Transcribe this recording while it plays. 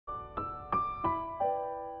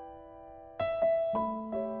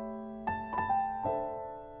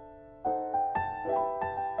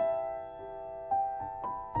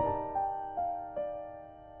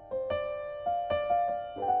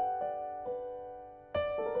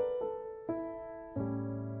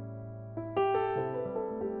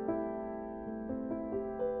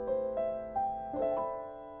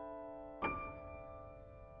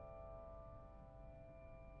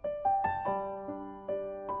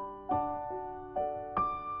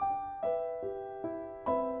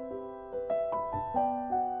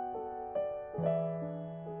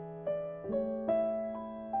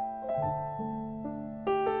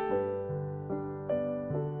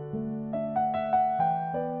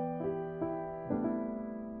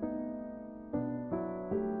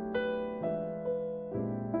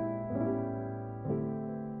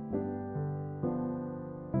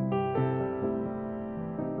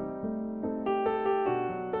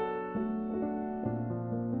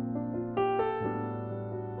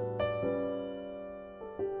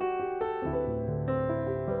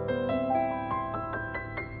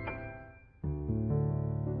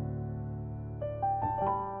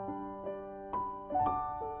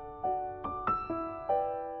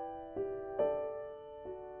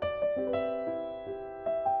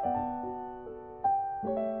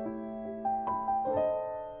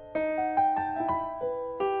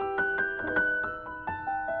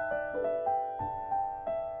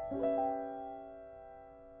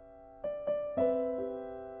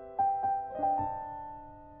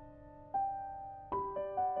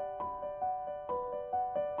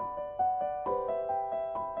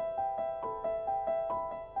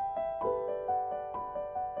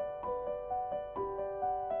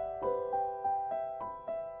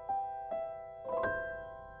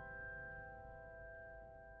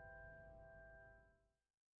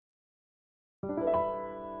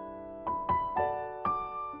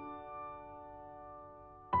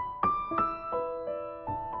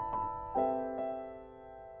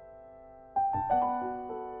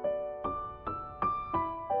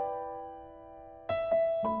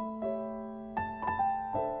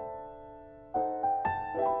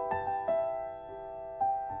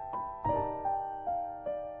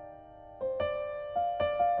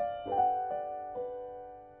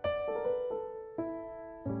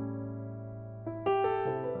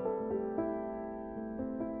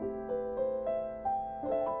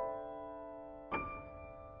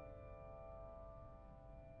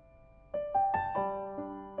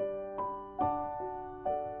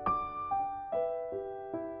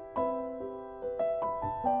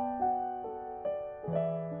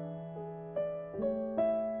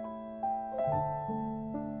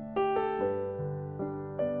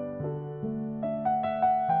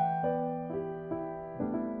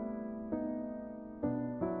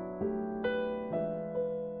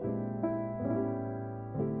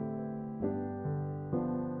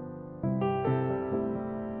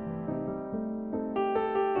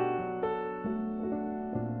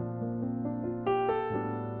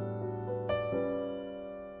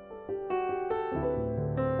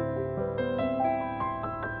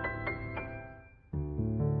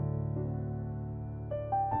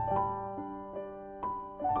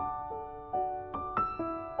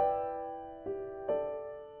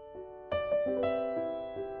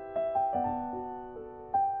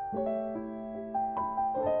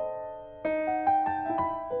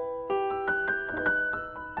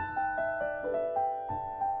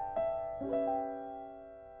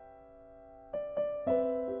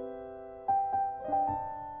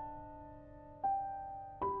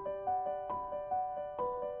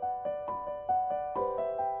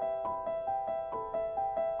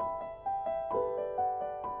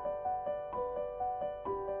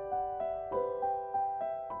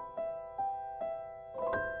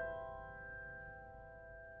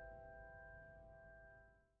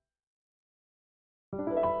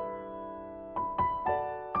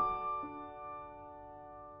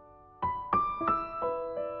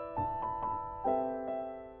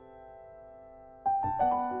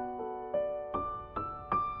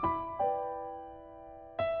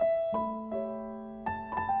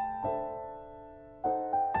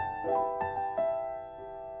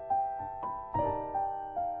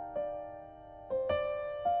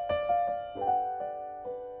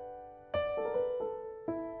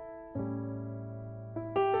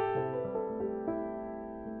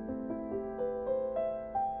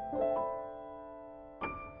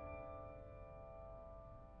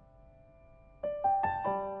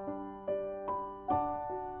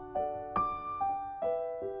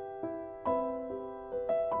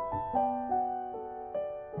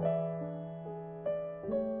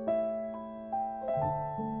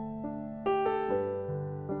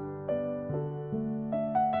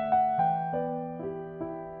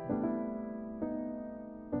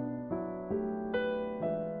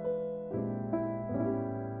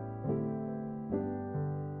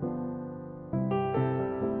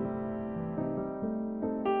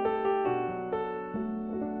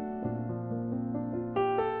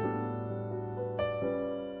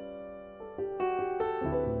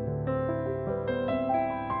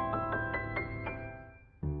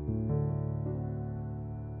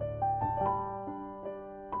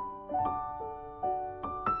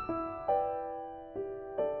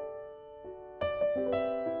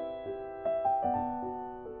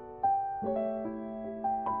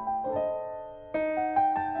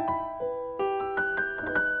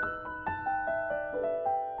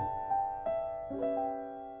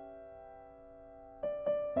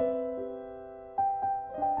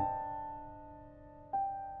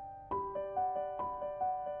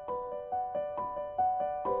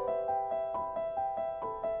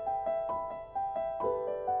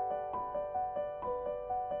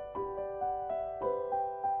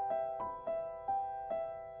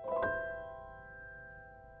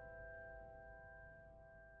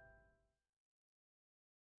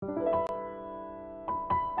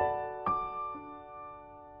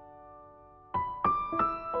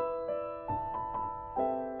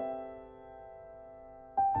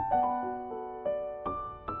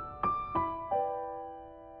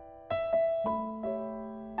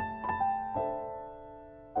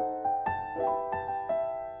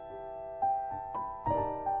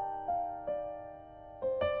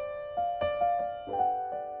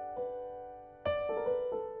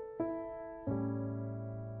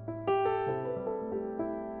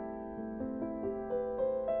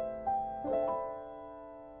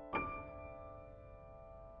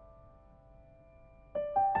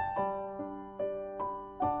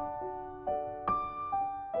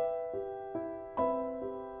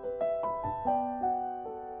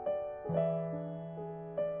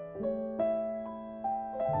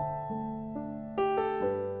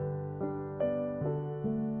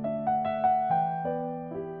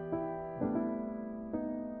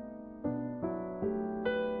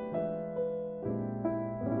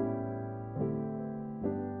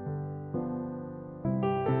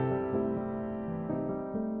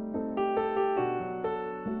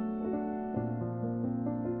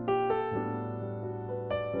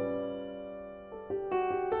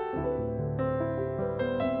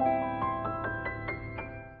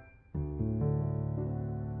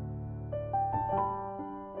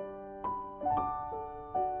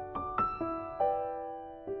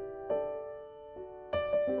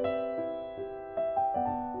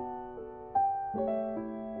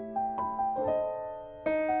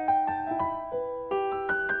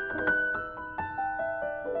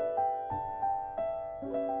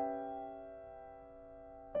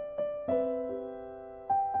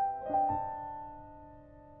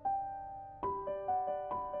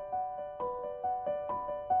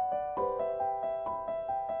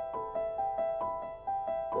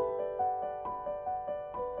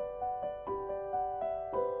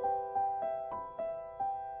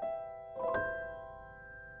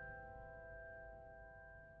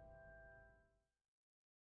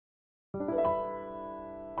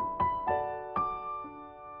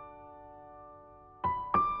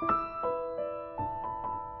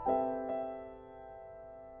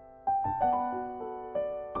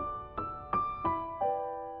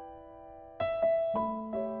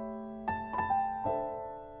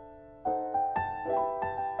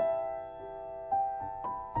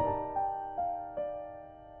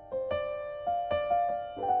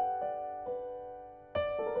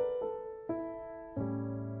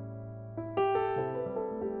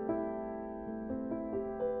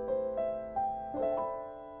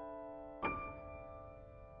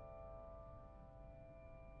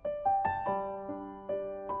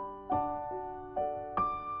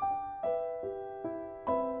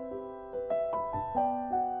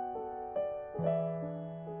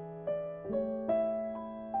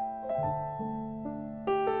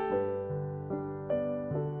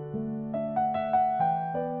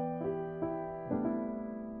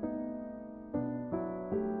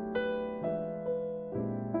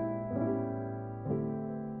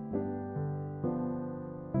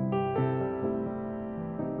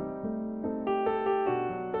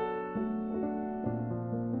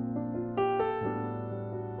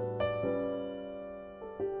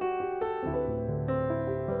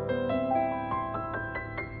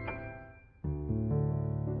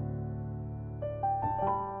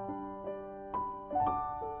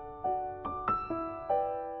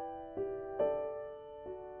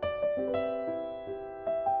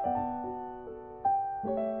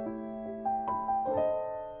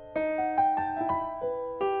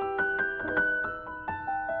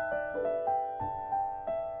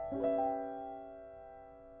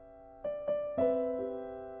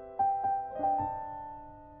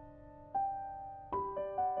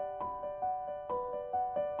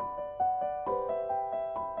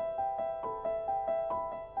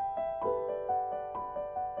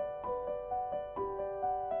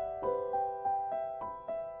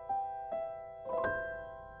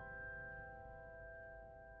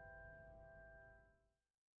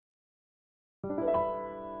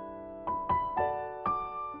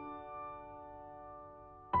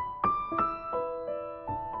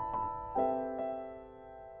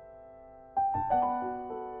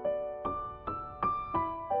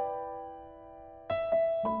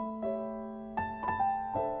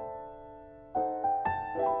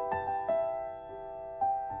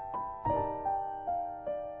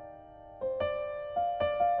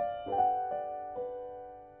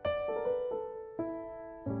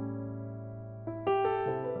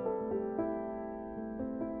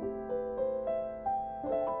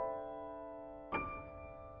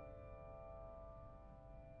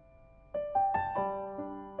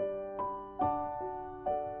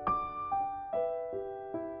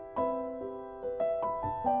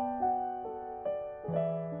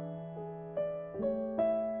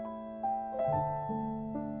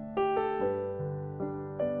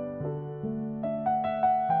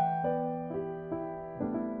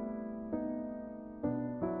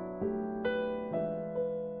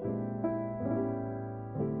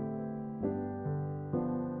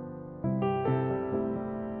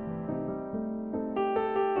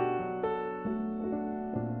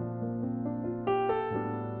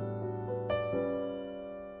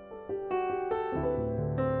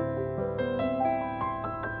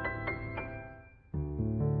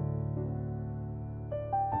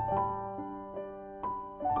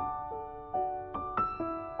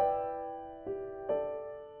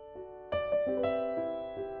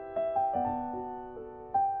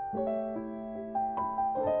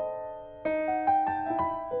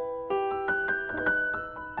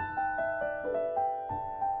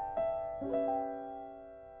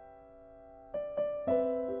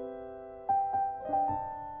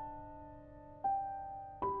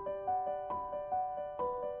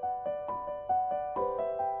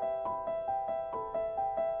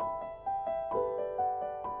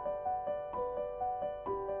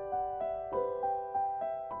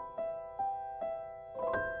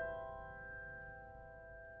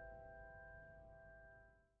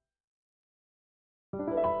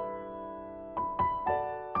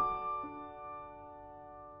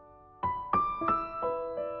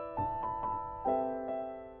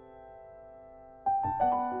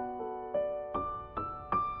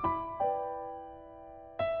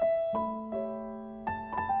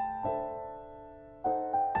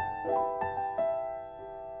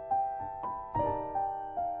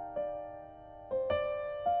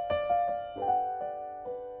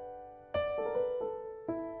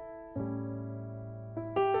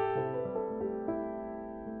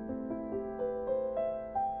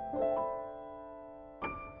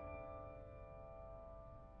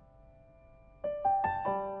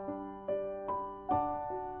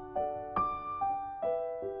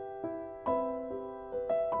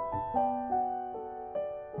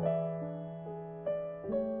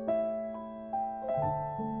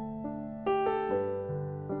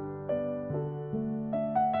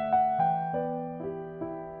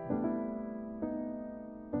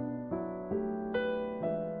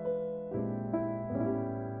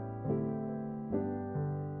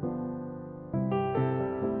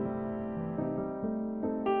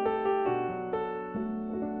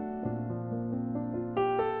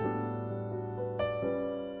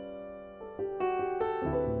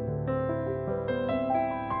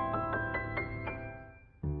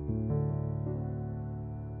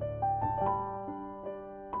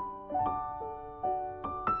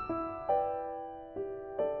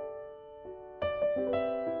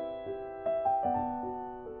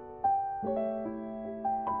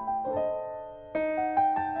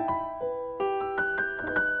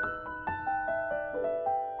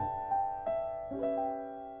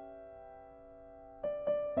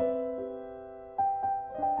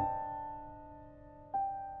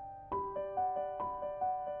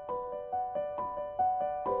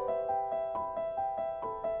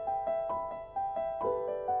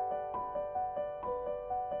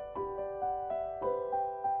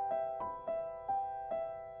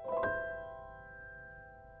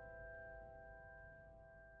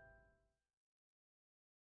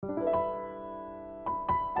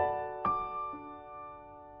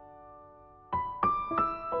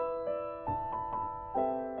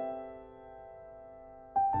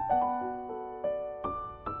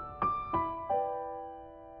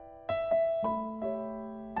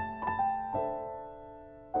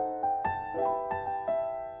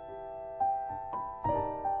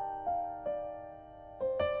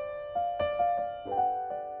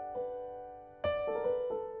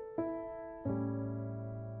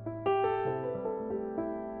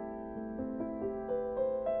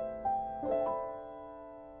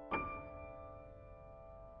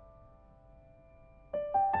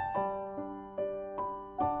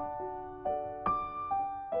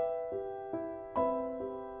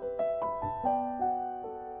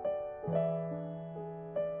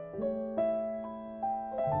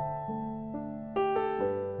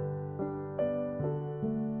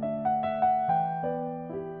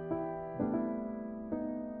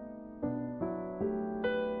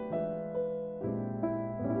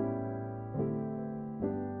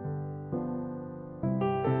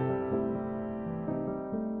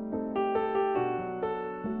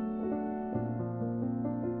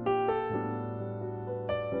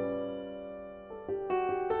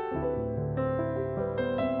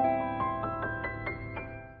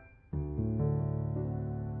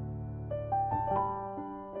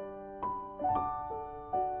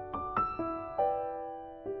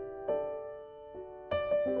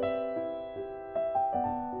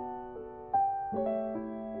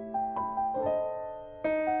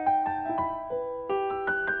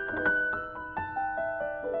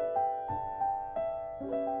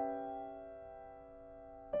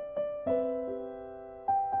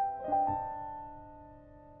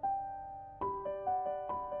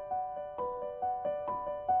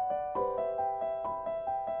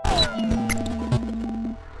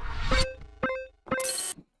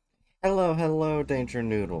Hello, hello, Danger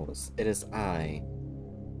Noodles. It is I,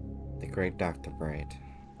 the great Dr. Bright.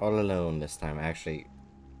 All alone this time. Actually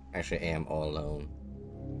am all alone.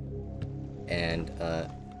 And,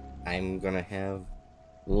 I'm gonna have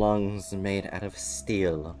lungs made out of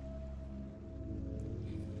steel.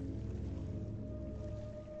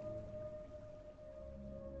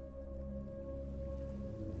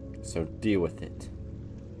 So deal with it.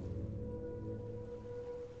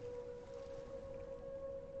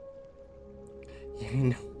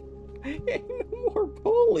 Ain't no more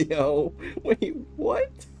polio. Wait,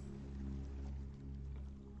 what?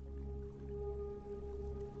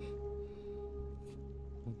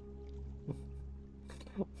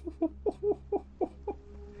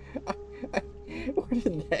 Where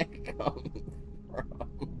did that come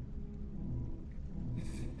from?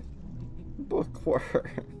 Bookworm.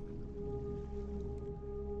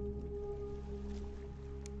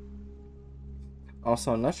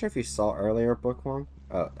 Also, I'm not sure if you saw earlier, Bookworm.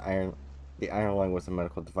 The iron lung was a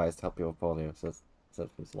medical device to help people with polio. Says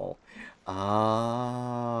Miss Lowell.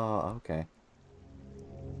 Ah, okay.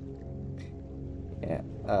 Yeah.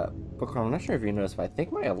 Bookworm, I'm not sure if you noticed, but I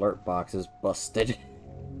think my alert box is busted.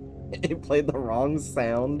 It played the wrong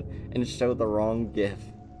sound and showed the wrong GIF.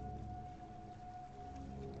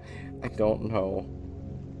 I don't know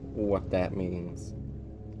what that means.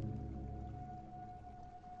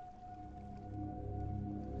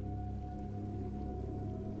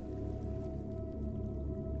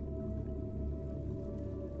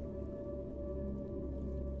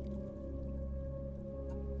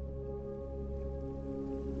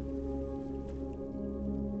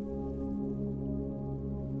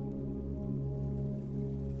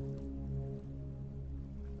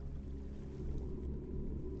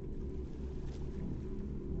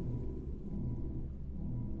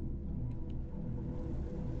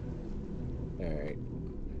 Alright.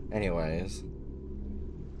 Anyways.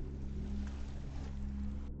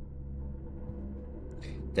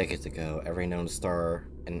 Decades ago, every known star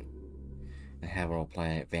and habitable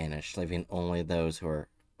planet vanished, leaving only those who were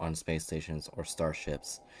on space stations or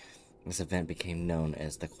starships. This event became known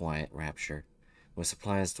as the Quiet Rapture. With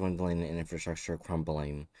supplies dwindling and infrastructure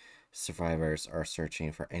crumbling, survivors are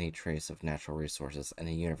searching for any trace of natural resources in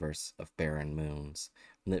a universe of barren moons,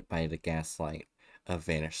 lit by the gaslight of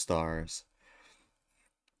vanished stars.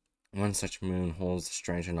 One such moon holds a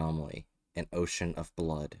strange anomaly, an ocean of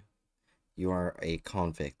blood. You are a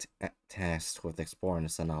convict tasked with exploring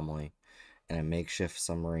this anomaly in a makeshift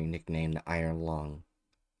submarine nicknamed the Iron Lung.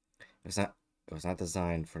 It was not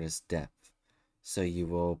designed for this depth, so you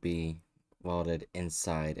will be welded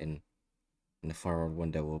inside and the forward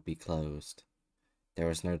window will be closed. There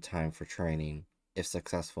is no time for training. If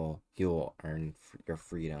successful, you will earn your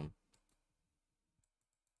freedom.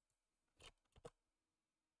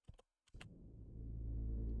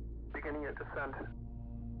 Beginning your descent.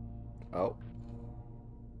 Oh.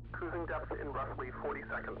 Cruising depth in roughly 40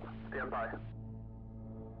 seconds. Stand by.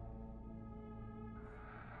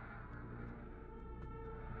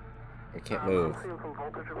 I can't move. I'm seeing some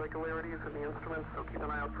voltage irregularities in the instruments, so keep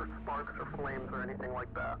an eye out for sparks or flames or anything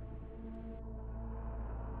like that.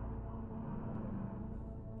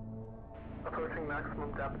 Approaching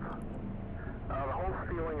maximum depth. The hull's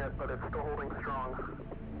feeling it, but it's still holding strong.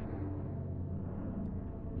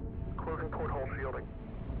 Closing porthole shielding.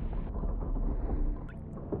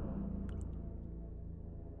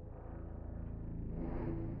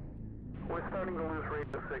 We're starting to lose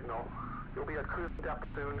radio signal. You'll be at cruise depth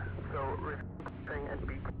soon, so repeat and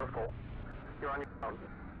be careful. You're on your own.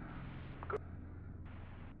 Good.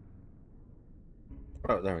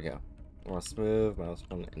 Oh, there we go. More smooth, mouse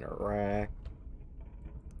button interact.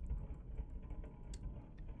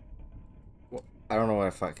 Well, I don't know what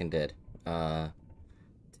I fucking did. Tab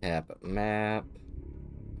map.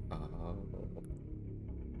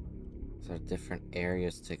 There are different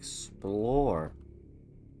areas to explore.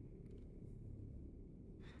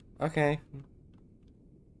 Okay.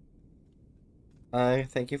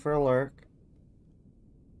 Thank you for alert.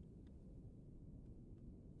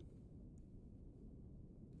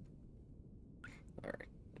 Alright.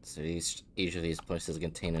 So each of these places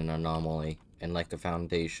contain an anomaly, and like the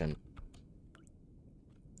Foundation,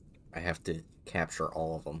 I have to capture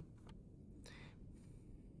all of them.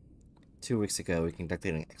 2 weeks ago, we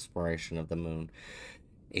conducted an exploration of the moon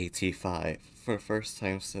AT5 for the first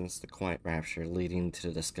time since the Quiet Rapture, leading to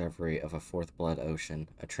the discovery of a fourth blood ocean.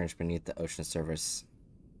 A trench beneath the ocean surface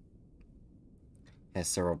has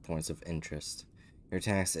several points of interest. Your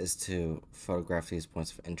task is to photograph these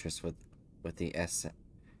points of interest with the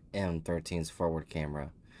SM-13's forward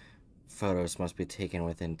camera. Photos must be taken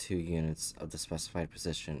within 2 units of the specified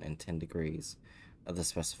position and 10 degrees of the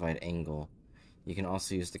specified angle. You can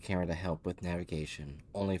also use the camera to help with navigation.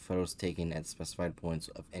 Only photos taken at specified points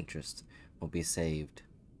of interest will be saved.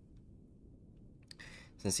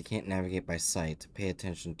 Since you can't navigate by sight, pay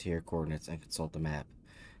attention to your coordinates and consult the map.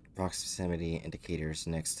 Proximity indicators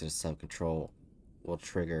next to the sub-control will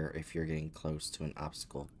trigger if you're getting close to an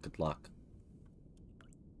obstacle. Good luck.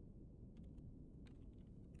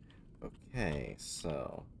 Okay,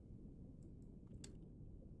 so...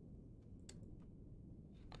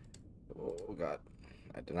 Oh god,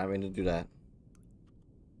 I did not mean to do that.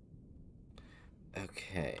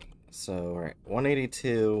 Okay, so we're at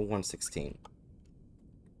 182, 116.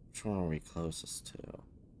 Which one are we closest to?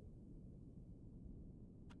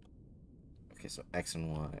 Okay, so X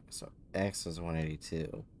and Y. So X is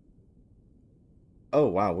 182. Oh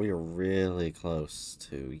wow, we are really close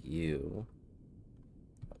to you.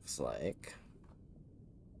 Looks like.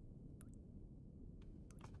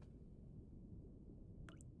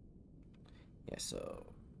 Yeah, so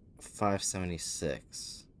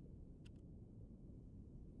 576.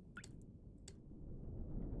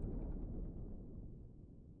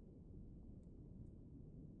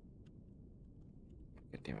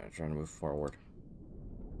 God damn it, I'm trying to move forward.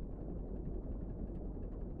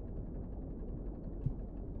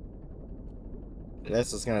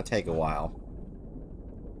 This is gonna take a while.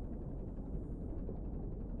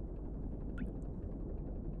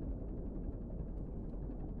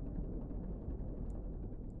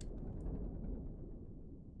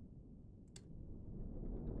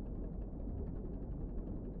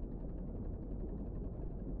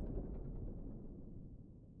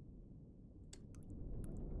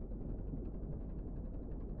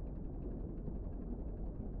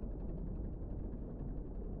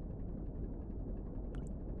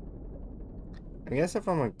 I guess if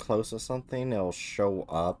I'm close to something, it'll show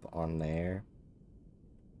up on there.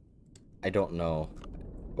 I don't know.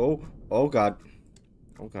 Oh god.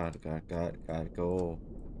 Oh god, go.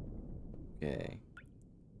 Okay.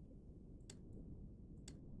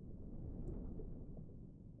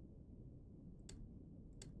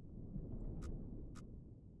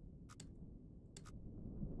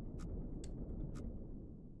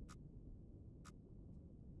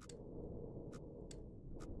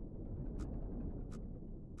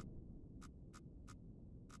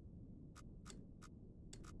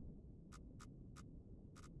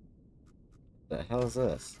 The hell is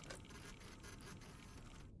this?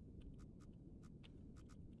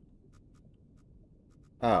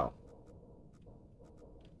 Oh.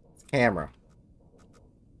 It's camera.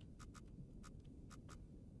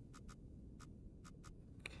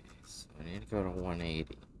 So I need to go to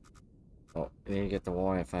 180. Oh, I need to get the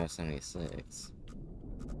wall at 576.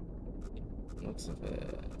 Looks a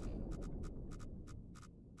bit...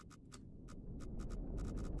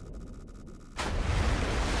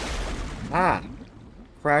 Ah!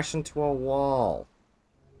 Crash into a wall.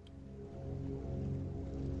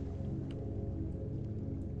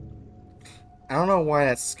 I don't know why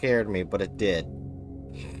that scared me, but it did.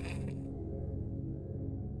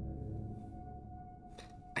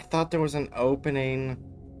 I thought there was an opening.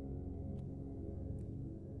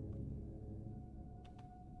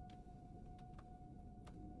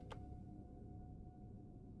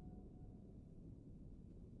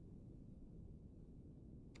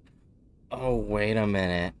 Oh, wait a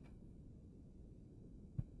minute.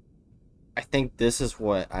 I think this is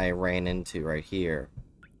what I ran into right here.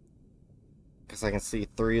 Because I can see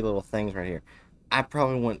 3 little things right here. I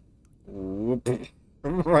probably went whoop,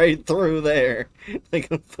 right through there. Like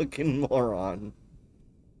a fucking moron.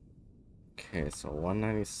 Okay, so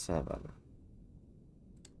 197.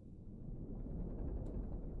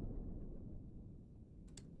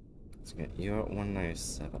 Let's get you at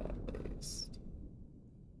 197 at least.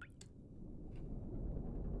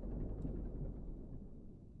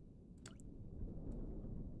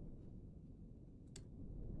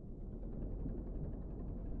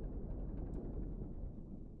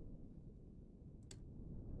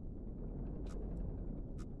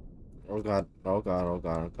 Oh god, oh god, oh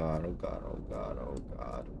god, oh god, oh god, oh god, oh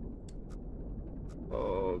god.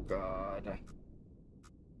 Oh god.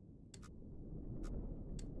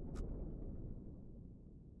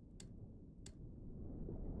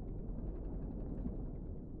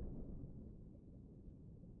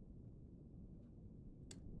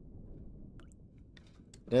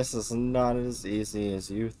 This is not as easy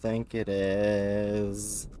as you think it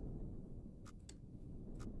is.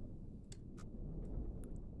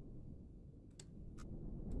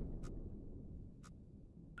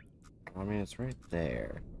 I mean, it's right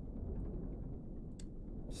there.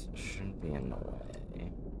 So it shouldn't be in the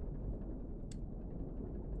way.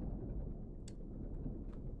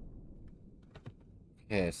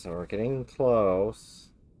 Okay, so we're getting close.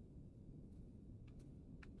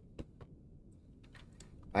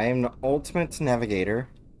 I am the ultimate navigator.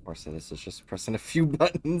 Or so this is just pressing a few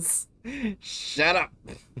buttons. Shut up!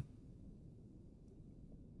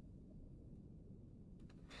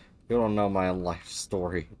 You don't know my life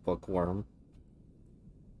story, bookworm.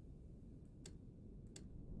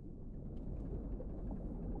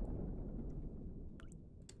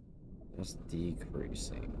 It's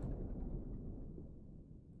decreasing.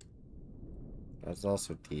 That's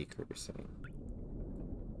also decreasing.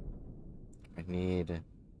 I need...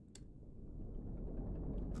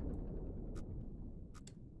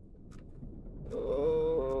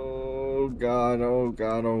 Oh god, oh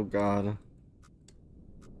god, oh god.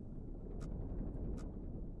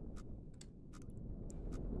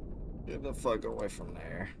 Get the fuck away from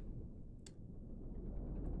there.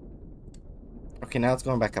 Okay, now it's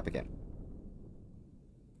going back up again.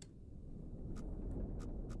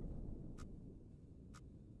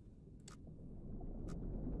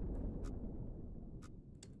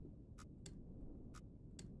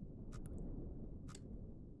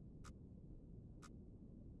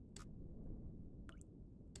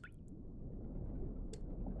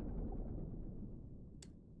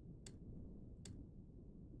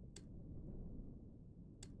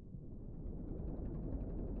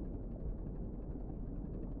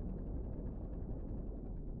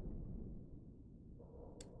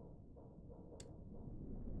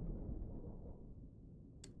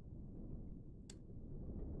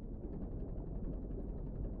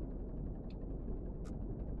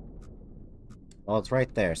 Well, it's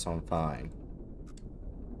right there, so I'm fine.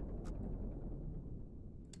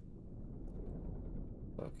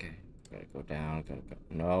 Okay, gotta go down, gotta go...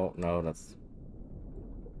 No, no, that's...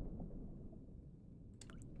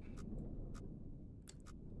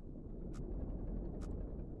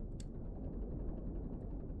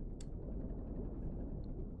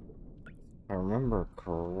 If I remember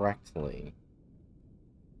correctly...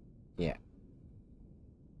 Yeah.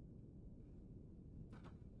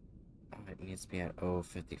 Oh, it needs to be at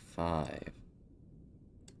 055.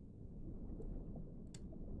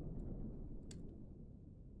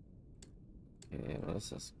 Okay, well,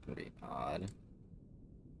 this is pretty odd.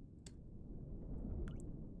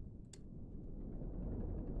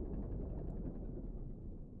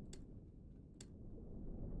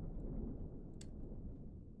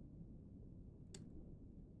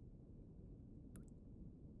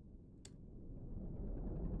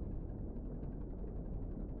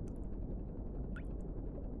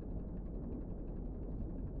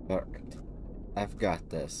 But I've got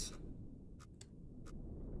this.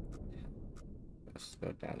 Let's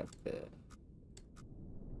go down a bit.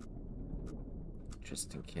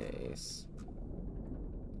 Just in case.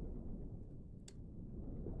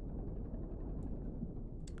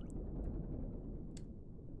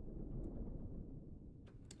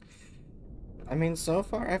 I mean, so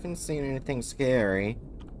far I haven't seen anything scary.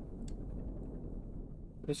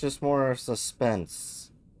 It's just more suspense.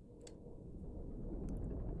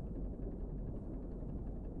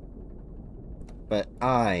 But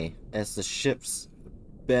I, as the ship's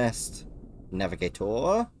best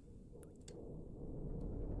navigator,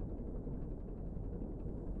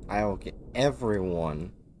 I will get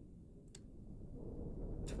everyone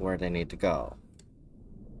to where they need to go.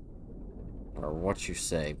 Or what you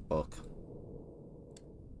say, book.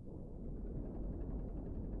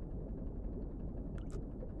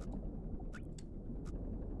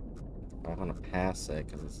 I want to pass it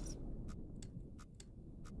because.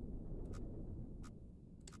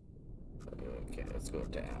 Okay, let's go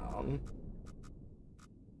down.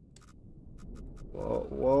 Whoa,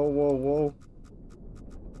 whoa, whoa, whoa.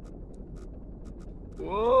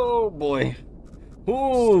 Whoa, boy.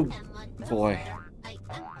 Ooh, boy.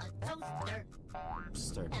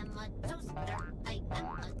 Start.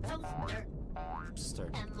 Start. Start.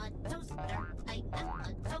 Start.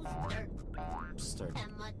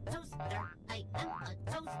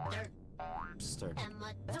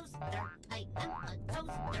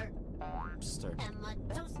 Start.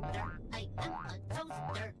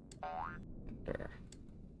 There.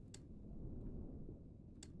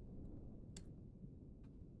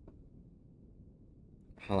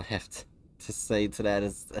 All I have to say to that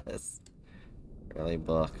is this. Really,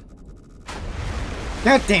 book.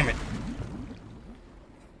 God damn it!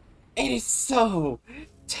 It is so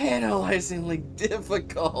tantalizingly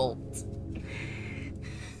difficult.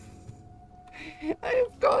 I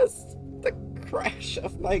have caused the crash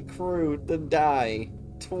of my crew to die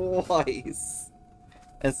twice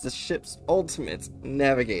as the ship's ultimate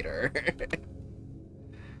navigator.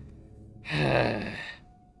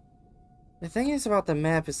 The thing is about the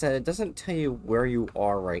map is that it doesn't tell you where you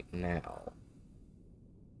are right now.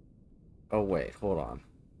 Oh wait, hold on.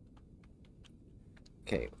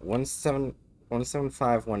 Okay,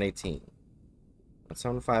 175, 118.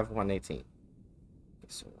 175, 118. Okay,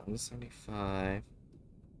 so 175.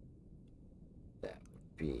 That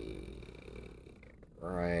would be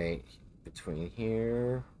right between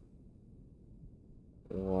here.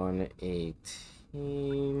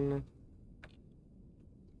 118.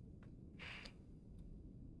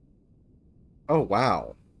 Oh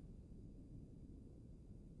wow.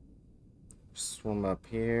 Swim up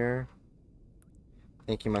here. I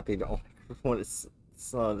think you might be the only one that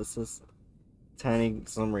saw this is tiny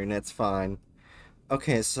submarine. That's fine.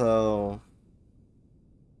 Okay, so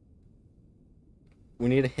we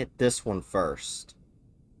need to hit this one first.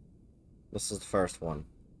 This is the first one.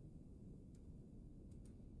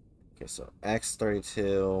 Okay, so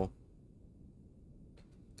X32.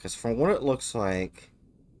 Because from what it looks like,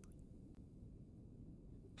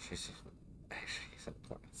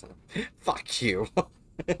 fuck you.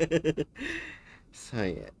 So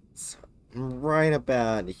yeah, so right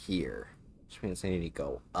about here, which means I need to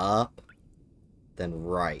go up, then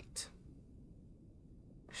right.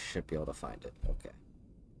 Should be able to find it. Okay.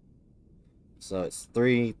 So it's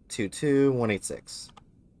 322 186.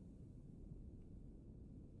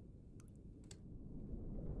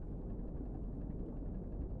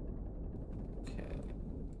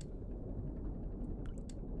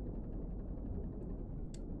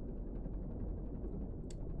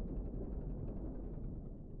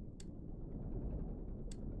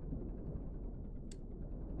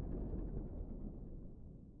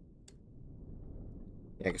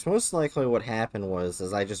 Yeah, because most likely what happened was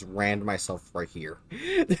I just rammed myself right here.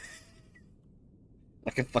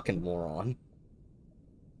 Like a fucking moron.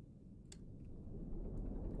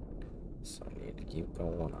 So I need to keep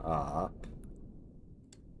going up.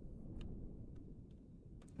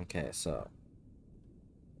 Okay, so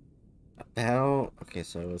okay,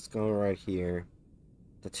 so let's go right here.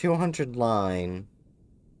 The 200 line,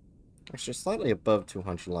 actually slightly above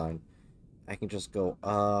 200 line. I can just go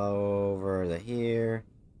over to here,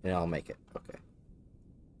 and I'll make it. Okay.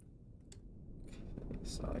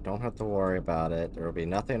 So I don't have to worry about it. There will be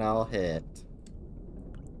nothing I'll hit.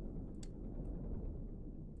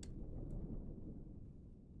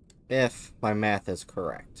 If my math is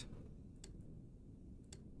correct.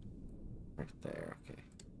 Right there, okay.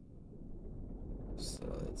 So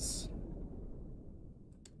let's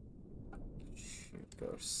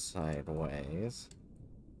go sideways.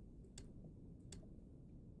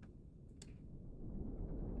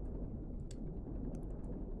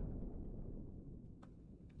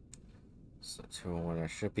 201. I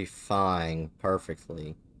should be fine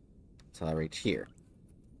perfectly until I reach here.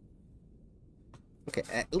 Okay,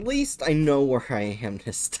 at least I know where I am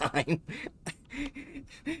this time.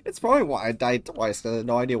 It's probably why I died twice, because I had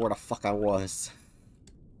no idea where the fuck I was.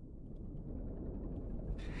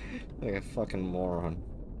 Like a fucking moron.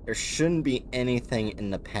 There shouldn't be anything in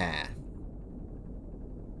the path.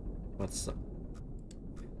 What's the...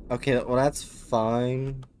 Okay, well that's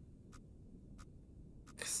fine.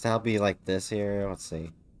 Cause that'll be like this here. Let's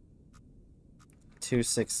see.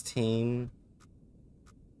 216.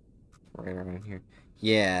 Right around here.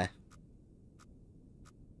 Yeah.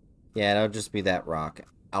 Yeah, it'll just be that rock.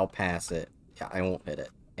 I'll pass it. Yeah, I won't hit it.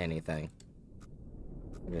 Anything.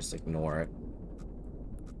 Just ignore it.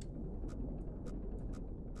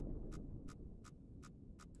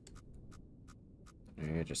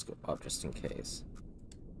 Maybe just go up just in case.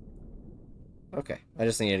 Okay, I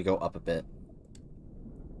just needed to go up a bit.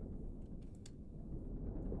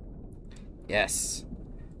 Yes.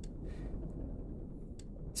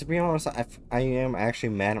 To be honest, I am actually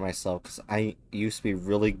mad at myself because I used to be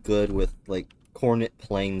really good with, like, coordinate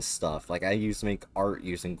plane stuff. Like, I used to make art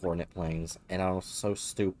using coordinate planes, and I was so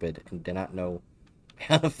stupid and did not know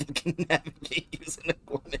how to fucking navigate using a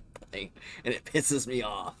coordinate plane, and it pisses me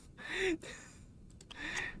off.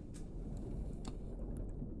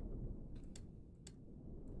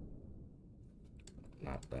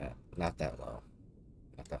 Not that low.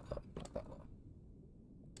 Not that low. Not that low.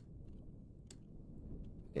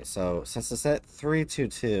 Okay, so since it's at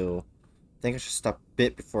 322, I think I should stop a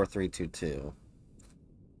bit before 322.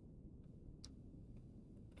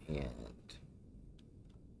 And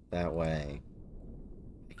that way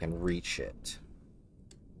I can reach it.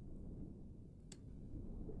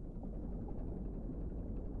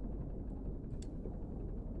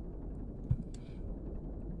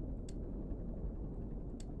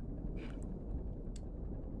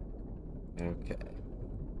 Okay.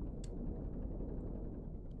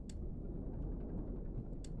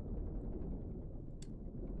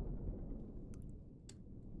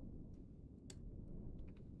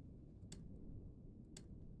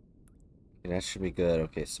 That should be good.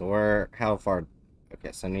 Okay, so how far?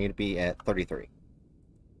 Okay, so I need to be at 33.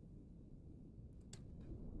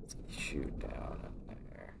 Let's shoot down up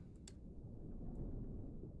there.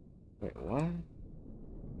 Wait, what?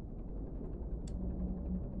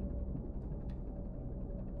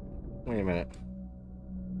 Wait a minute.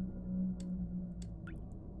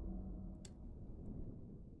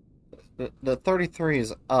 The 33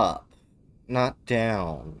 is up, not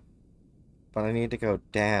down. But I need to go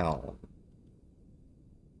down.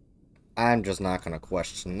 I'm just not gonna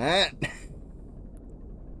question that.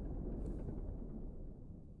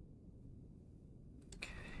 Okay.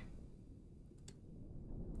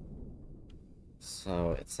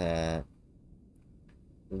 So it's at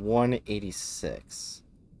 186.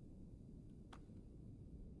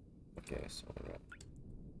 Okay, so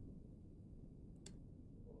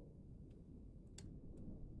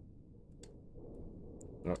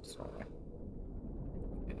no, sorry.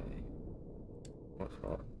 Okay. What's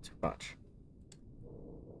wrong? Too much.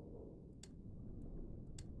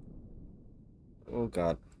 Oh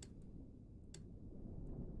god.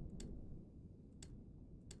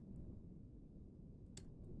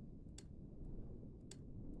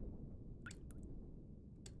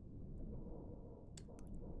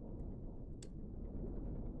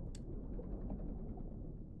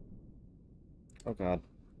 Oh god.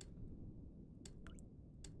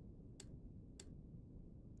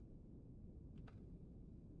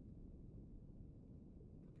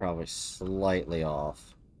 Probably slightly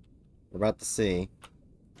off. We're about to see.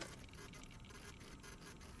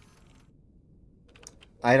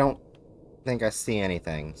 I don't think I see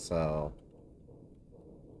anything, so...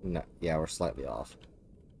 No, yeah, we're slightly off.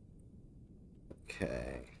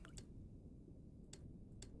 Okay.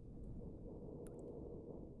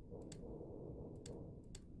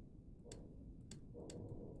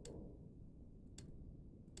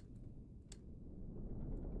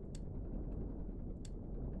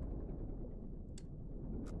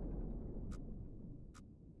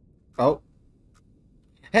 Oh.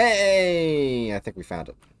 Hey! I think we found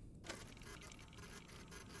it.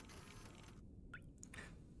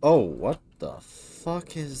 Oh, what the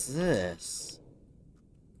fuck is this?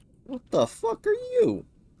 What the fuck are you?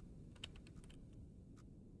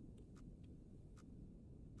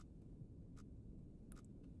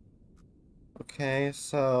 Okay,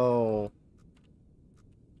 so...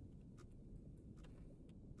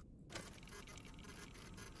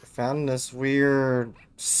 I found this weird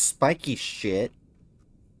spiky shit.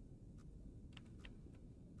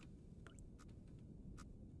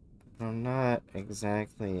 I don't not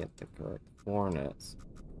exactly at the correct coordinates.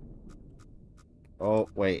 Oh,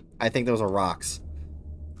 wait. I think those are rocks.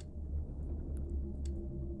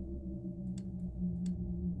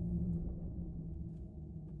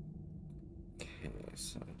 Okay,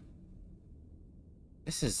 so...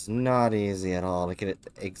 This is not easy at all to get it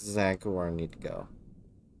exactly where I need to go.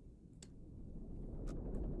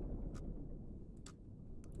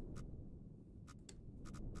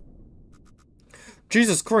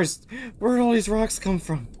 Jesus Christ! Where did all these rocks come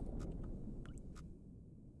from?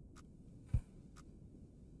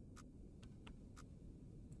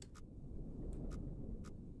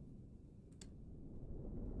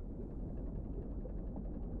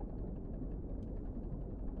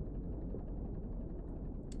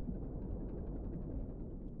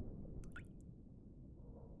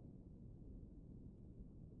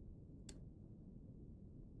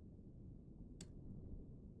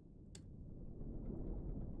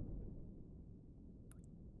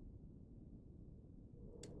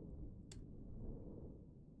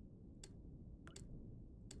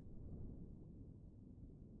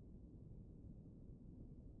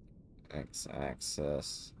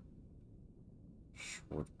 X-axis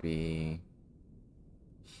would be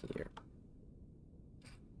here.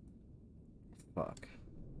 Fuck.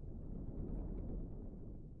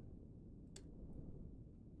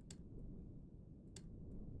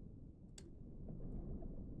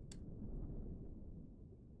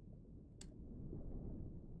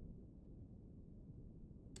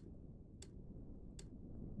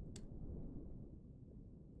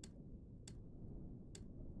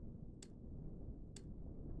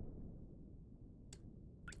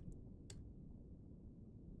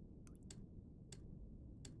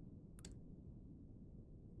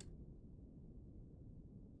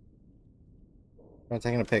 I'm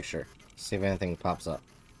taking a picture. See if anything pops up.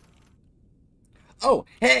 Oh,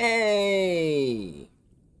 hey!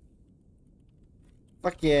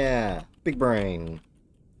 Fuck yeah! Big brain.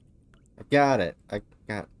 I got it. I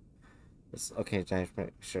got this. Okay, just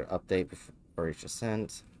make sure update before each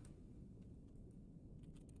ascent.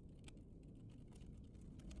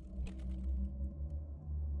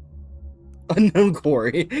 Unknown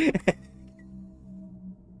quarry.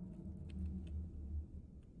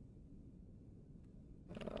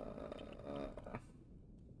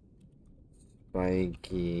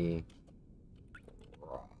 Spiky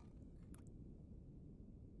rock.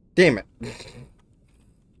 Damn it.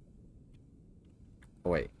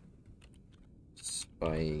 Wait.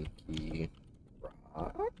 Spiky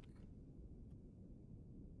rock?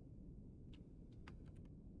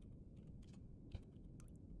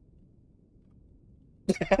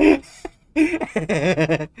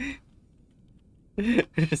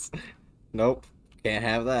 Nope. Can't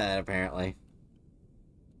have that, apparently.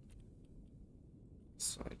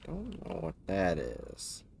 So I don't know what that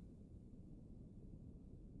is.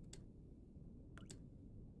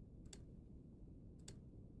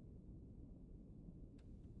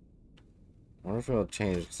 I wonder if it'll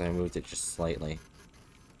change because I moved it just slightly.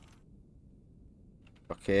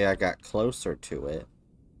 Okay, I got closer to it.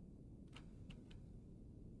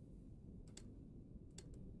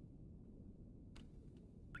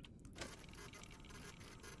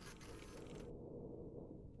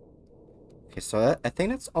 Okay, so I think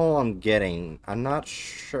that's all I'm getting. I'm not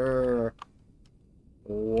sure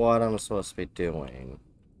what I'm supposed to be doing.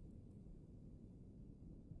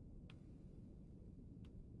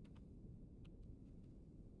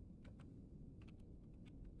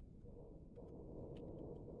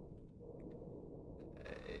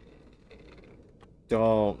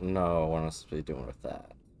 Don't know what I'm supposed to be doing with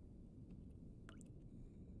that.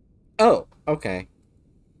 Oh, okay.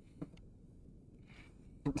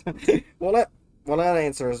 well, that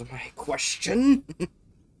answers my question.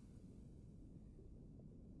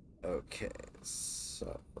 Okay,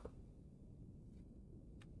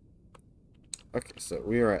 so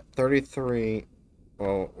we are at 33.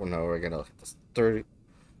 Oh no, we're gonna look at this 30.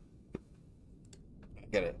 I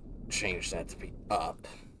gotta change that to be up,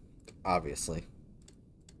 obviously.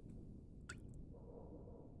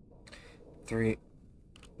 3.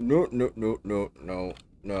 No, no, no, no, no,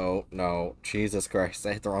 no, no. Jesus Christ,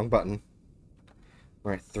 I hit the wrong button.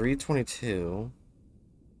 We're at 322.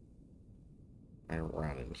 And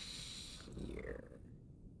around in here.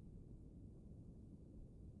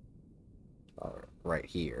 Right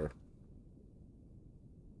here.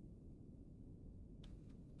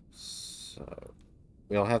 So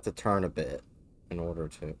we'll have to turn a bit in order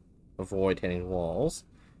to avoid hitting walls.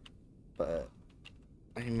 But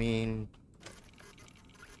I mean,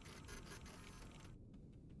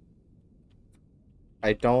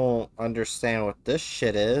 I don't understand what this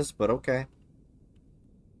shit is, but okay.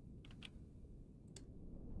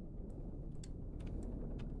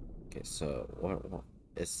 Okay, so what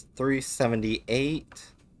it's 378,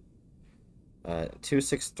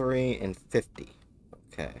 263, and 50.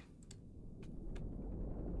 Okay.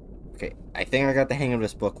 Okay, I think I got the hang of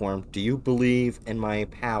this, Bookworm. Do you believe in my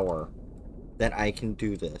power that I can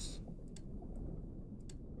do this?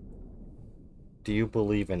 Do you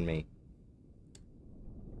believe in me?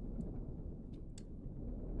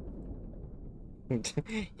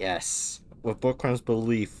 Yes. With Bookworm's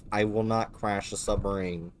belief, I will not crash the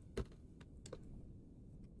submarine.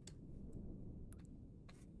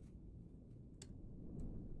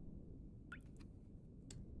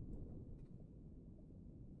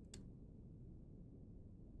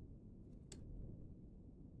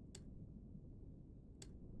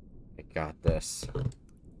 I got this.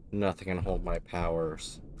 Nothing can hold my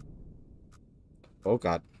powers. Oh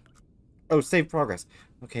god. Oh, save progress.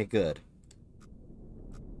 Okay, good.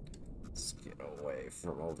 Let's get away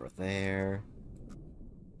from over there.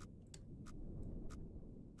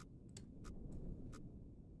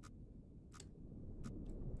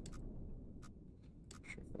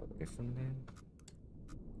 Away from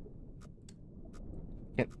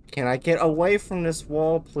there. Can I get away from this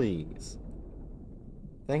wall, please?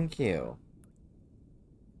 Thank you.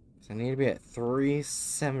 I need to be at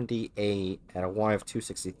 378 at a Y of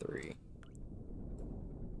 263.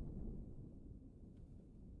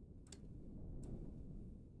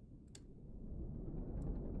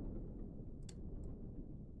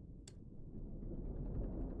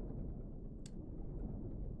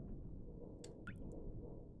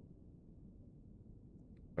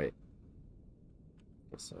 Wait.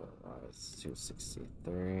 So, it's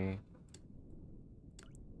 263.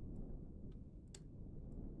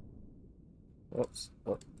 Whoops.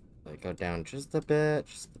 Oh, I go down just a bit,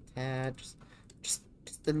 just a tad, just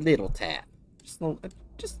a little tap.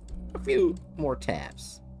 Just a few more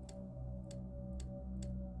taps.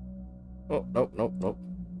 Oh, nope, nope, nope.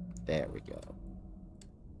 There we go.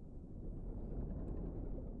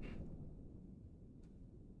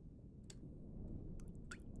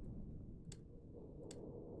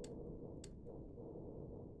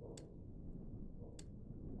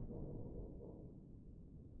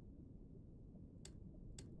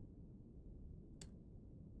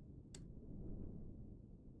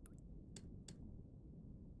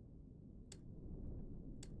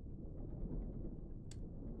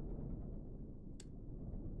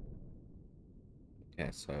 Okay,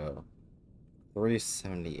 so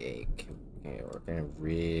 378. Okay, we're getting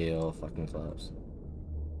real fucking close.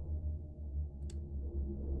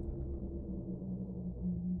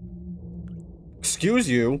 Excuse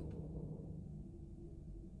you?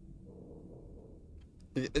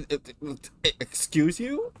 Excuse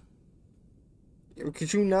you?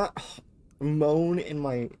 Could you not moan in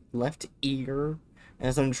my left ear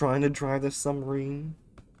as I'm trying to drive the submarine?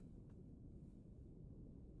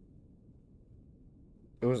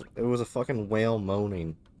 It was a fucking whale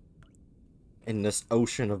moaning in this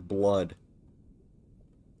ocean of blood.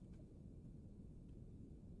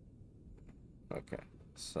 Okay,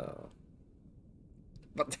 so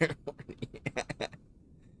but they're horny.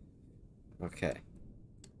 Okay.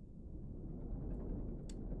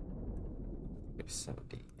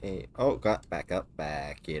 78. Oh, got back up.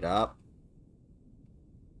 Back it up.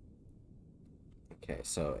 Okay,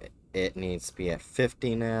 so it needs to be at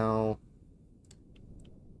 50 now.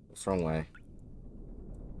 What's wrong way?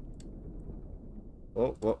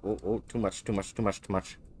 Oh, oh, oh, oh, too much, too much, too much, too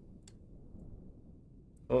much.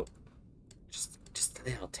 Oh, just a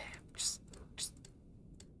little tap. Just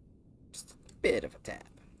a bit of a tap.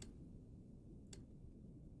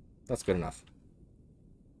 That's good enough.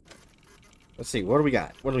 Let's see, what do we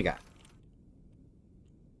got? What do we got?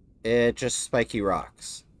 It just spiky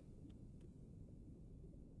rocks.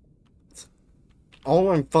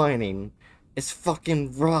 All I'm finding is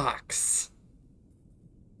fucking rocks.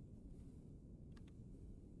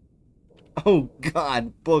 Oh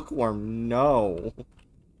god, Bookworm, no.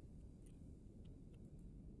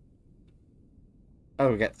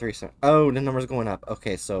 Oh, we got 3. Oh, the number's going up.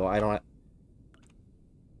 Okay, so I don't...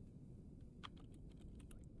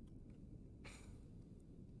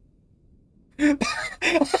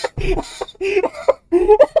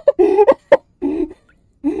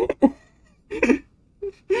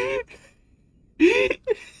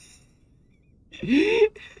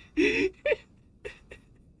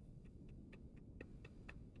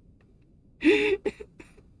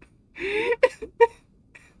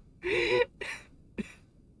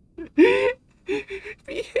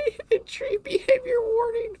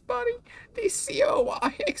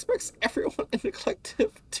 COI expects everyone in the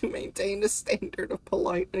collective to maintain a standard of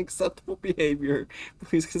polite and acceptable behavior.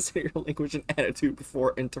 Please consider your language and attitude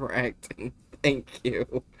before interacting. Thank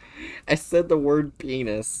you. I said the word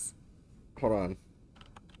penis. Hold on.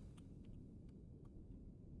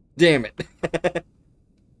 Damn it.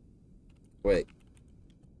 Wait.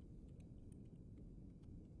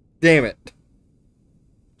 Damn it.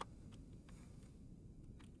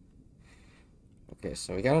 Okay,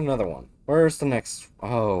 so we got another one. Where's the next?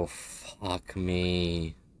 Oh, fuck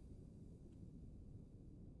me.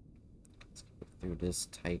 Let's go through this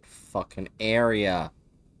tight fucking area.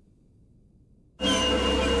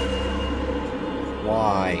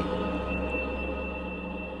 Why?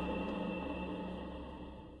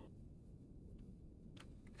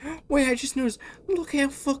 Wait, I just noticed. Look how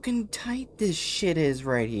fucking tight this shit is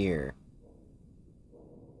right here.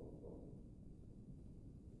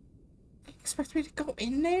 You expect me to go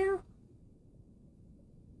in there?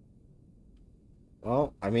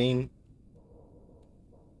 Well, I mean...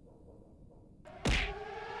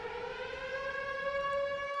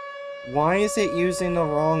 Why is it using the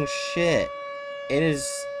wrong shit? It is...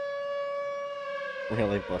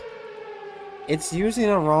 Really, but... It's using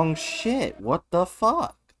the wrong shit. What the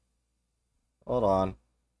fuck? Hold on.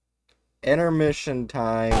 Intermission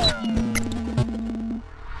time.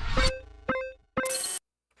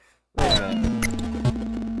 Wait a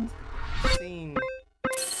minute. Scene.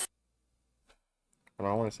 Hold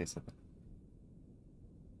on, I want to say something.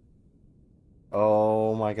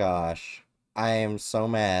 Oh my gosh. I am so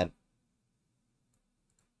mad.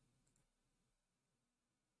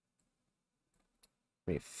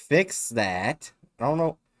 Let me fix that. I don't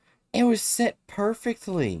know. It was set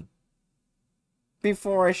perfectly.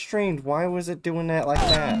 Before I streamed, why was it doing that like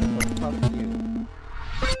that? Well, fuck you.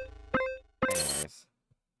 Anyways.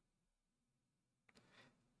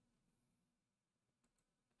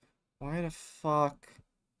 Why the fuck?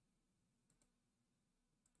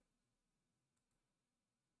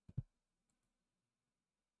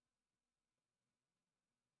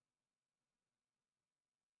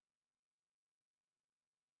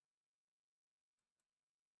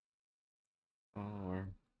 Oh,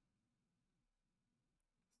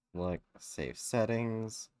 look, save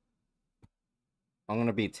settings. I'm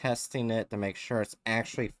gonna be testing it to make sure it's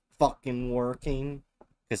actually fucking working.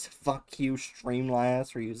 Because fuck you,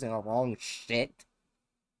 Streamlabs, for using the wrong shit.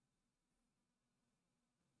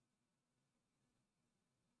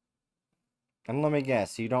 And let me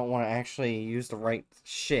guess, you don't want to actually use the right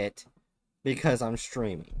shit because I'm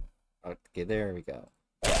streaming. Okay, there we go.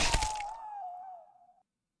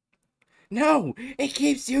 No! It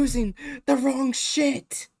keeps using the wrong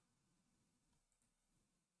shit!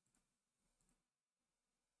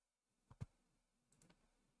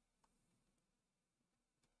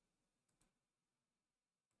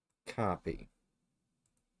 Copy.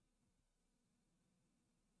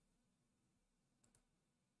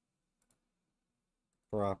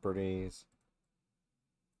 Properties.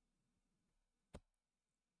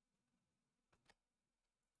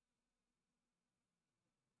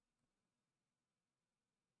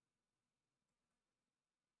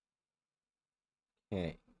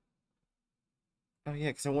 Okay. Oh yeah,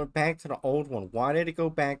 because I went back to the old one. Why did it go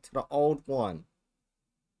back to the old one?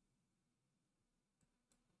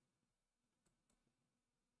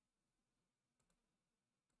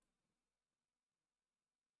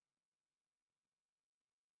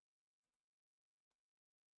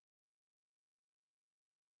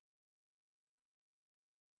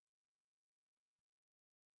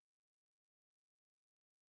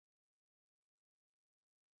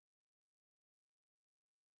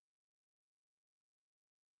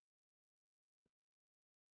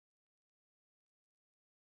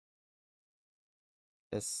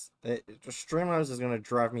 Streamlabs is gonna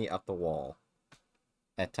drive me up the wall.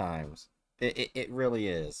 At times. It really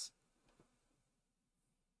is.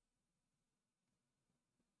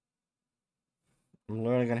 I'm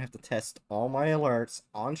literally gonna have to test all my alerts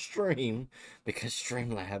on stream because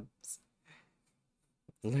Streamlabs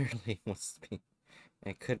literally wants to be.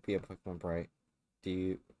 It could be a Pokemon Bright. Do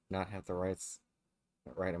you not have the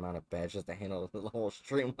right amount of badges to handle the whole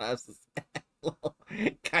Streamlabs?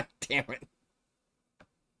 God damn it.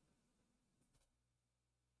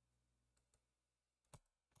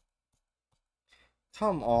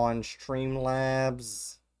 Come on,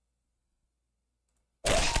 Streamlabs.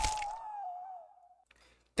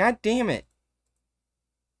 God damn it.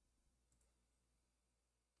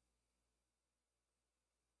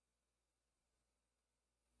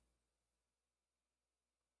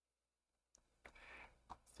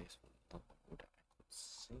 This would load.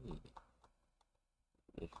 See.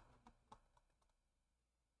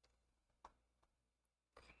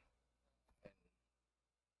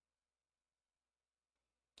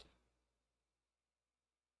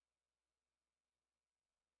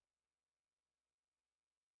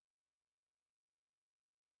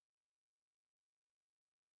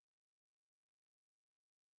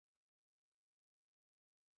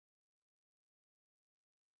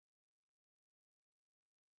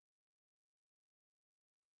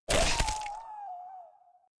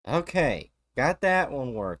 Okay, got that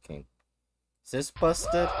one working. Is this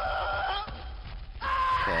busted?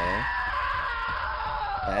 Okay.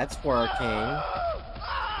 That's working.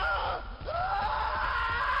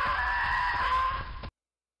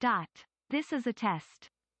 This is a test.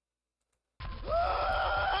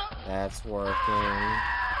 That's working.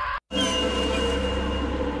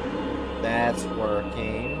 That's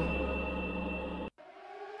working.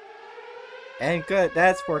 And good,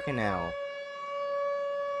 that's working now.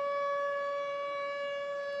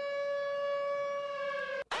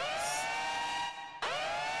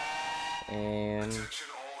 And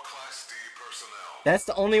that's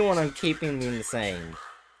the only one I'm keeping me the same.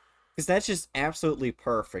 Because that's just absolutely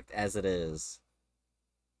perfect as it is.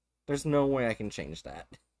 There's no way I can change that.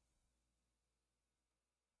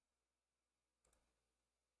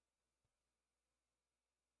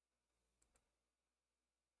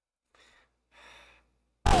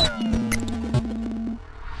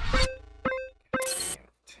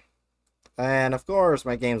 And of course,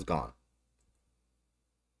 my game's gone.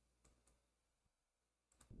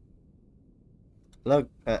 Look,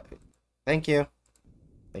 thank you.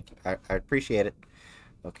 Thank you. I appreciate it.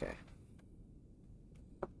 Okay.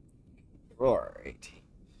 Alright.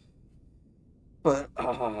 But,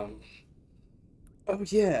 oh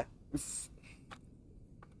yeah.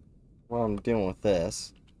 While I'm dealing with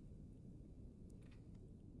this,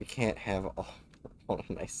 we can't have all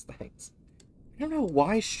the nice things. I don't know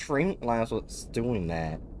why Streamlabs was doing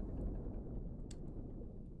that.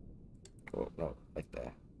 Oh, no, like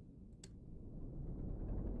that.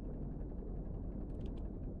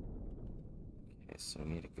 Okay, so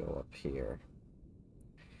we need to go up here.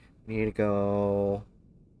 We need to go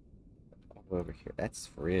over here. That's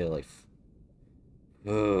really...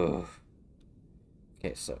 Ugh.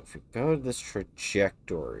 Okay, so if we go to this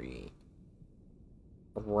trajectory,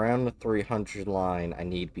 around the 300 line, I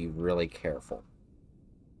need to be really careful.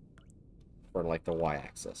 For, like, the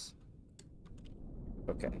y-axis.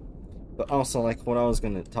 Okay. But also, like, what I was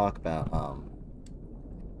going to talk about,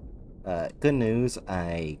 good news,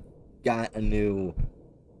 I got a new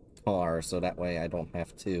car, so that way I don't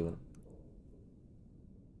have to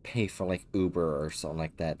pay for, like, Uber or something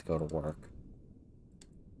like that to go to work.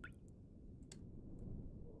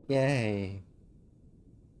 Yay!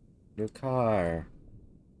 New car.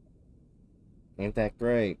 Ain't that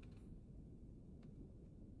great?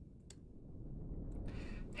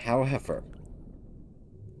 However,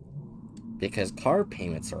 because car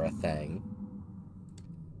payments are a thing,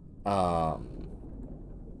 I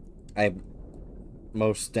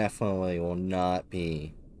most definitely will not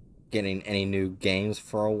be getting any new games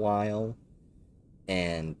for a while,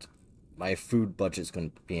 and my food budget's going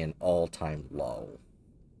to be an all-time low.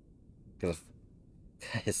 Because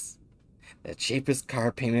the cheapest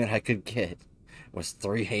car payment I could get was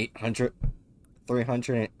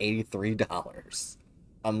 $383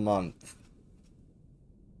 a month.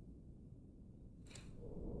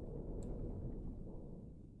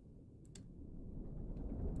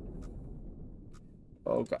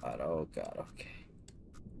 Oh god, okay.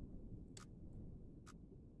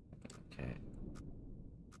 Okay.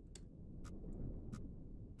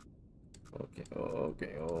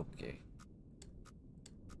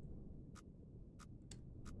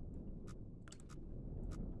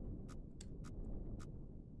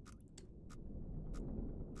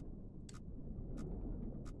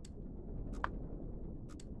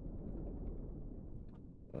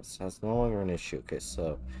 That's no longer an issue. Okay,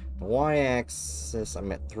 so the y-axis,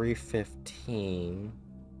 I'm at 315.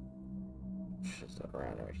 Which is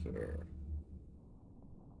around right here.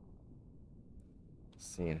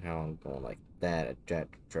 Seeing how I'm going like that at jet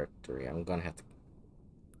trajectory, I'm gonna have to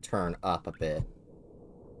turn up a bit.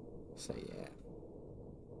 So yeah.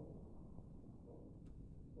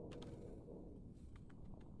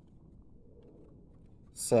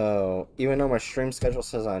 So even though my stream schedule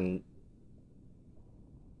says I'm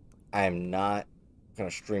not gonna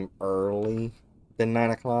stream early than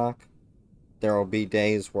 9 o'clock, there will be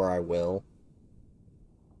days where I will.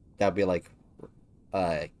 That'll be like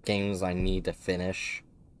games I need to finish,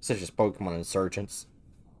 such as Pokemon Insurgents.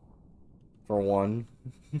 For one.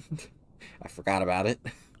 I forgot about it.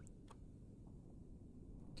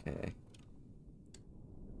 Okay.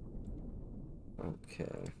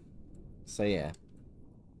 So yeah.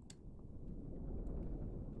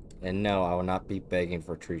 And no, I will not be begging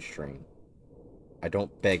for tree string. I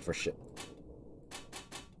don't beg for shit.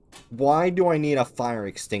 Why do I need a fire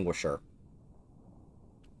extinguisher?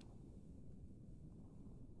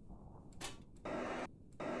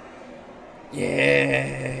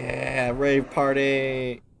 Yeah! Rave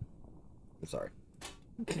party! I'm sorry.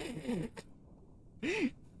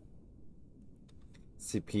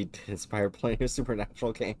 SCP did inspire plenty of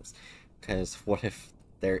supernatural games. Because what if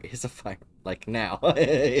there is a fire like now?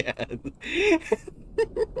 Yeah.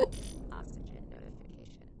 Oxygen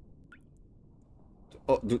notification.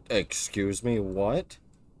 Oh, excuse me, what?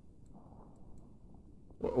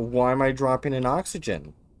 Why am I dropping in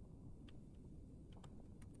oxygen?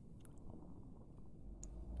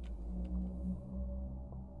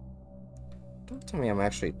 Don't tell me I'm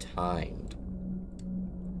actually timed.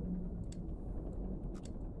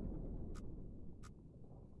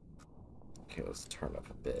 Okay, let's turn up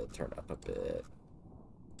a bit, turn up a bit.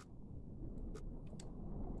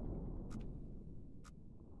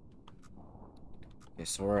 Okay,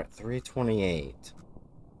 so we're at 328.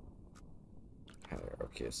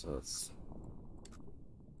 Okay, so it's...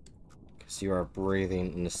 Because you are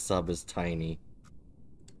breathing and the sub is tiny.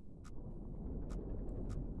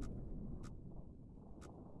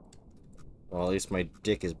 Well, at least my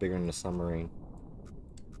dick is bigger than the submarine.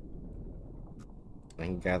 I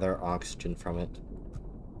can gather oxygen from it.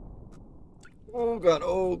 Oh god,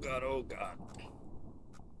 oh god, oh god.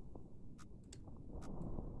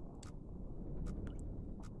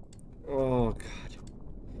 Oh god.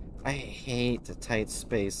 I hate the tight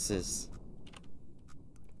spaces.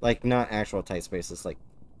 Like, not actual tight spaces, like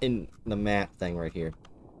in the map thing right here.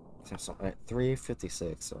 So I'm at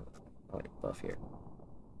 356, so like above here.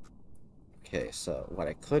 Okay, so what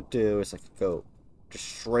I could do is I could go just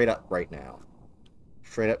straight up right now.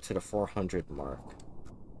 Straight up to the 400 mark.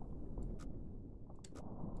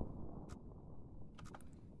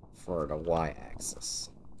 For the y-axis.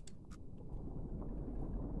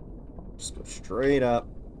 Just go straight up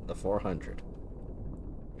the 400.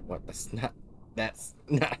 What? That's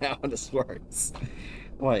not how this works.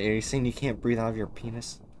 What, are you saying you can't breathe out of your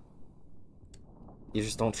penis? You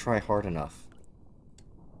just don't try hard enough.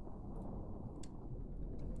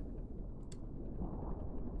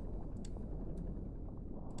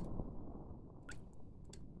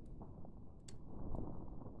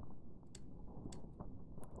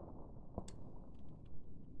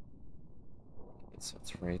 So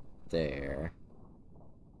it's right there.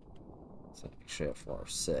 It's actually at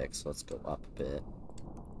 406, so let's go up a bit.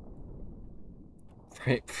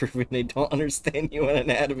 Right, proving they don't understand human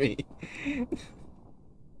anatomy.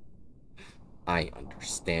 I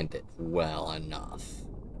understand it well enough.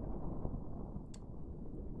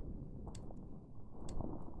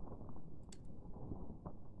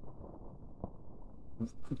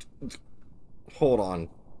 Hold on.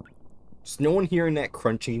 Is no one hearing that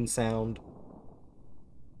crunching sound?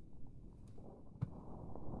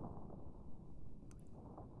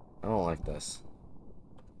 I don't like this.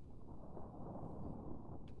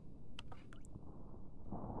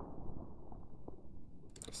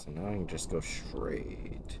 So now I can just go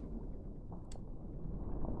straight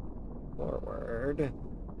forward.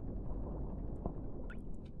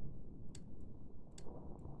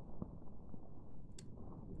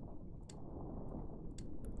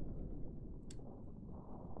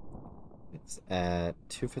 It's at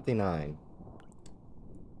 259.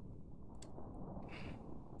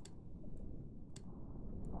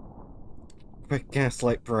 Quick,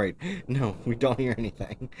 gaslight bright. No, we don't hear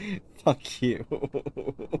anything. Fuck you.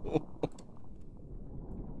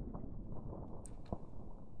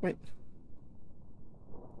 Wait.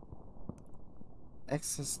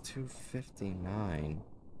 Excess 259.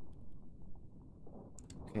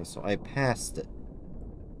 Okay, so I passed it.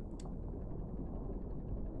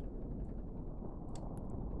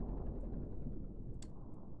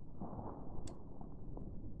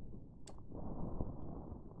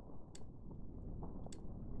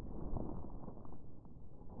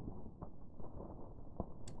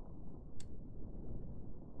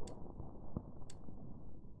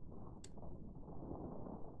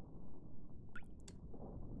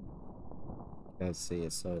 Let's see,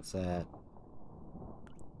 so it's at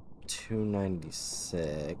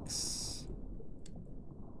 296.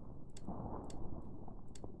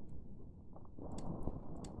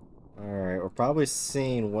 Alright, we're probably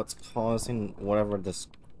seeing what's causing whatever this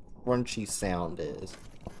crunchy sound is.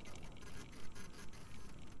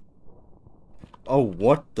 Oh,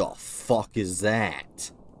 what the fuck is that?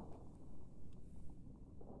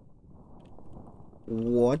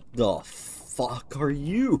 What the fuck are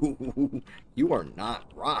you? You are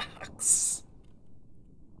not rocks.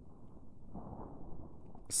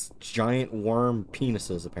 It's giant worm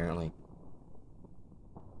penises, apparently.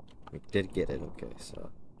 We did get it, okay, so...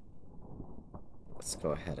 Let's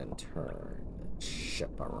go ahead and turn the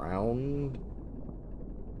ship around.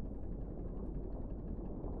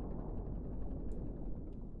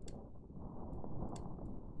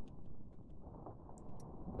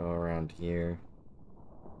 Go around here.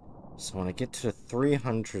 So when I get to the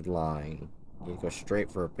 300 line, you go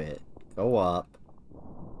straight for a bit, go up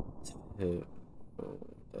to the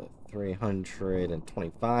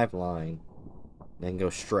 325 line, then go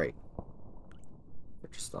straight for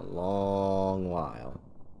just a long while.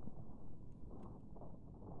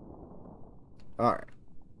 Alright.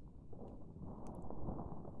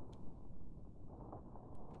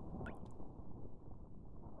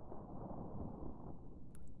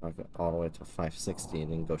 I'll go all the way to 560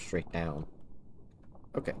 and then go straight down.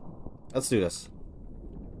 Okay, let's do this.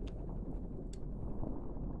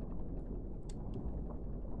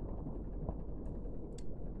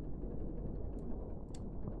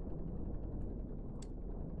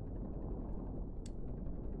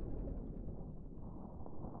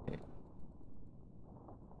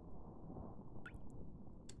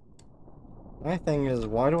 My thing is,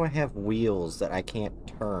 why do I have wheels that I can't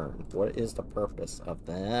turn? What is the purpose of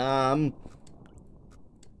them?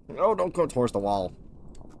 Oh, don't go towards the wall.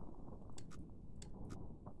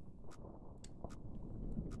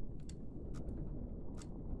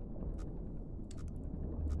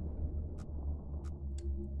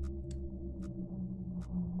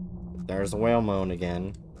 There's the whale moan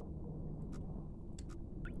again.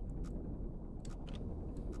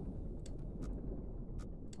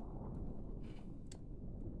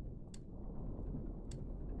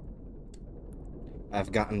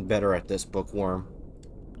 I've gotten better at this, Bookworm.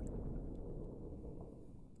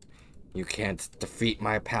 You can't defeat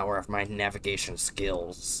my power of my navigation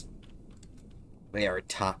skills. They are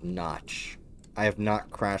top-notch. I have not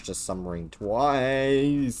crashed a submarine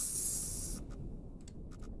twice.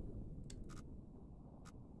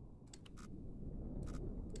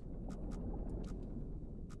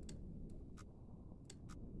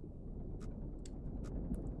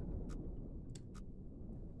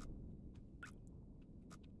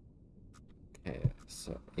 Okay,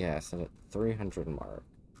 so, yeah, so at 300 mark.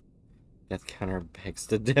 Death counter begs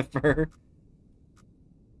to differ.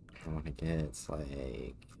 I want to get, it's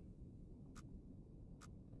like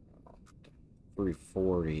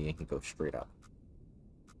 340 and go straight up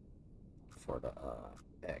for the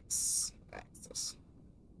X axis.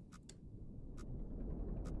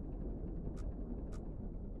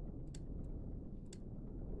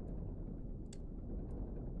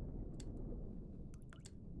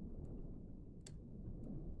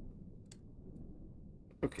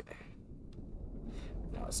 Okay.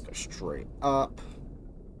 Now let's go straight up.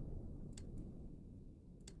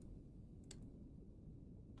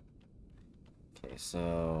 Okay,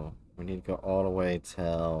 so we need to go all the way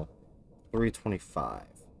till 325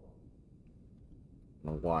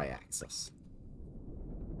 on the y-axis.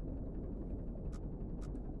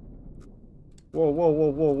 Whoa, whoa, whoa,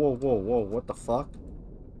 whoa, whoa, whoa, whoa, what the fuck?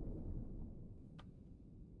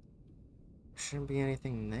 Shouldn't be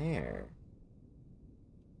anything there.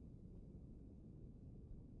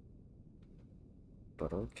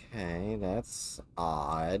 But okay, that's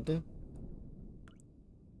odd.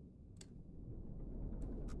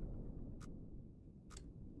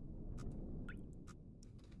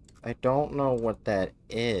 I don't know what that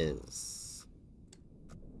is.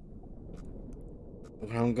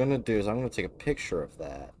 What I'm gonna do is I'm gonna take a picture of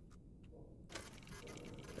that.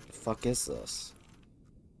 What the fuck is this?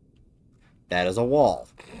 That is a wall.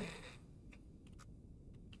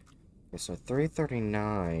 Okay, so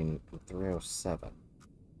 339 and 307.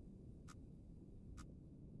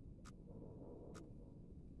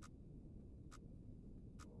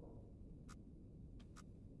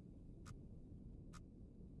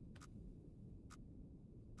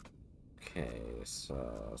 Okay,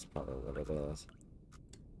 so that's probably what it is.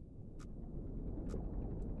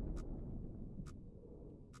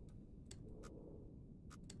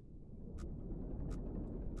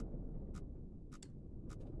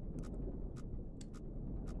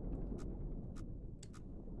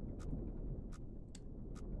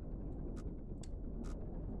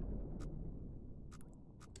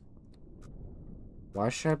 Why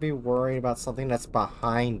should I be worried about something that's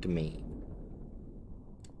behind me?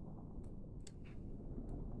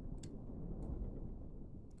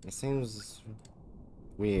 It seems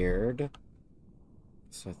weird.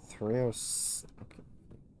 So 306, okay.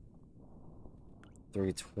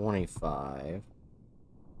 325.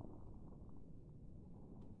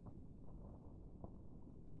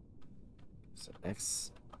 So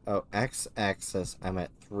x-axis, I'm at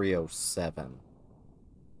 307.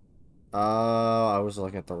 Oh, I was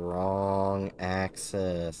looking at the wrong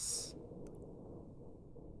axis.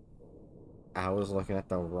 I was looking at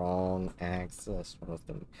the wrong axis. What was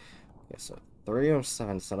the... Okay, so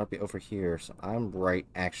 307 set up over here, so I'm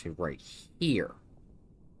actually right here.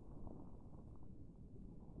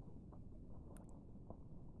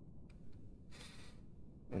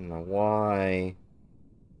 And the Y,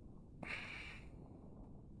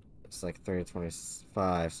 it's like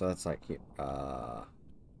 325, so that's like,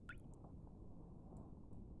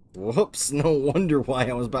 whoops, no wonder why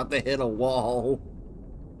I was about to hit a wall.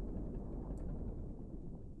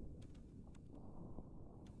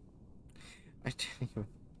 I didn't even...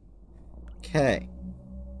 Okay.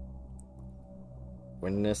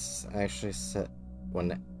 When this actually set... When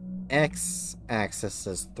the X-axis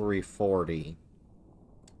says 340...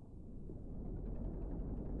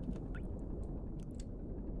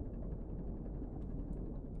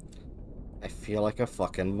 I feel like a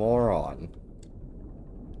fucking moron.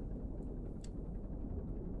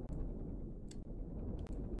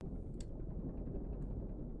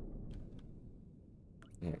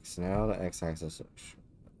 Next, now the X-axis is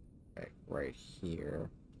right here-ish.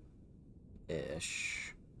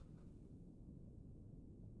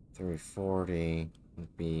 340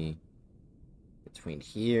 would be between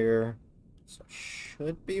here, so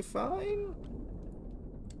should be fine.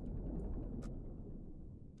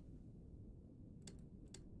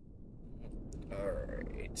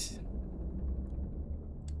 Alright.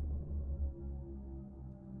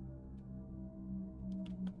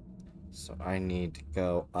 So I need to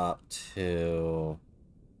go up to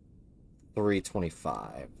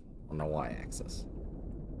 325 on the y-axis.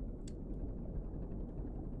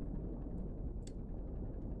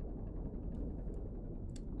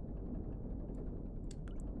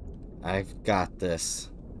 I've got this.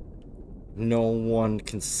 No one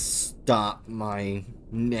can stop my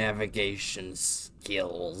navigation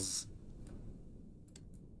skills.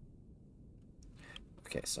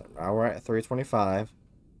 Okay, so now we're at 325.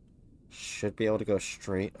 Should be able to go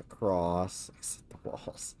straight across. Except the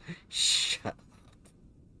walls. Shut up.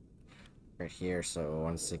 Right here, so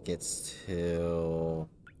once it gets to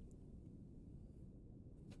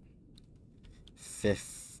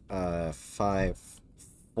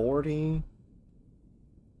 540.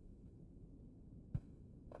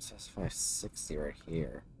 It says 560 right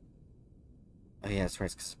here. Oh yeah, that's right,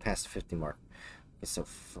 because it's past the 50 mark. Okay,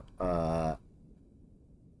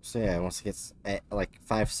 so yeah, once it gets at like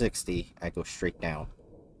 560, I go straight down.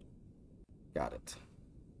 Got it.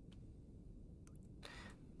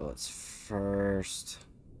 So let's first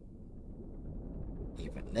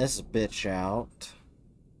even this bitch out.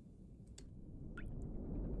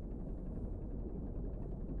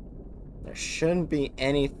 There shouldn't be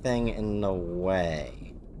anything in the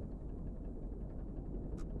way.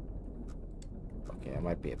 Okay, I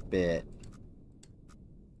might be a bit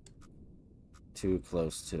too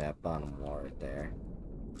close to that bottom wall right there.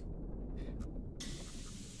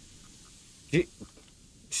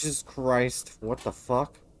 Jesus Christ, what the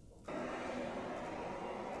fuck?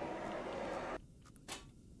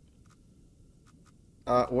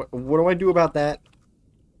 What do I do about that?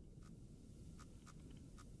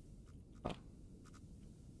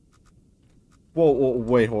 Whoa,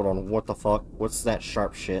 wait, hold on. What the fuck? What's that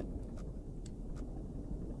sharp shit?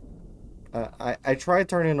 I tried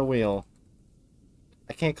turning the wheel.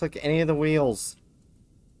 I can't click any of the wheels.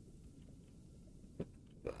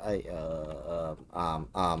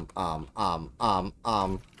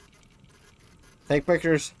 Take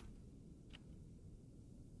pictures.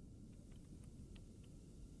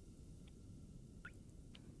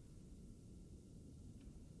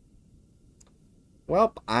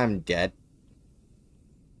 Welp, I'm dead.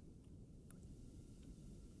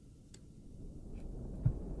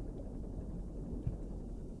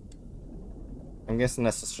 I'm guessing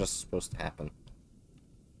this just supposed to happen.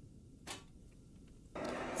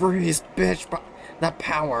 Freeze, bitch! The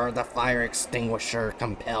power of the fire extinguisher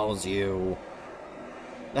compels you.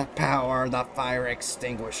 The power of the fire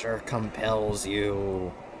extinguisher compels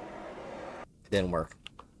you. It didn't work.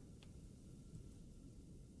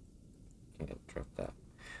 Can't drip that.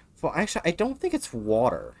 Well, actually, I don't think it's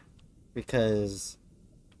water. Because...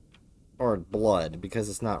 Or blood, because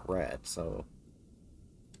it's not red, so...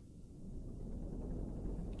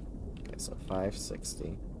 Okay, so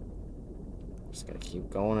 560. Just gotta keep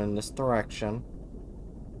going in this direction.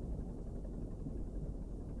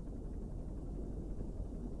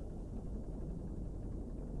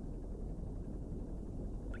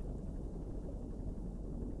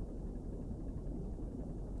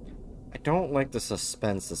 I don't like the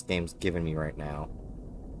suspense this game's giving me right now.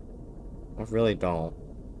 I really don't.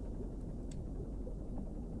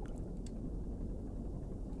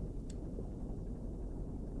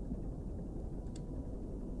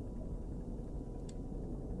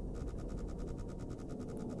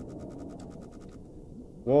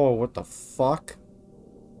 Whoa, what the fuck?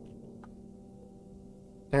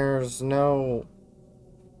 There's no...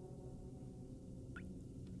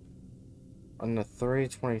 on the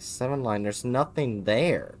 327 line, there's nothing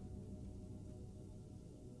there.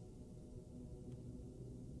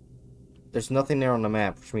 There's nothing there on the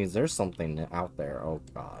map, which means there's something out there. Oh,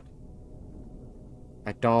 God.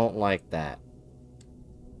 I don't like that.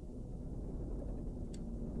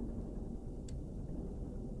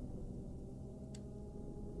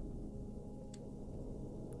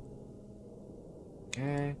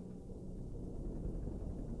 Okay.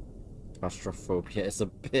 Claustrophobia is a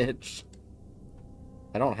bitch.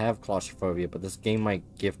 I don't have claustrophobia, but this game might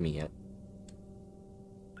give me it.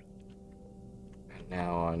 And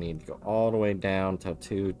now I need to go all the way down to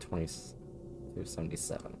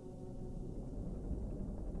 277.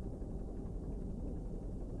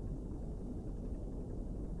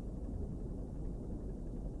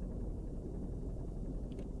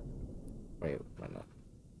 Wait a minute.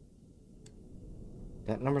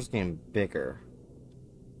 That number's getting bigger.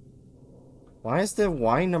 Why is the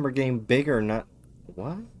Y number getting bigger, not...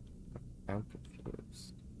 What? I'm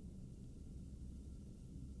confused.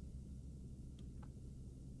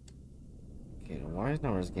 Okay, the Y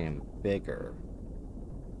number is getting bigger.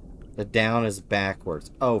 The down is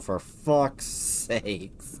backwards. Oh, for fuck's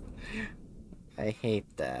sakes. I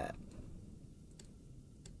hate that.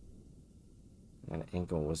 That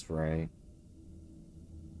angle was right.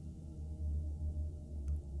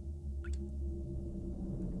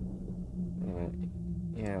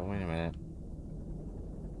 Yeah, wait a minute.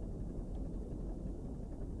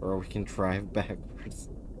 Or we can drive backwards.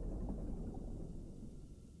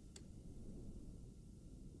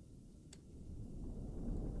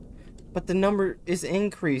 But the number is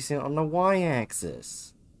increasing on the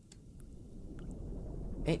y-axis.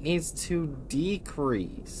 It needs to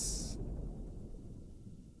decrease.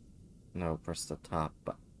 No, press the top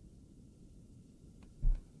button.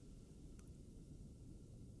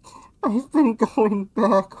 I've been going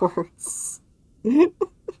backwards.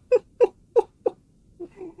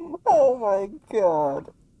 Oh my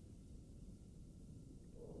God.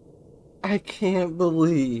 I can't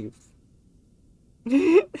believe.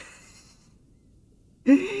 It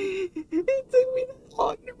took me that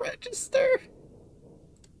long to register.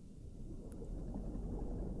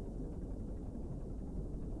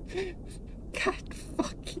 God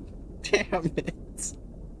fucking damn it.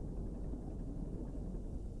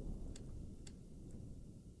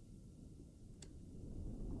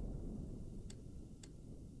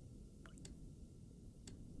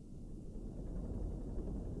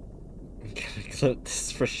 I'm gonna clip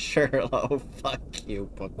this for sure. Oh, fuck you,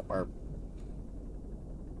 Bookworm.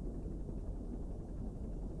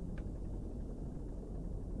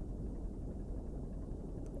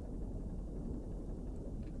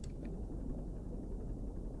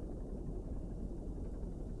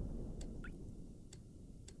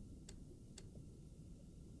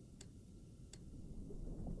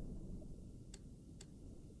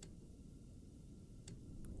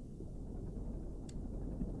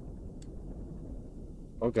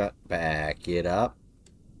 Oh God, back it up.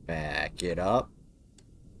 Back it up.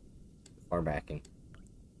 Far backing.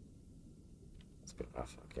 That's good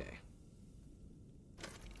enough, okay.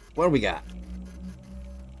 What do we got?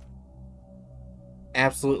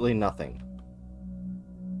 Absolutely nothing.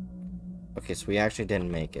 Okay, so we actually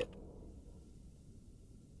didn't make it.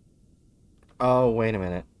 Oh, wait a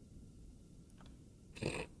minute.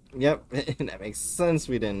 Yep, that makes sense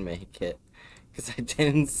we didn't make it. Because I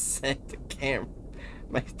didn't set the camera.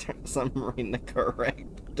 My submarine the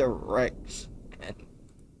correct direction. I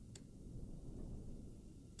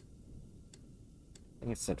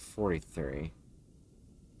think it said 43.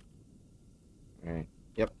 Alright,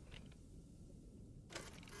 yep.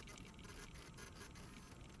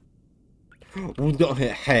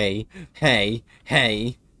 Hey, hey,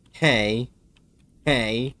 hey, hey,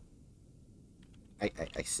 hey. I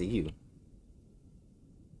see you.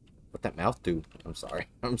 What that mouth do? I'm sorry.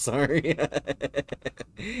 I'm sorry.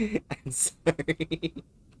 I'm sorry.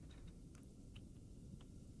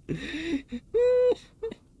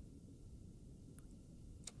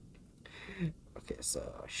 Okay, so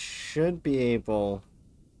I should be able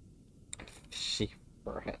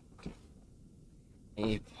for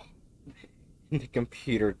the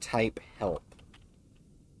computer type help.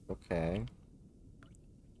 Okay.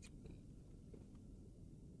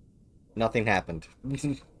 Nothing happened.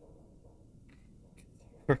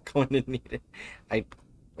 We're going to need it.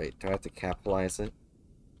 Wait, do I have to capitalize it?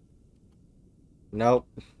 Nope.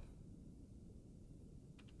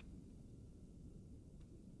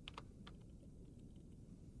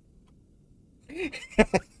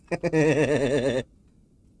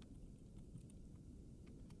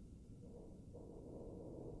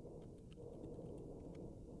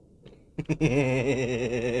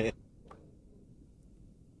 Alright,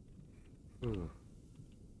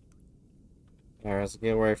 let's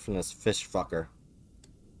get away from this fish fucker.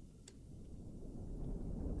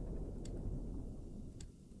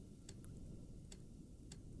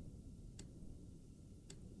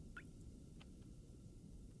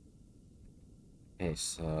 Okay,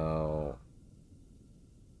 so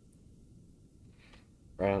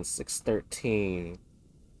around 6:13,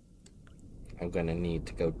 I'm gonna need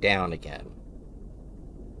to go down again.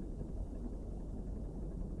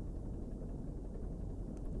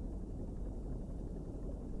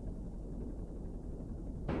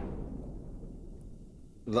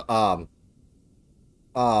 The am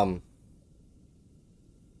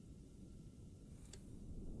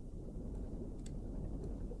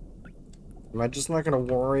I just not gonna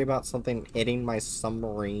worry about something hitting my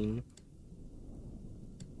submarine?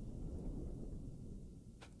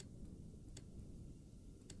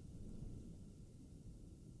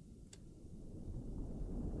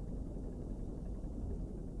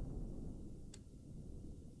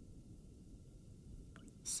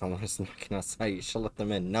 Someone is knocking outside. You should let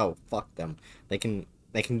them in. No, fuck them. They can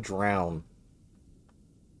drown.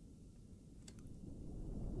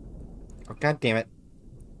 Oh, god damn it.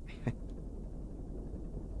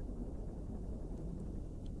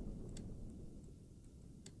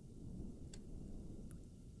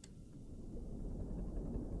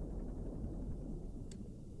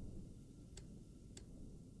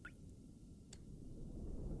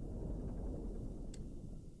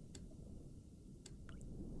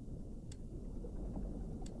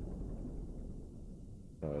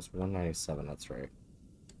 Oh, it's 197, that's right.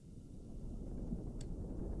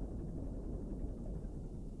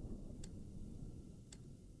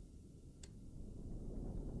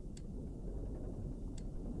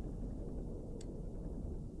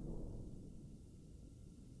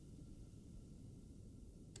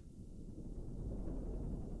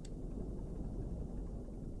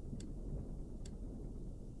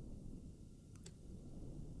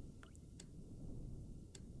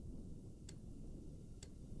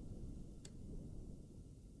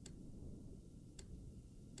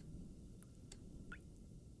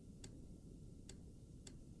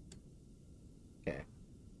 Okay.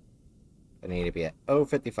 I need to be at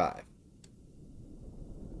 055.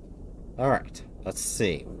 Alright, let's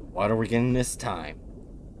see. What are we getting this time?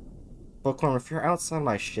 Bookworm, if you're outside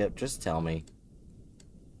my ship, just tell me.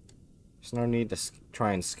 There's no need to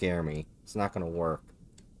try and scare me. It's not gonna work.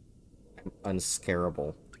 I'm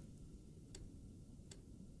unscarable.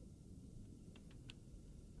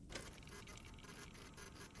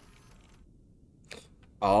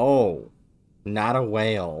 Oh, not a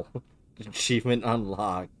whale. Achievement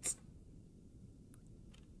unlocked.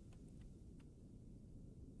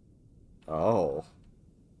 Oh.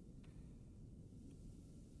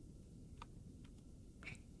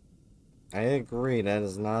 I agree, that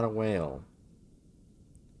is not a whale.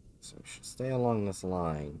 So we should stay along this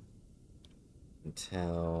line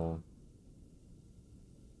until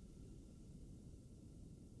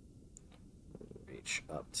we reach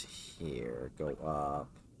up to here, go up.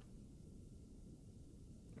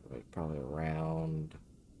 Like probably around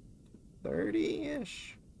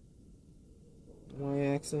 30-ish.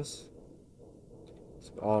 Y-axis. Let's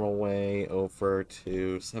go all the way over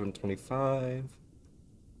to 725.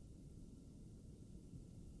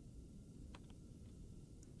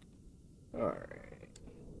 Alright.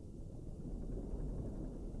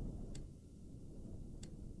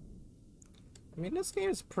 I mean, this game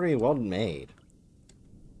is pretty well made.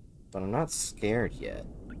 But I'm not scared yet.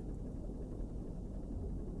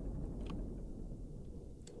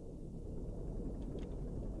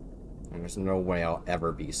 And there's no way I'll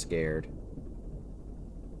ever be scared.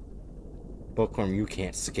 Bookworm, you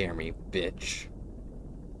can't scare me, bitch.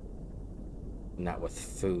 Not with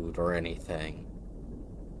food or anything.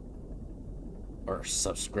 Or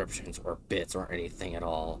subscriptions or bits or anything at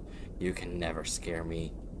all. You can never scare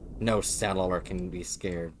me. No settler can be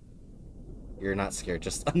scared. You're not scared,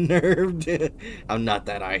 just unnerved. I'm not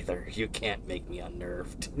that either. You can't make me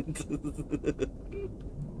unnerved.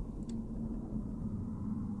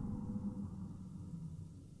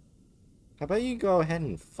 How about you go ahead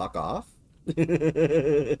and fuck off?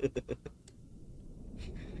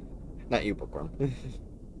 Not you, Bookworm. Okay,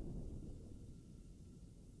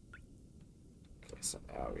 so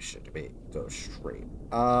now we should go straight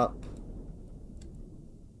up.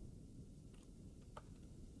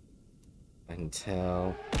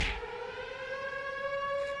 Until...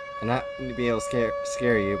 I'm not going to be able to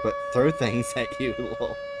scare you, but throw things at you,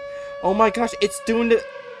 lol. Oh my gosh, it's doing the...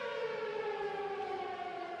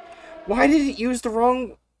 Why did it use the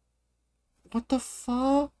wrong... What the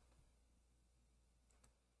fuck?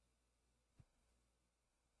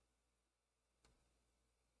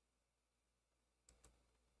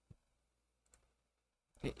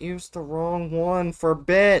 It used the wrong one for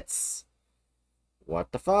bits.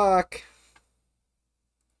 What the fuck?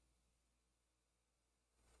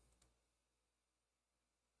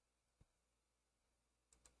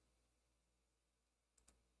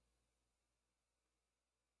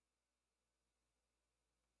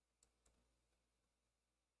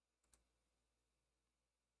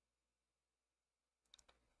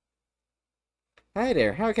 Hi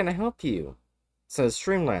there, how can I help you? Says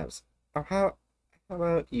Streamlabs. Or how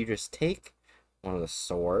about you just take one of the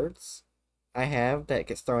swords I have that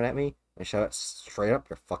gets thrown at me and shove it straight up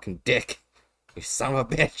your fucking dick. You son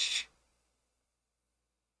of a bitch.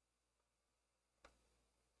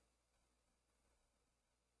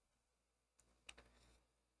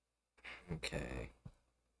 Okay.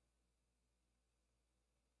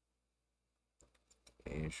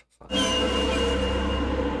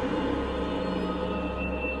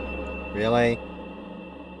 Really?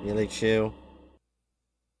 Really, Chew?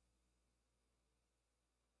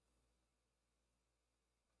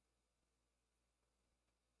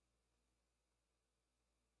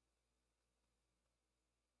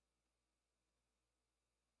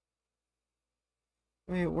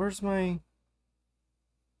 Wait, where's my...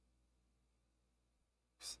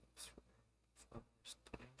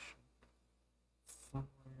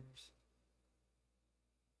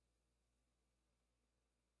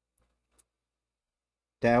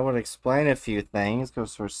 That would explain a few things,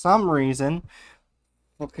 because for some reason,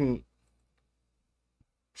 fucking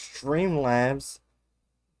Streamlabs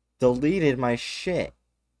deleted my shit.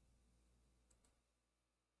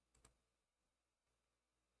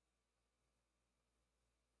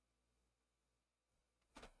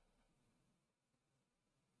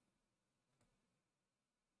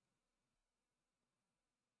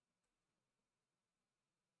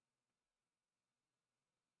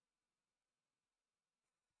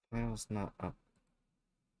 File's not up.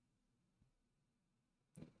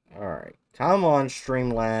 Alright. Come on,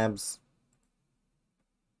 Streamlabs.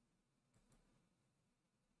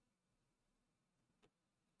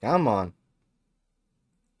 Come on.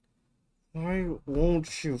 Why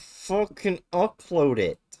won't you fucking upload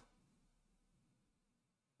it?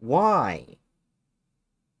 Why?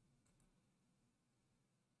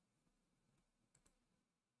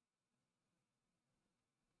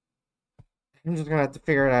 I'm just gonna have to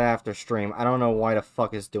figure it out after stream. I don't know why the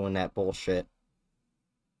fuck is doing that bullshit.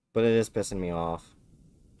 But it is pissing me off.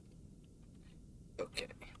 Okay.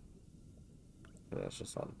 That's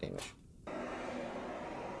just all the damage.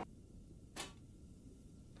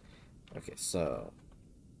 Okay, so...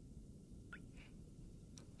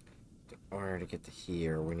 in order to get to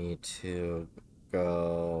here, we need to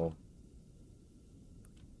go...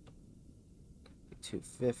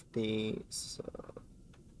 250, so...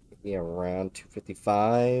 maybe around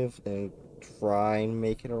 255, and try and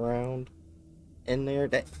make it around in there.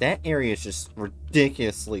 That area is just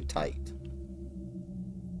ridiculously tight.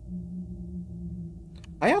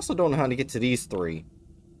 I also don't know how to get to these three,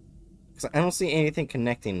 because I don't see anything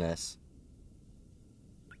connecting this.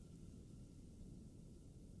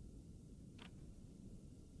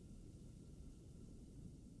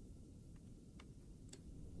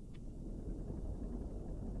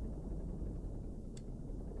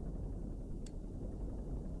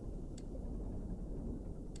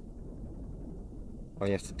 All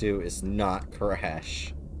you have to do is not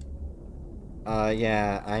crash.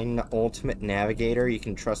 Yeah, I'm the ultimate navigator. You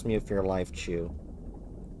can trust me with your life, Chew.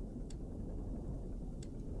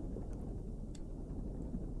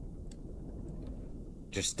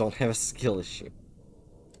 Just don't have a skill issue.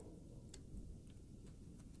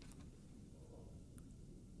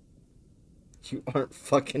 You aren't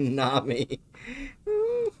fucking Nami.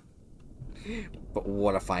 But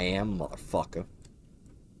what if I am, motherfucker?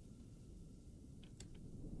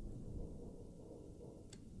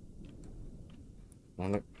 I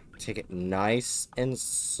want to take it nice and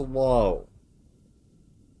slow.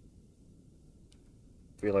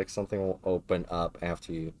 Feel like something will open up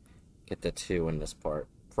after you get the 2 in this part.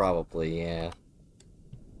 Probably, yeah.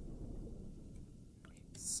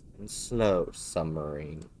 Nice and slow,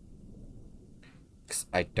 submarine. 'Cause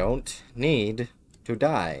I don't need to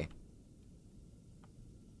die.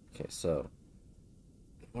 Okay, so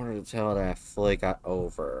in order to tell that I fully got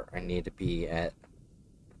over, I need to be at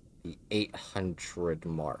the 800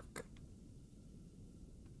 mark.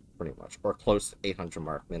 Pretty much. Or close to 800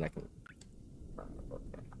 mark, then I can...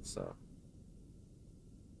 okay, so...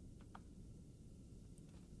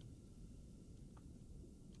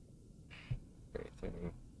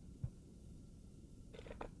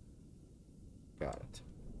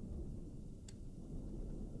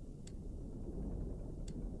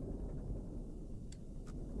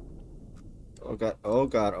 Oh god, oh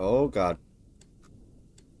god, oh god.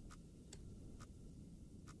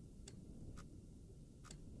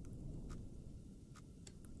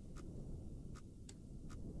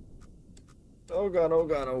 Oh god, oh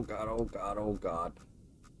god, oh god, oh god, oh god.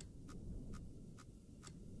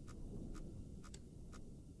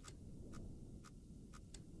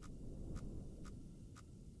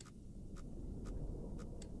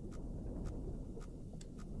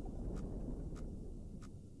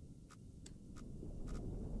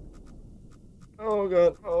 Oh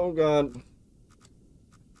god, oh god.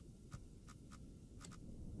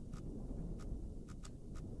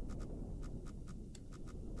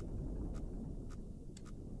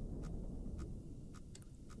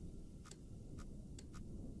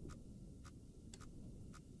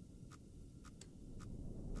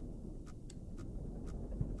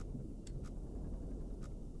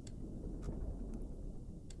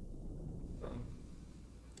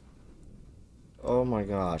 Oh my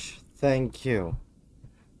gosh. Thank you.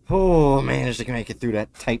 Oh, I managed to make it through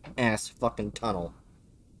that tight ass fucking tunnel.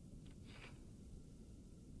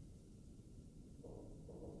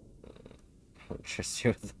 Just you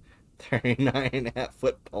with 39 at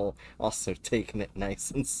foot pole, also taking it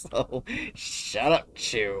nice and slow. Shut up,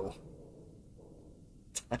 Chew.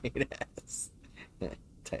 Tight ass.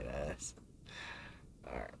 Tight ass.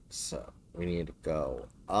 Alright, so we need to go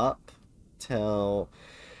up till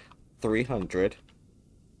 300.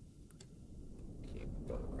 Keep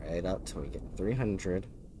going right up till we get 300.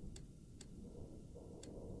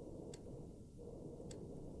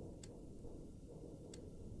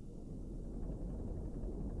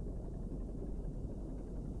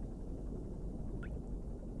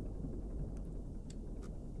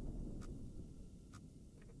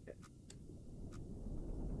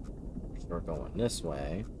 We're going this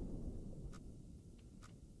way.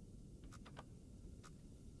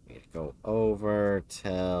 We need to go over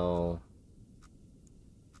till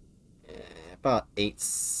about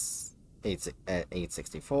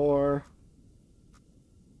 864.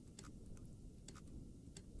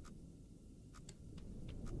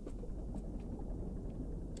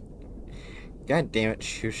 God damn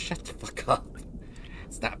it, you shut the fuck up.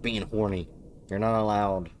 Stop being horny. You're not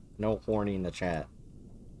allowed. No horny in the chat.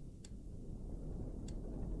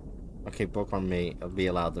 Okay, Bookworm may be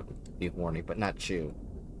allowed to be horny, but not Chew.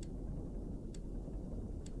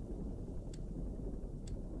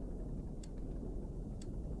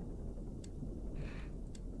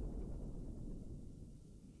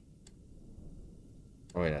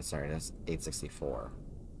 Oh wait, sorry, that's 864.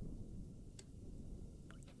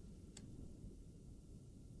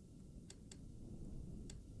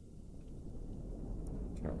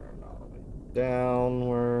 Turn all the way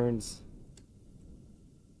downwards.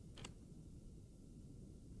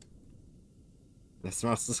 This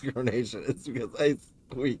mouse discrimination is because ice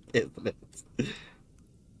weak, isn't it?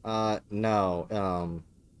 No,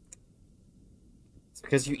 it's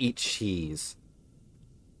because you eat cheese.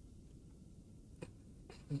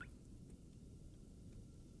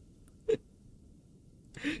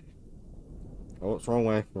 Oh, it's wrong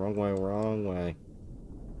way, wrong way, wrong way.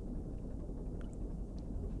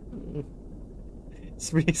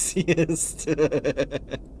 Speciest.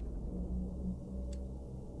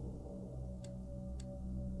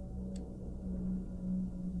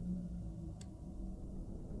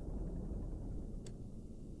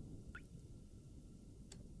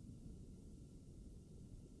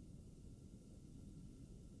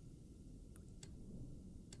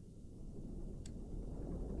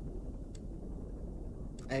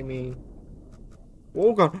 I mean,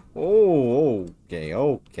 oh god, oh, okay,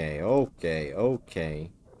 okay, okay, okay.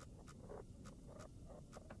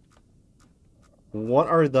 What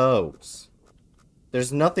are those?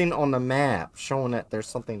 There's nothing on the map showing that there's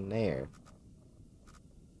something there.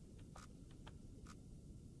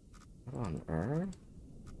 What on earth?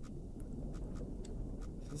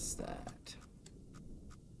 What is that?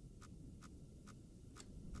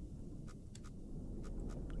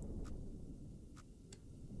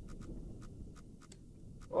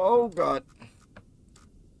 Oh god.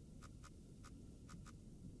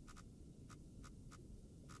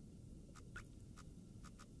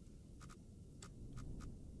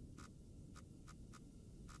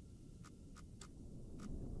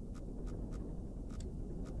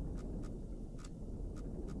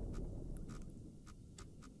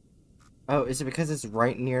 Oh, is it because it's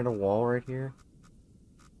right near the wall right here?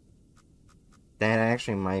 That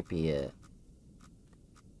actually might be it.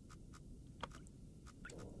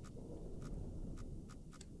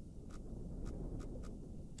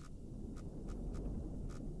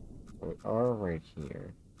 We are right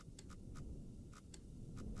here.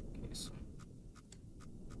 Okay, so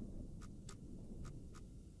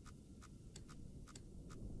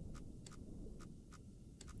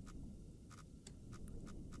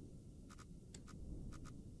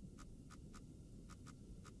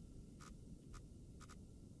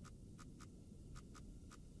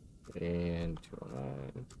And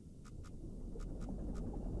 209.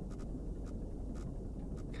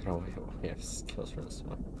 God, we have skills for this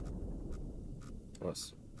one.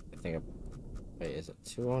 What's I think wait, is it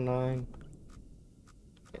 209?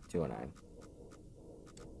 Yeah, 209.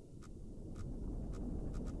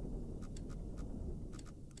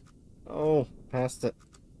 Oh, passed it.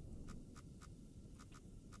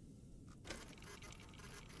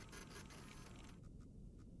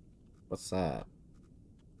 What's that?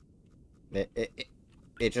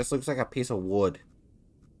 It just looks like a piece of wood.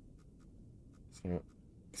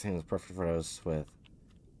 Seems perfect for those with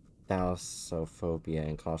thalassophobia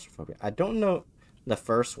and claustrophobia. I don't know the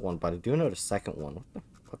first one, but I do know the second one.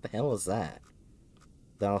 What the hell is that?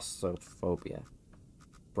 Thalassophobia.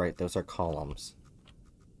 Right, those are columns.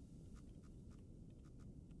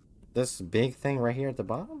 This big thing right here at the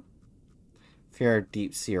bottom? Fear of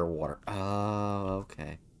deep sea or water. Oh,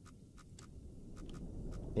 okay.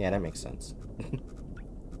 Yeah, that makes sense.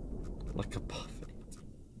 Look above it.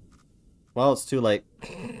 Well, it's too late.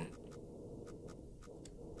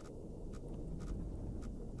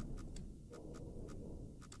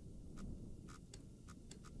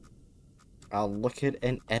 I'll look at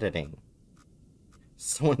in editing.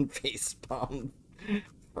 Someone facepalm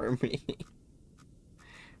for me.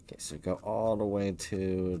 Okay, so go all the way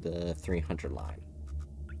to the 300 line.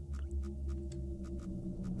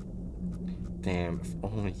 Damn, if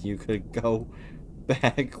only you could go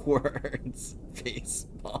backwards.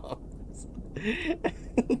 Facepalms.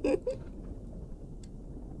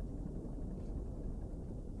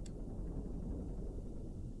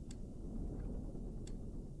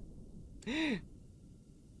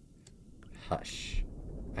 Hush.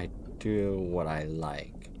 I do what I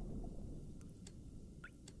like.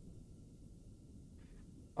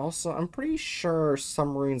 Also, I'm pretty sure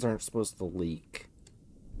submarines aren't supposed to leak.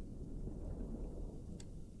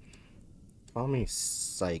 Call me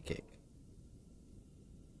psychic.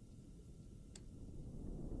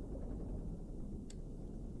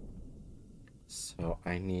 So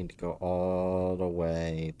I need to go all the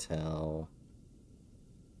way till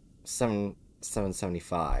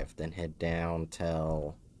 775, then head down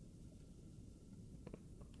till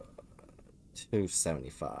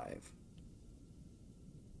 275.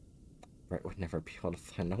 Right, would never be able to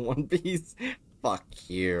find a One Piece. Fuck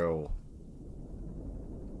you.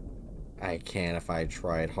 I can if I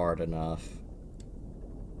tried hard enough.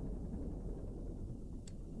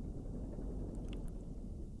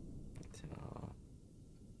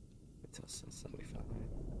 Until 775.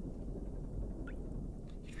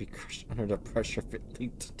 You'd be crushed under the pressure if it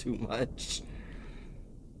leaked too much.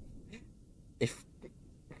 If I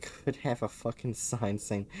could have a fucking sign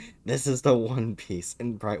saying, "This is the One Piece,"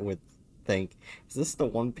 and Bright would think, "Is this the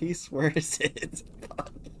One Piece? Where is it?"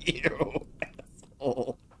 Fuck you,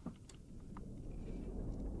 asshole.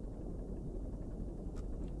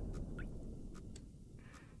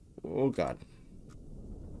 Oh god.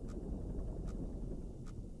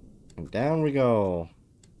 And down we go.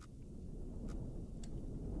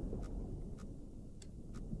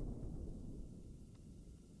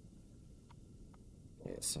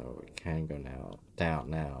 Okay, so we can go now down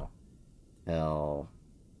now. L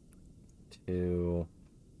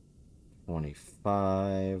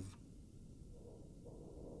 225.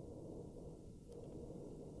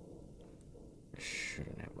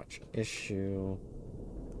 Shouldn't have much issue.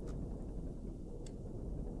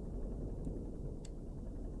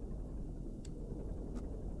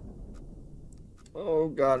 Oh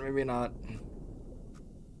god, maybe not.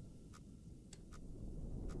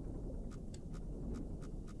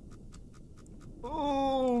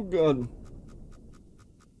 Oh god.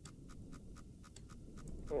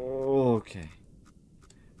 Okay.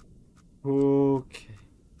 Okay.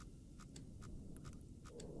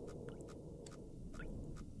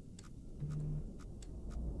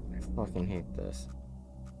 I fucking hate this.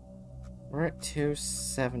 We're at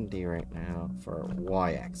 270 right now for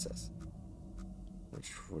y-axis.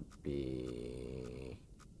 Which would be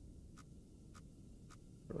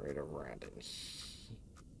right around in here.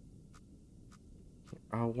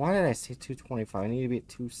 Why did I say 225? I need to be at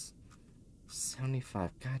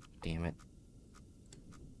 275. God damn it.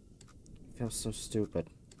 I feel so stupid.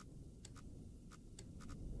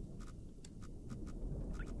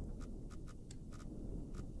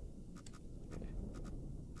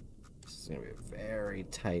 This is gonna be a very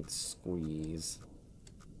tight squeeze.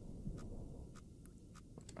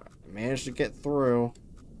 Managed to get through.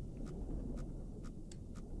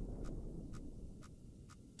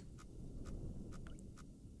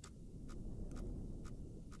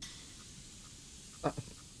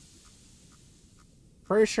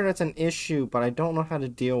 pretty sure that's an issue, but I don't know how to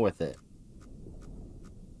deal with it.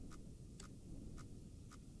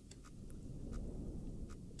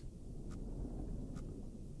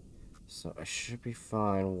 So I should be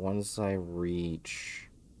fine once I reach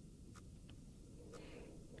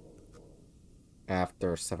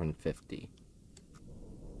after 750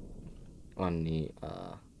 on the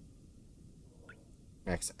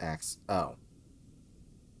XX. Oh.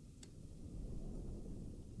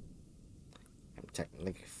 I'm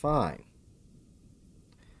technically fine.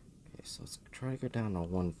 Okay, so let's try to go down to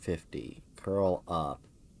 150. Curl up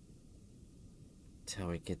till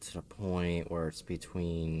we get to the point where it's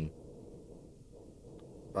between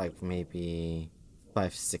like maybe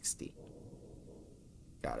 560.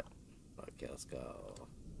 Got it. Okay, let's go.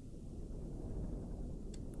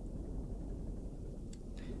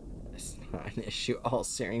 It's not an issue. All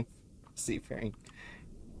seafaring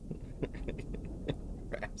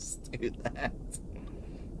crafts do that.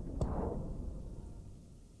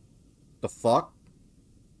 The fuck?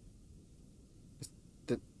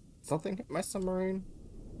 Did something hit my submarine?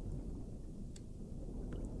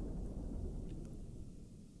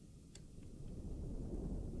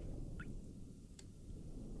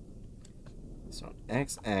 So on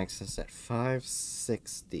x-axis at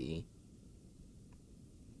 560.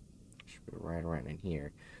 Should be right around in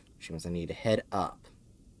here. Which means I need to head up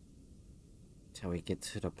till we get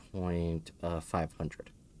to the point of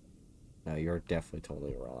 500. No, you're definitely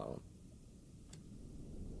totally wrong.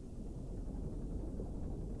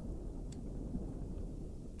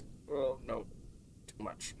 Oh, no. Too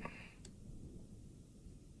much.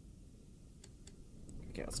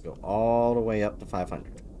 Okay, let's go all the way up to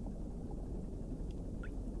 500.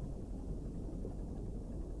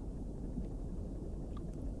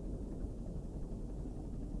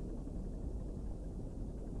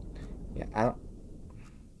 Yeah, I don't...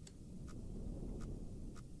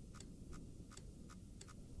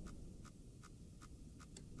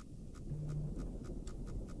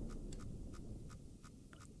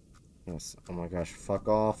 Yes, oh my gosh, fuck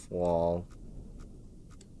off, wall.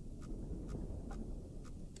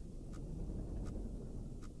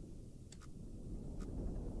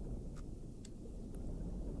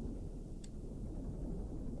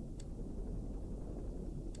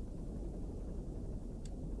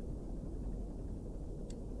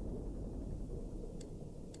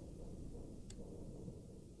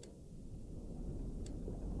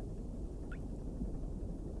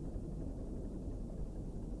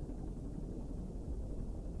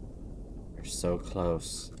 You're so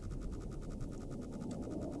close.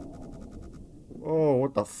 Oh,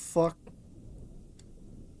 what the fuck?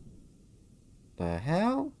 The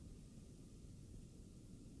hell?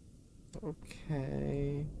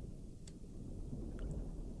 Okay.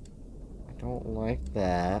 I don't like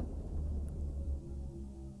that.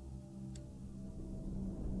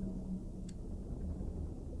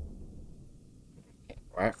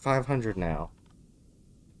 We're at 500 now.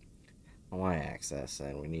 Y-axis,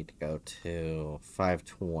 and we need to go to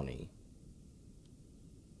 520.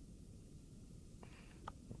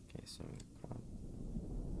 Okay, so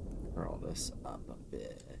curl this up a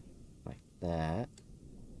bit, like that.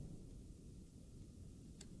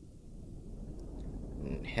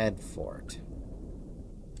 And head for it.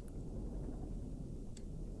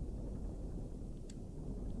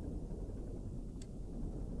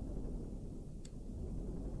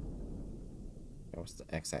 What's the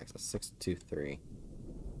x-axis? 623.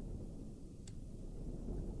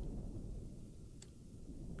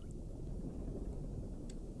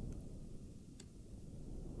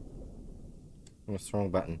 What's the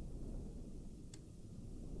wrong button?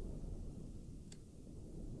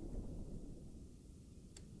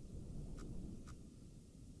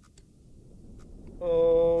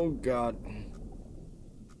 Oh god.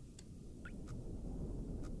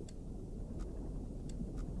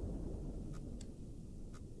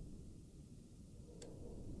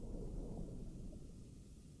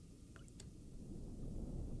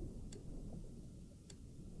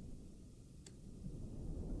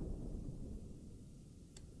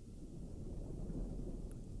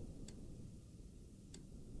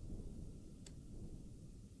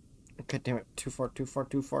 God damn it, too far, too far,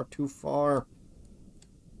 too far, too far.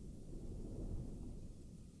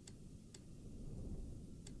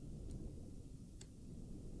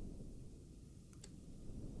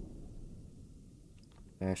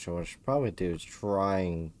 Actually, what I should probably do is try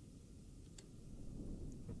and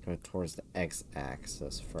go towards the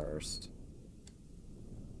x-axis first.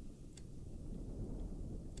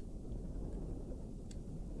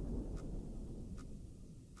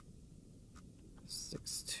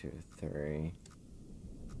 Six, two, three.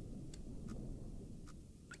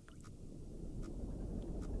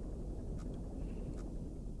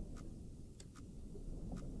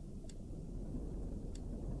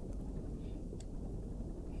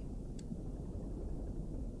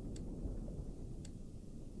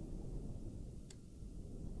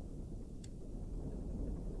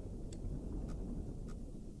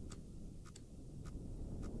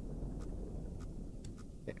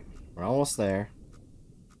 We're almost there.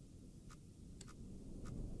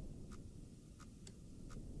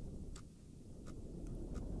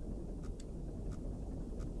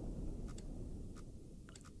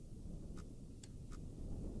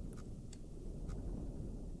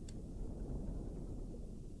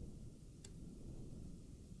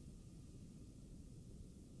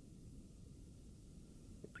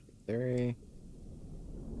 Three.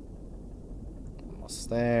 Almost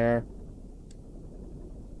there.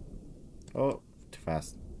 Oh, too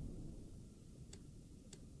fast.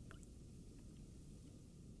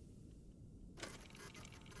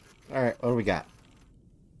 Alright, what do we got?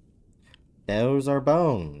 Those are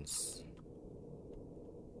bones.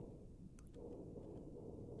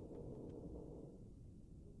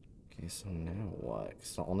 Okay, so now what?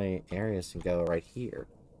 'Cause the only areas can go right here.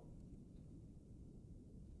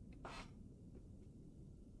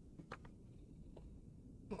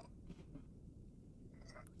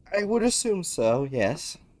 I would assume so,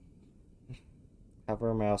 yes.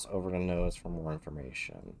 Hover mouse over the nose for more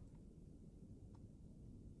information.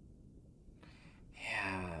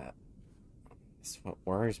 Yeah. That's what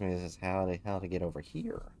worries me is how the hell to get over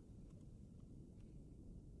here.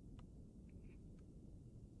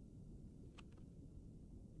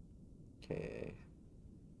 Okay.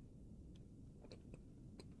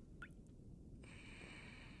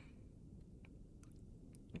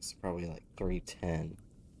 It's probably like 310.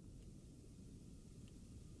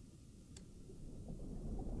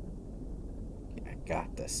 I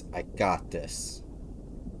got this. I got this.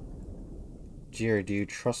 Jerry, do you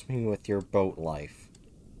trust me with your boat life?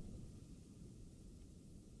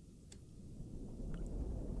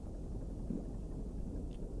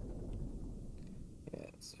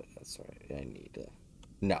 Yeah, so that's right. I need to...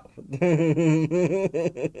 No.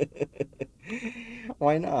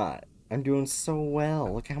 Why not? I'm doing so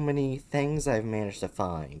well. Look how many things I've managed to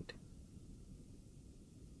find.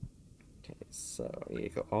 Okay, so you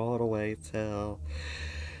go all the way till...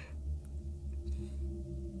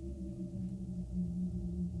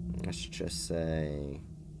 Let's just say...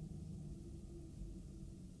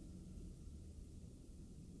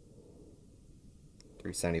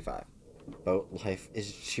 $375. Boat life.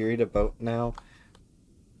 Is Jerry the boat now?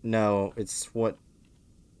 No, it's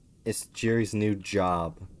Jerry's new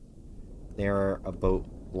job. They're a boat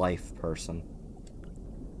life person.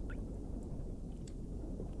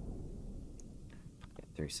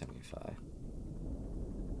 $375.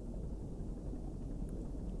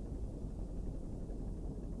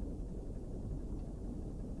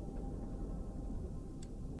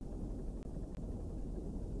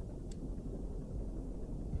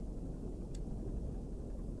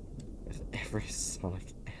 With every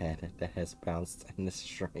Sonic ad that has bounced in this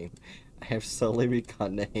stream, I have slowly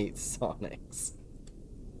begun to hate Sonics.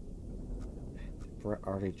 Did Brett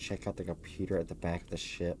already check out the computer at the back of the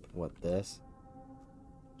ship? What, this?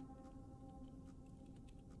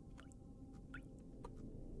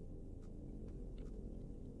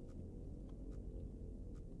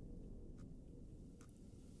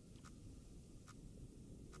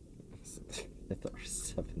 Fifth or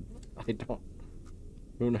seventh? I don't...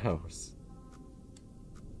 Who knows?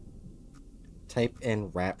 Type in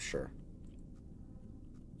Rapture.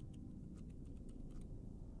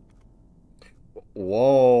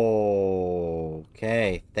 Whoa.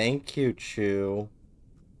 Okay. Thank you, Chew.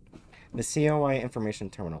 The COI information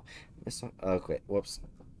terminal. This one. Okay. Whoops.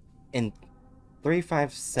 In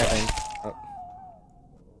 357. Oh.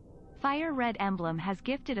 Fire Red Emblem has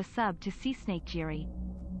gifted a sub to Sea Snake Jiri.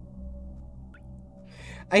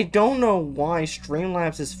 I don't know why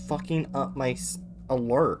Streamlabs is fucking up my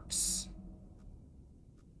alerts.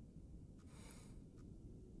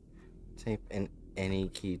 Type in any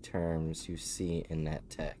key terms you see in that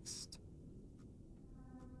text.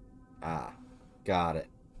 Ah, got it.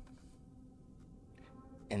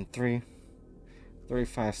 And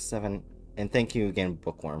 357. And thank you again,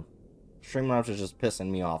 Bookworm. Streamlabs is just pissing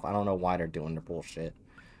me off. I don't know why they're doing their bullshit.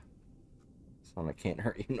 So I can't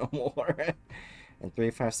hurt you no more. And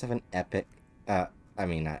 357 Epic, I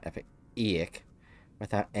mean not Epic, EIC,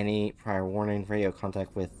 without any prior warning, radio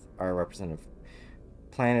contact with our representative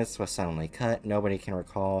planets was suddenly cut. Nobody can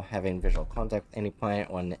recall having visual contact with any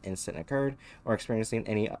planet when the incident occurred, or experiencing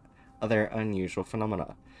any other unusual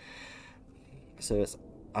phenomena. So it's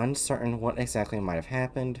uncertain what exactly might have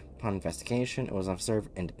happened. Upon investigation, it was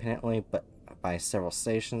observed independently, but by several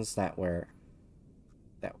stations where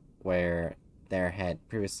there had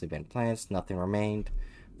previously been planets, nothing remained.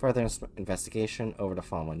 Further investigation over the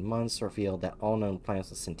following months revealed that all known planets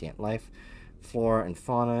with sentient life, flora and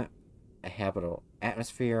fauna, a habitable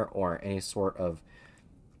atmosphere, or any sort of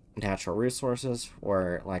natural resources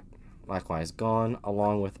were likewise gone,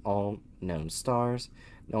 along with all known stars.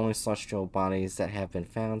 The only celestial bodies that have been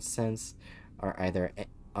found since are either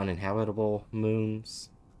uninhabitable moons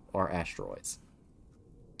or asteroids.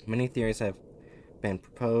 Many theories have been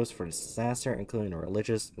proposed for this disaster, including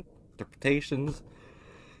religious interpretations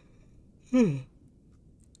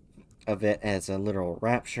of it as a literal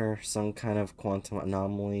rapture, some kind of quantum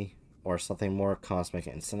anomaly, or something more cosmic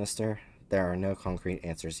and sinister. There are no concrete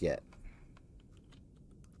answers yet.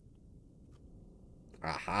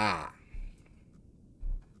 Aha!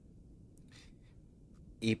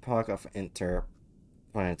 Epoch of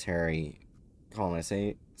Interplanetary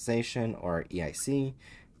Colonization, or EIC,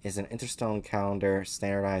 is an interstellar calendar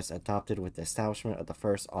standardized adopted with the establishment of the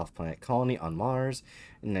first off-planet colony on Mars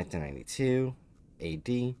in 1992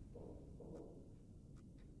 AD.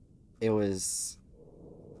 It was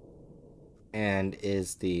and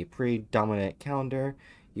is the predominant calendar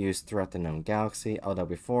used throughout the known galaxy, although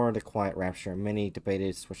before the quiet rapture, many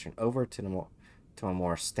debated switching over to a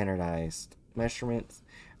more standardized measurement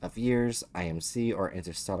of years. IMC, or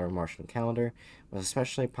Interstellar Martian Calendar, was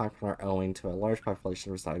especially popular owing to a large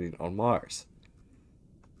population residing on Mars.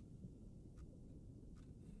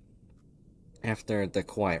 After the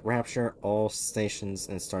quiet rapture, all stations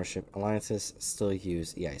and Starship alliances still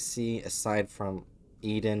use EIC, aside from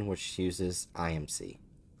Eden, which uses IMC.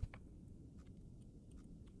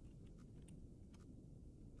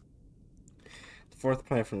 The fourth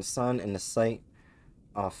planet from the Sun and the site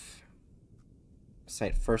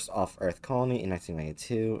first off-Earth colony in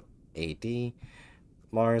 1992 AD.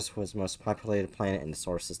 Mars was the most populated planet in the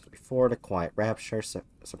solar system before the quiet rapture,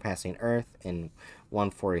 surpassing Earth in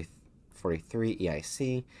 143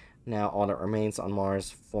 EIC. Now all that remains on Mars'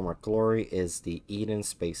 former glory is the Eden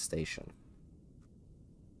space station.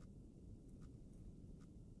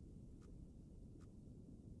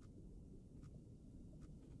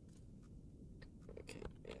 Okay,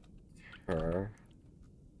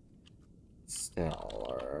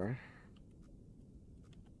 Interstellar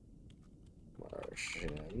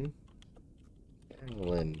Martian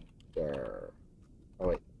Calendar. Oh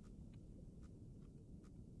wait.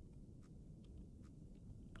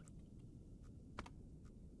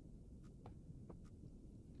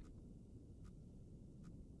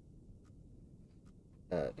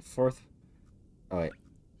 The fourth. Oh wait.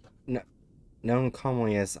 No, known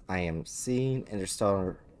commonly as IMC,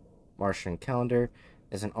 Interstellar Martian Calendar,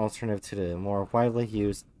 is an alternative to the more widely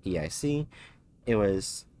used EIC. It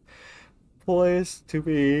was poised to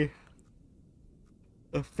be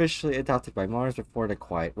officially adopted by Mars before the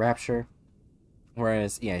quiet rapture.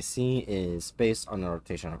 Whereas EIC is based on the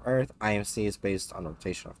rotation of Earth, IMC is based on the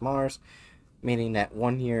rotation of Mars, meaning that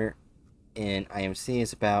 1 year in IMC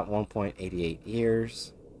is about 1.88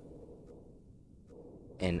 years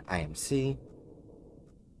in IMC.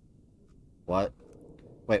 What?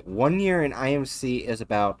 Wait, 1 year in IMC is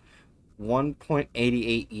about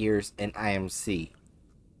 1.88 years in IMC.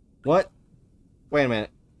 What? Wait a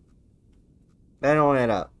minute. That don't add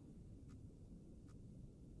up.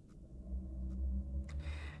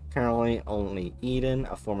 Currently, only Eden,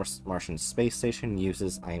 a former Martian space station,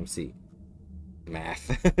 uses IMC. Math.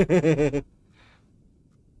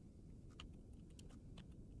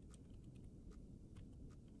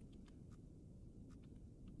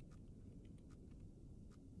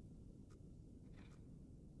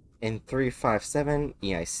 In 357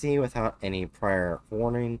 EIC, without any prior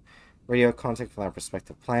warning, radio contact from our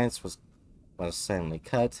prospective planets was suddenly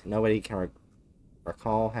cut. Nobody can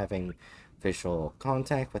recall having visual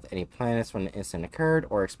contact with any planets when the incident occurred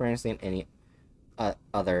or experiencing any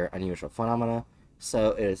other unusual phenomena,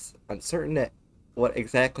 so it is uncertain that what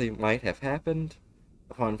exactly might have happened.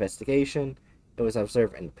 Upon investigation, it was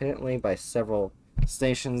observed independently by several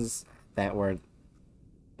stations that were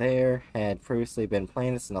there had previously been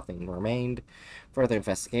planets, nothing remained. Further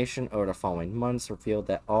investigation over the following months revealed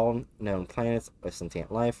that all known planets with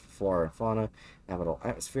sentient life, flora and fauna, habitable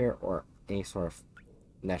atmosphere, or any sort of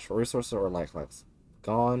natural resources or life was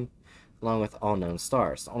gone, along with all known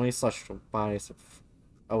stars. The only celestial bodies of...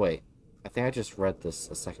 Oh wait, I think I just read this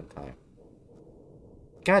a second time.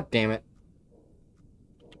 God damn it.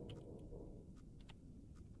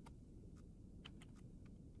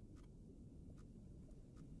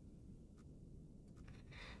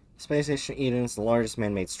 Space Station Eden is the largest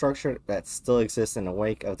man-made structure that still exists in the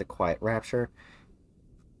wake of the quiet rapture.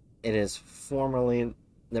 It is formerly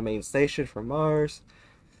the main station for Mars,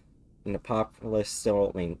 and the populace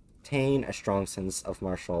still maintain a strong sense of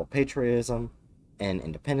martial patriotism and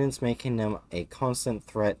independence, making them a constant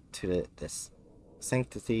threat to the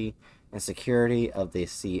sanctity and security of the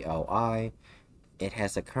COI. It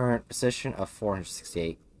has a current position of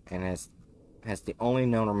 468 and has the only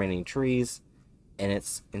known remaining trees in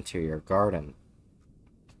its interior garden.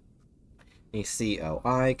 The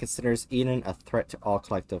COI considers Eden a threat to all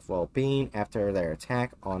collective well-being after their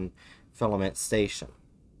attack on Filament Station.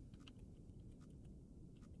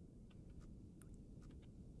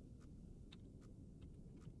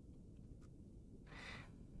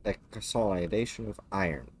 The Consolidation of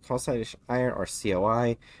Iron. Consolidation of Iron, or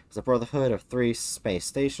COI, is a brotherhood of 3 space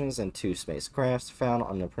stations and 2 spacecrafts found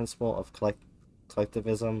on the principle of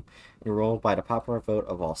collectivism and ruled by the popular vote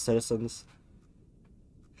of all citizens.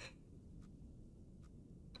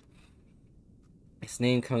 Its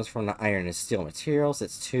name comes from the iron and steel materials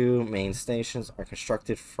its 2 main stations are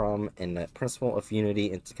constructed from, and the principle of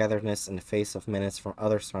unity and togetherness in the face of menace from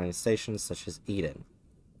other surrounding stations such as Eden.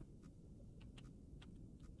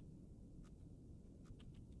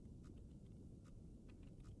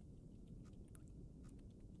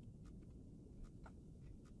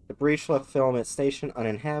 The breach left Filament Station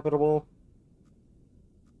uninhabitable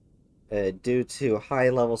due to high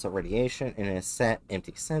levels of radiation and in a set,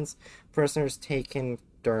 empty sense. Prisoners taken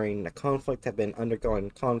during the conflict have been undergoing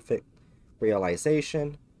conflict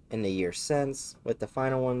realization in the years since, with the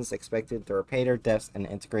final ones expected to repay their debts and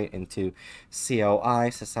integrate into COI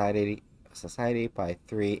society by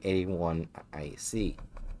 381 IC.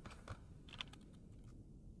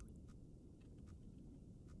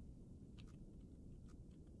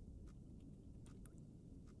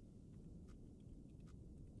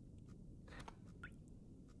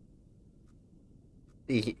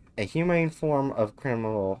 A humane form of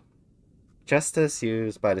criminal justice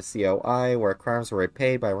used by the COI, where crimes are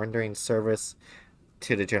repaid by rendering service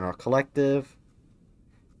to the general collective.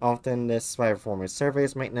 Often this by performing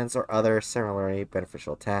surveys, maintenance, or other similarly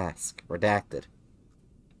beneficial tasks. Redacted.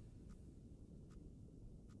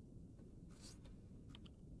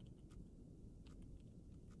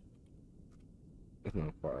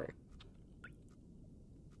 No, sorry.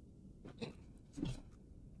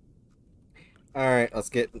 Alright, let's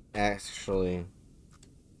get actually...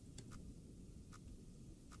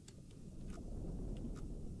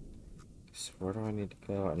 So where do I need to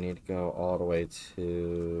go? I need to go all the way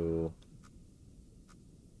to...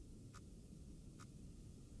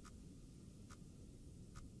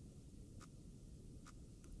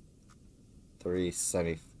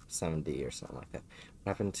 370 or something like that.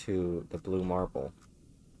 What happened to the blue marble?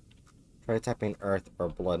 Try typing Earth or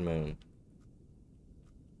Blood Moon.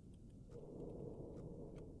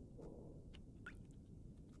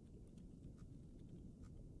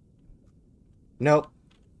 Nope.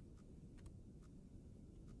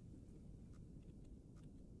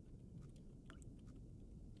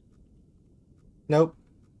 Nope.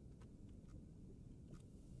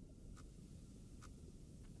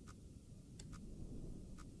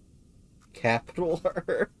 Capital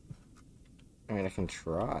Earth? I mean, I can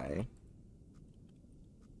try.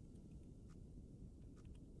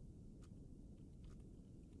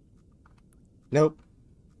 Nope.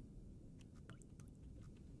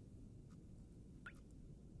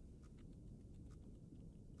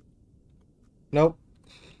 Nope.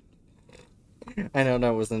 I know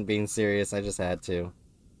that wasn't being serious, I just had to.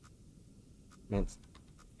 Let's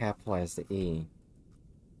capitalize the E.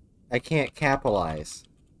 I can't capitalize.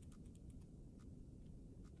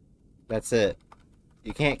 That's it.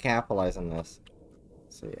 You can't capitalize on this.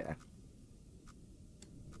 So yeah.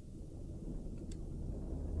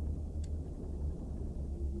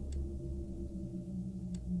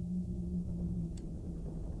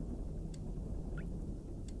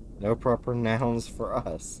 No proper nouns for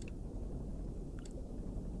us.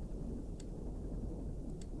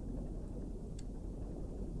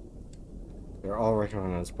 They're all regular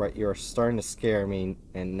nouns, Brett. You're starting to scare me,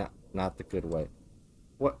 and not the good way.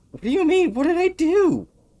 What do you mean? What did I do?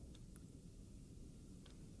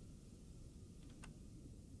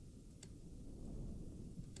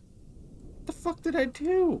 What the fuck did I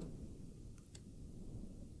do?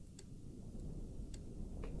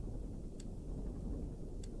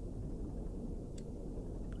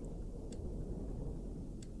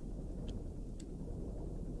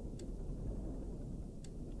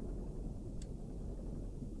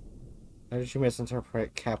 How did you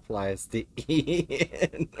misinterpret capitalize the E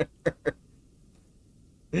in her?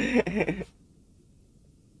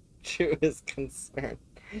 True is concerned.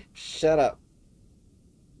 Shut up.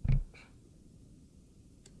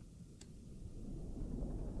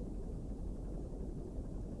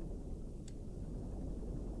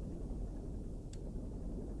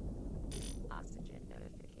 Oxygen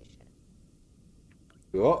notification.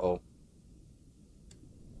 Uh-oh.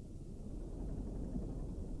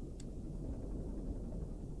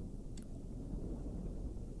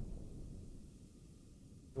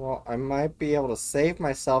 Well, I might be able to save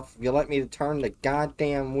myself if you let me turn the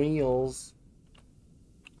goddamn wheels.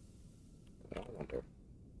 I wonder.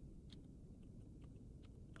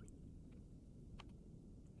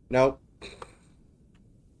 Nope.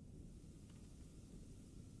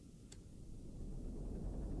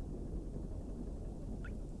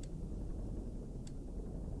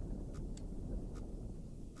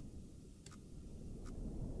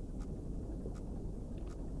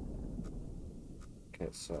 Okay,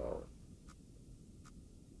 so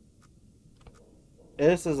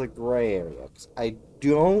this is a gray area. 'Cause I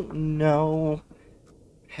don't know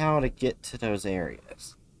how to get to those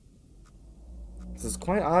areas. 'Cause it's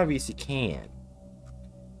quite obvious you can.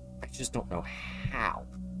 I just don't know how.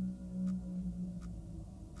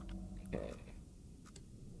 Okay.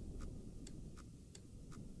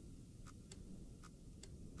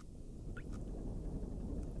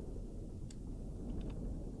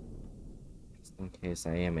 Just in case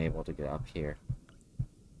I am able to get up here.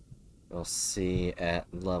 We'll see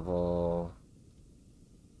at level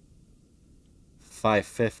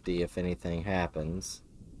 550 if anything happens.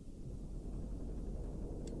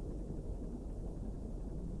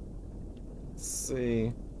 Let's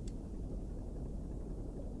see.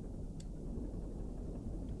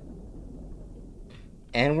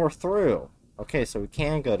 And we're through. Okay, so we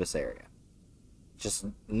can go to this area. Just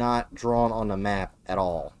not drawn on the map at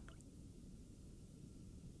all.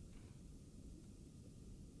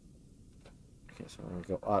 Okay, so we're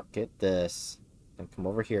gonna go up, get this, then come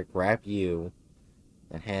over here, grab you,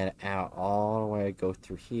 then head out all the way, go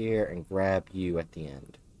through here, and grab you at the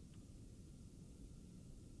end.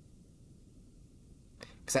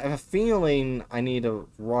 Because I have a feeling I need to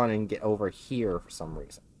run and get over here for some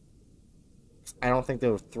reason. I don't think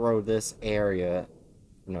they'll throw this area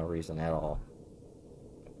for no reason at all.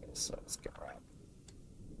 Okay, so let's get right.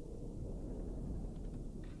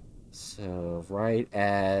 So right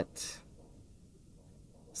at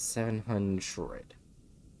 700.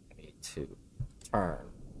 I need to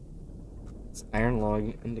turn. Is iron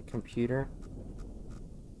logging in the computer?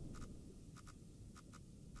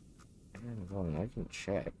 Iron logging, I can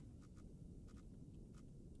check.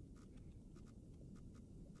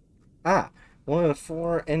 Ah! One of the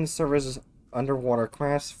 4 in-service underwater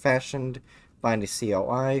crafts fashioned by the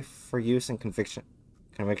COI for use in conviction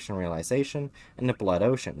realization in the Blood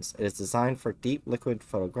Oceans. It is designed for deep liquid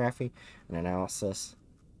photography and analysis.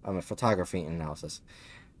 Photography and analysis.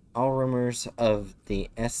 All rumors of the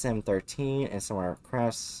SM-13 and similar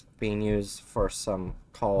crafts being used for some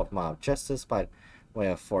called mob justice by way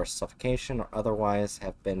of forced suffocation or otherwise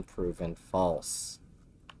have been proven false.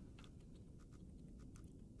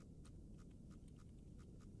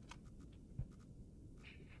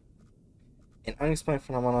 An unexplained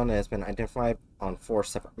phenomenon that has been identified on 4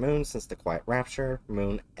 separate moons since the Quiet Rapture,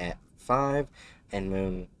 Moon at5 and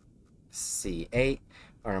Moon C8,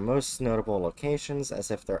 are the most notable locations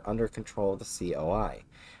as if they're under control of the COI.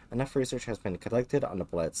 Enough research has been conducted on the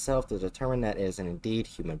blood itself to determine that it is indeed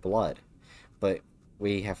human blood, but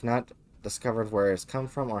we have not discovered where it has come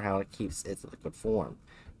from or how it keeps its liquid form.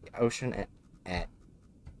 The ocean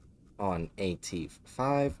on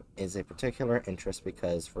AT5 is a particular interest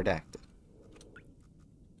because redacted.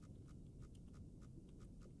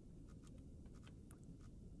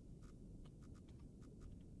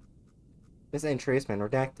 This entry has been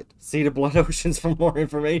redacted. See the Blood Oceans for more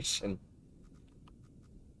information.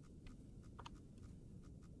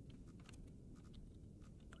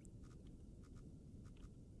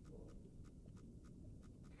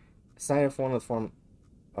 Site of one of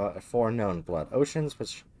the 4 known Blood Oceans,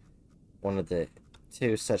 which one of the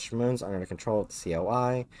 2 such moons under the control of the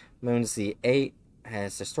COI. Moon Z8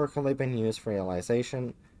 has historically been used for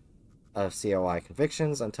realization of COI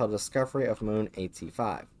convictions until the discovery of Moon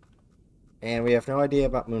AT5. And we have no idea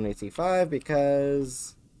about Moon AT5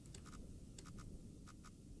 because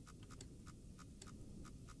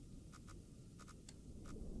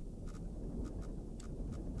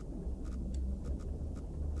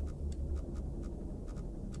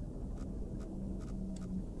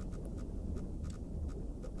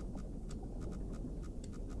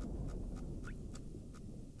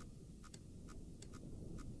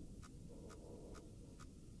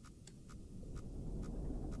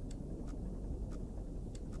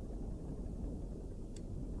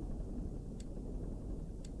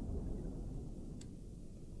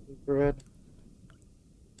good.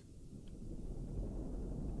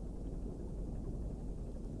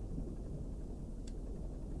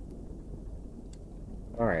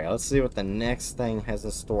 Alright, let's see what the next thing has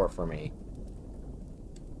in store for me.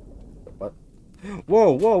 What?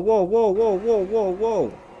 Whoa, whoa, whoa, whoa, whoa, whoa, whoa,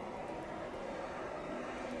 whoa!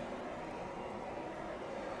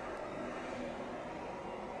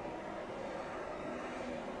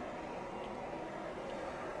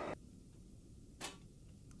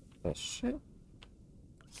 But shit.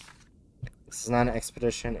 This is not an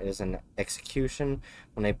expedition, it is an execution.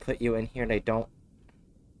 When they put you in here, they don't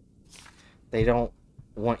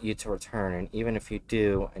want you to return, and even if you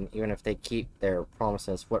do, and even if they keep their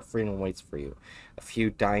promises, what freedom waits for you? A few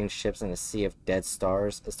dying ships in a sea of dead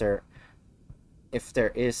stars? If there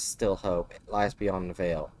is still hope, it lies beyond the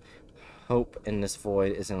veil. Hope in this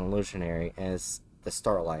void is an illusionary as the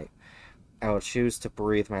starlight. I will choose to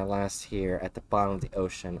breathe my last here at the bottom of the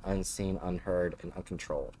ocean, unseen, unheard, and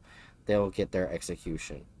uncontrolled. They will get their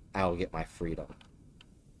execution. I will get my freedom.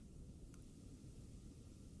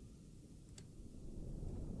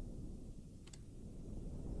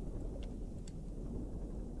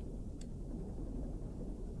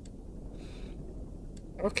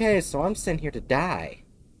 Okay, so I'm sent here to die.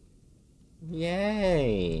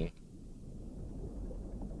 Yay.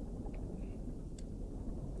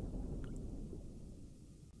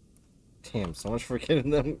 Damn, so much for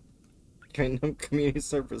getting them community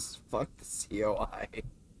service. Fuck the COI.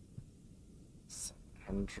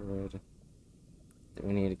 700. Then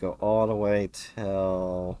we need to go all the way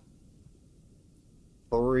till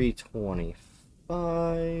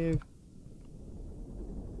 325.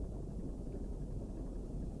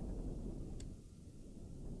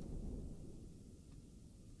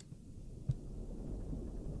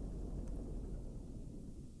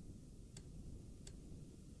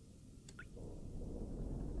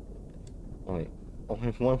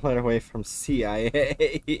 Only one letter away from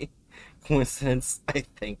CIA. Coincidence? I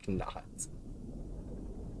think not.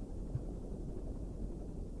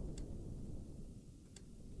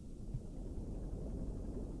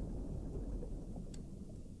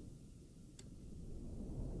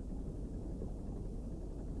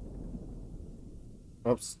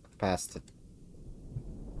 Oops, passed it.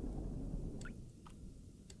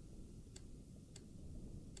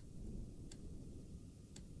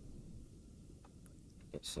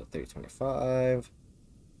 So 325.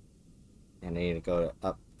 And I need to go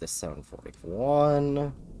up to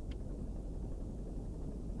 741.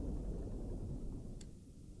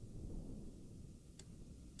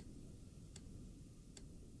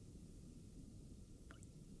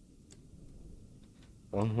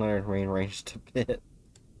 One letter rearranged a bit.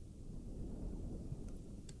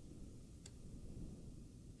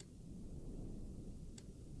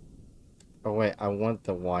 Oh wait, I want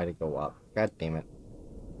the Y to go up. God damn it.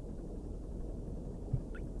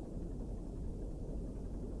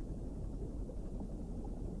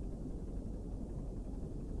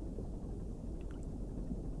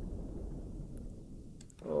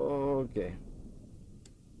 Okay.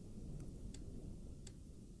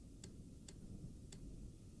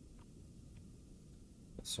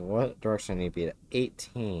 So what direction I need to be at?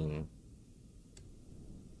 18.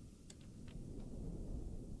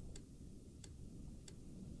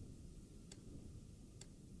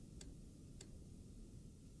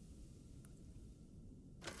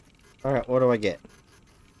 Alright, what do I get?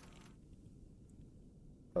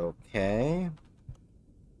 Okay.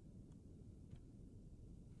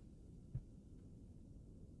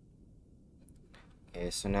 Okay,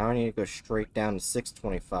 so now I need to go straight down to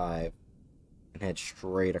 625 and head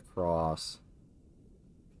straight across.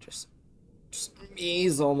 Just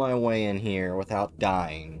measle my way in here without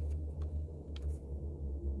dying.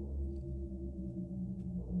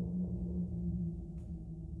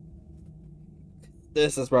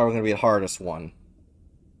 This is probably going to be the hardest one.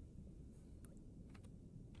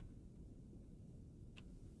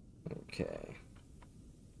 Okay.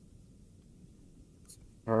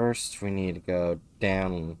 First, we need to go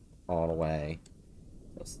down all the way.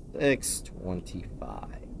 625.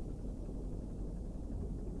 I'm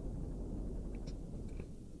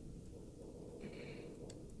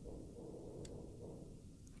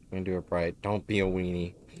gonna do it right. Don't be a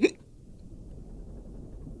weenie.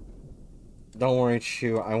 Don't worry,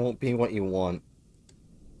 Chu. I won't be what you want.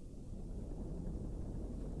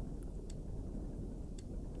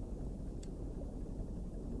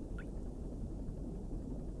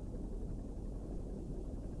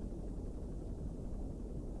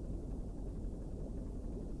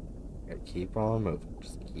 Gotta keep on moving.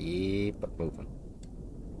 Just keep it moving.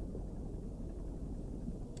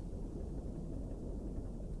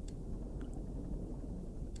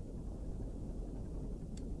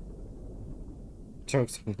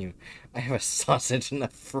 Joke's on you. I have a sausage in the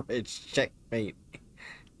fridge. Checkmate.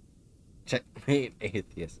 Checkmate,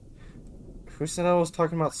 atheist. Who said I was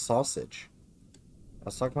talking about sausage? I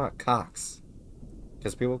was talking about cocks.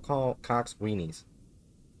 Because people call cocks weenies.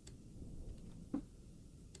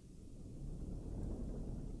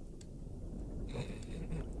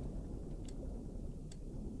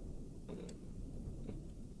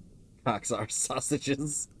 Cocks are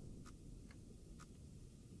sausages.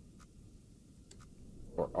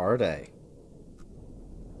 Or are they?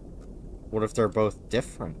 What if they're both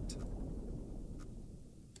different?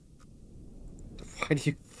 Why do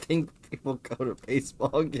you think people go to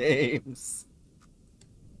baseball games?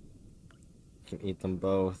 You can eat them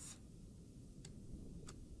both.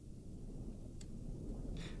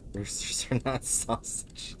 Roosters are not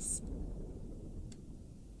sausages.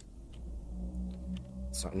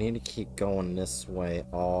 So I need to keep going this way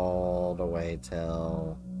all the way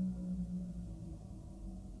till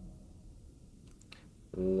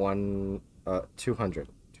 200.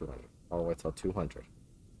 All the way till 200.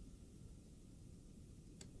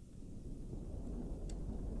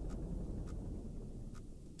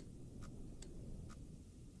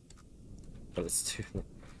 But it's too...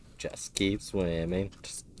 Just keep swimming.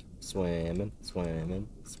 Just keep swimming, swimming,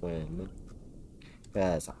 swimming.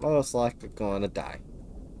 Because I'm most likely gonna die.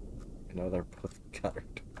 I know they're both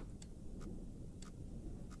guttered.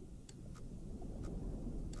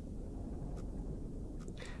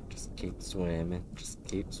 Just keep swimming. Just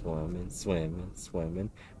keep swimming, swimming,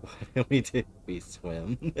 swimming. What do we do? We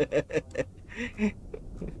swim.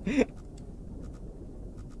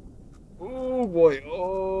 Oh boy,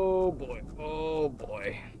 oh boy, oh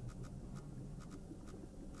boy.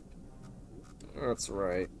 That's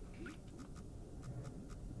right.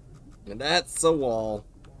 And that's a wall.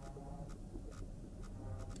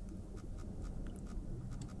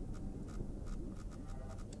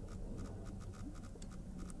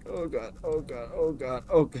 Oh god, oh god, oh god,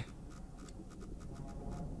 okay.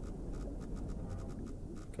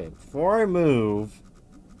 Okay, before I move...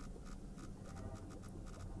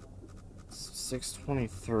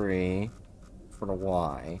 623 for the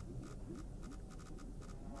Y.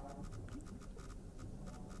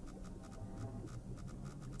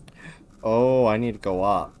 Oh, I need to go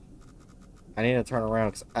up. I need to turn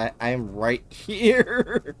around because I'm right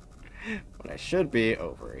here. When I should be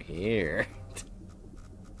over here.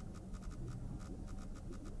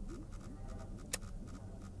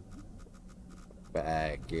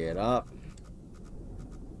 Back it up.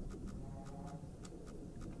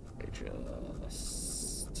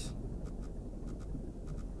 Just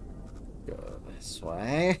go this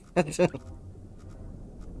way.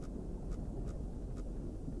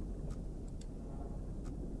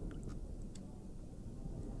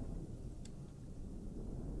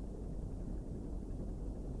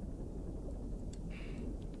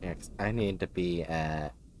 Yeah, 'cause I need to be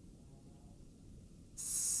at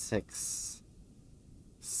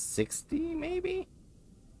 660 maybe?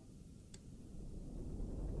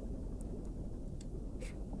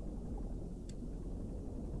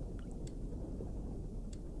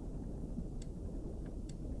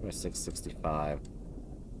 Or 665.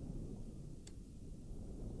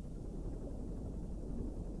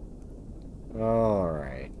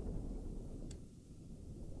 Alright.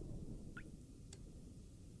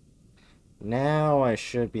 Now I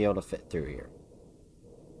should be able to fit through here.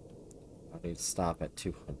 I need to stop at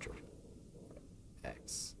 200.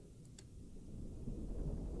 X.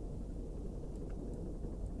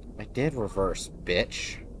 I did reverse,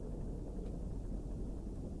 bitch.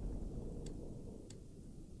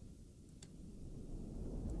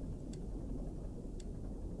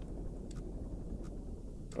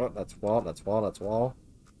 Oh, that's wall, that's wall, that's wall.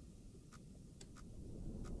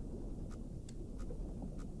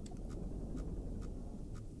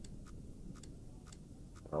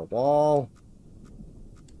 A wall.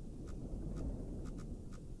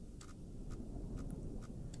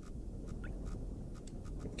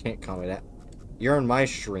 You can't call me that. You're in my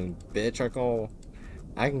stream, bitch.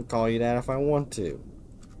 I can call you that if I want to.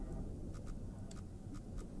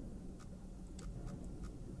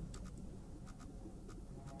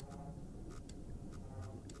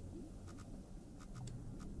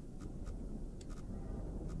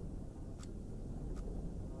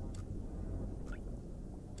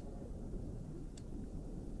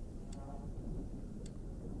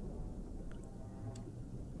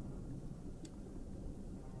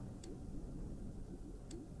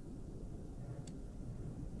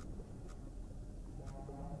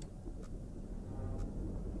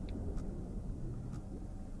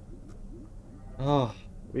 Oh,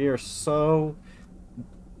 we are so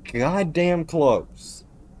goddamn close.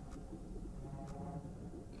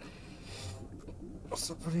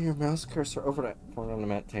 So putting your mouse cursor over that point on the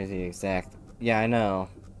map tells you the exact. Yeah, I know.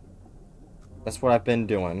 That's what I've been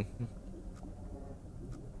doing.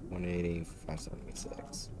 180,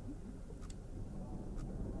 576.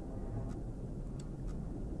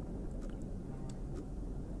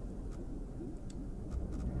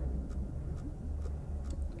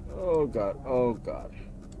 Oh god, oh god.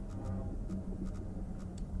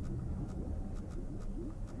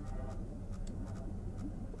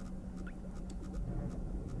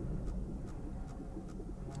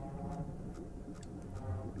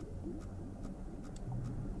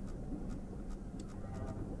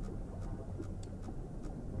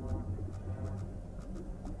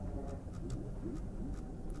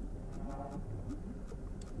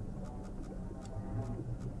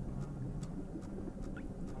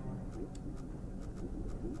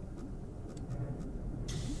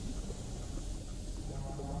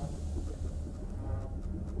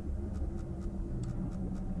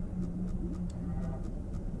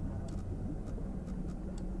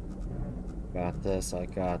 Got this, I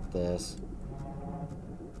got this.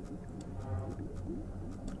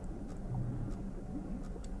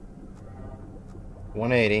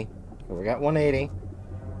 $180. We got $180.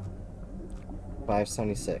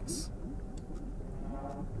 $576.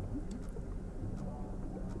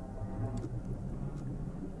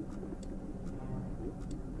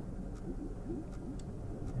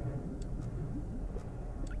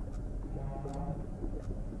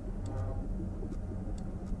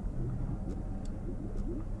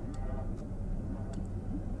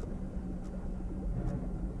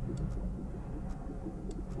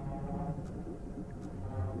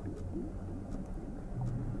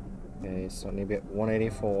 Okay, so I need to be at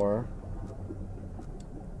 184.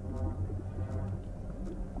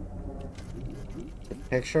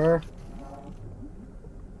 Picture?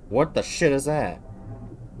 What the shit is that?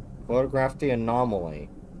 Photograph the anomaly.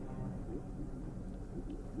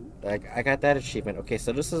 I got that achievement. Okay,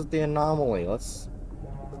 so this is the anomaly. Let's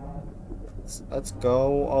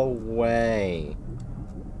go away.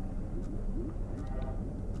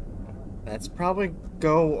 Let's probably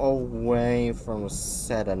go away from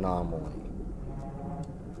said anomaly.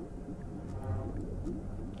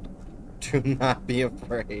 Do not be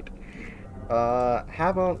afraid.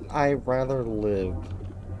 Haven't I rather lived?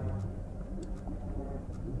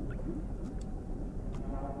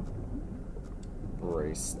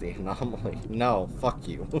 Embrace the anomaly. No, fuck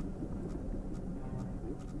you.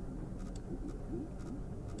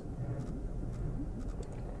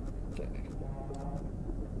 Okay.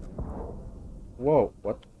 Whoa,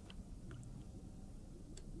 what?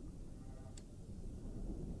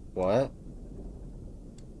 What?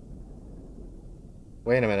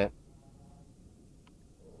 Wait a minute.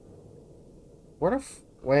 What if...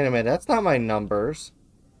 Wait a minute, that's not my numbers.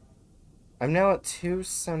 I'm now at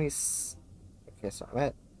 270... Okay, so I'm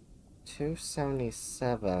at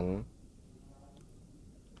 277.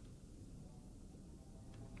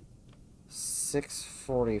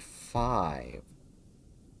 645.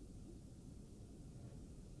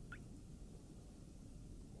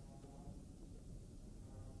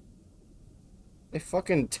 They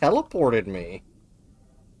fucking teleported me.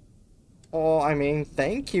 Oh, I mean,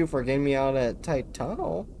 thank you for getting me out of that tight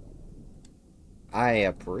tunnel. I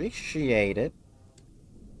appreciate it.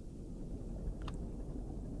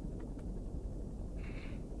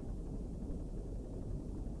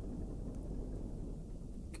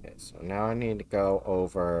 Okay, so now I need to go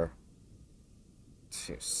over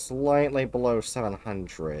to slightly below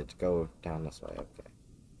 700. Go down this way, okay.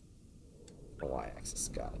 The y-axis,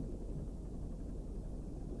 got it.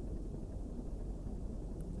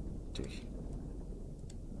 Dude.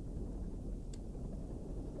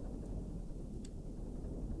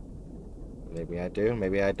 Maybe I do,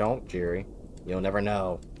 maybe I don't, Jerry. You'll never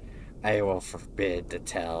know. I will forbid to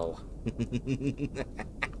tell.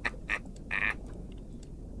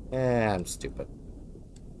 I'm stupid.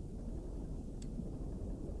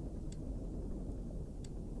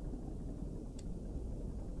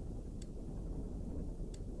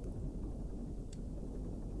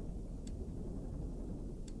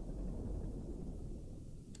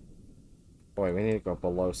 Boy, we need to go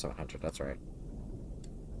below 700, that's right.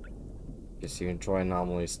 Guess you enjoy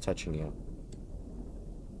anomalies touching you.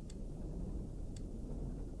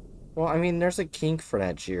 Well, I mean, there's a kink for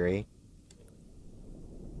that, Jiri.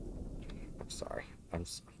 I'm sorry. I'm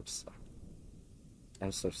sorry.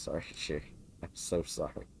 I'm so sorry, Jiri. I'm so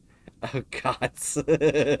sorry. Oh, God.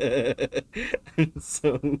 I'm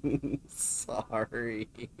so sorry.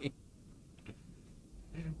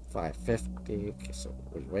 550. Okay, so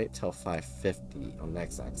we wait till 550 on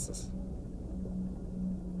next axis.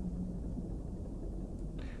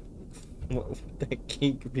 What would that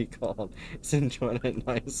kink be called? It's enjoying a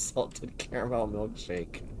nice salted caramel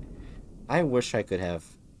milkshake. I wish I could have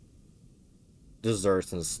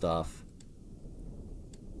desserts and stuff.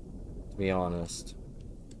 To be honest.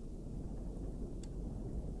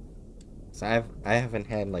 So I haven't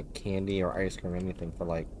had like candy or ice cream or anything for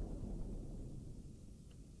like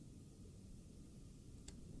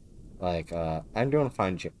Like, I'm doing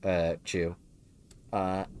fine, Chew.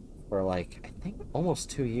 For like, I think almost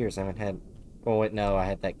 2 years I haven't had... Oh, wait, no, I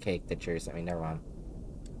had that cake that Jerry sent me. Never mind.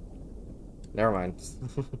 Never mind.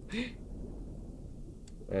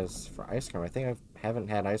 As for ice cream, I think I haven't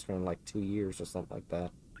had ice cream in like 2 years or something like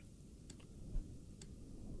that.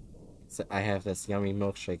 So I have this yummy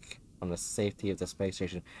milkshake on the safety of the space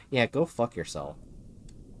station. Yeah, go fuck yourself.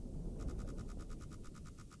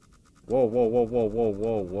 Whoa, whoa, whoa, whoa, whoa,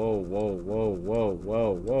 whoa, whoa, whoa, whoa, whoa,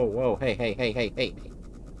 whoa, whoa, whoa. Hey, hey, hey, hey, hey, hey.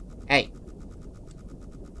 Hey!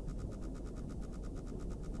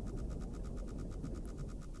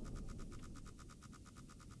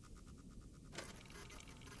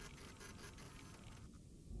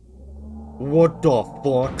 What the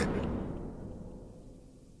fuck?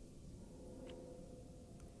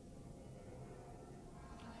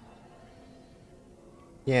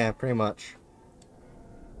 Yeah, pretty much.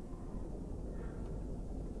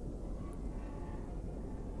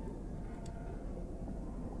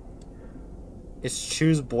 It's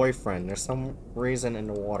Chew's boyfriend. There's some reason in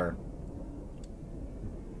the water.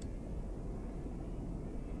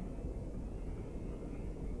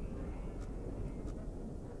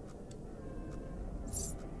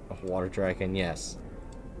 A water dragon, yes.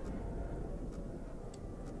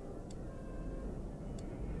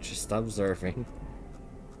 Just observing.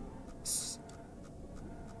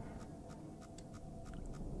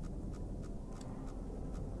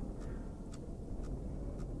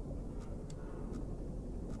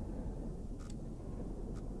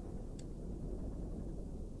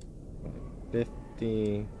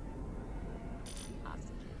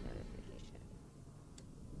 Oxygen notification.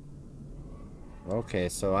 Okay,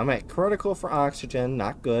 so I'm at critical for oxygen,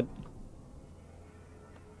 not good.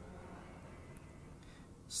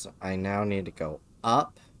 So I now need to go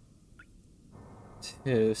up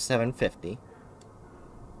to 750.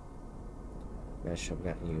 I should have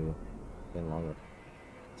gotten you in longer.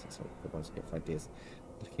 So good ones, 5 days.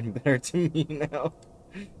 Looking better to me now.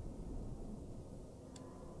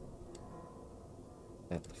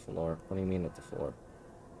 At the floor. What do you mean at the floor?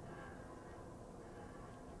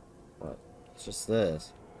 What? It's just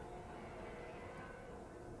this.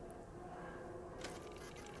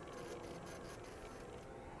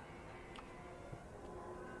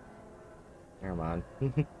 Never mind.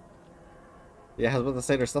 Yeah, I was about to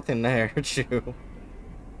say there's nothing there, Chew.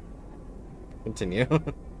 Continue.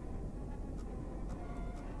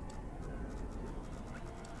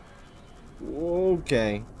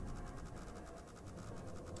 Okay.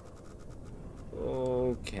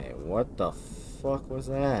 Okay, what the fuck was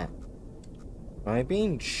that? Am I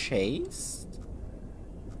being chased?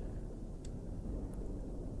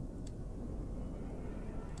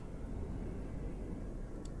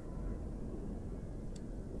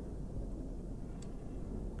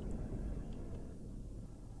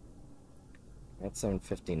 At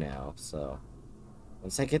 750 now, so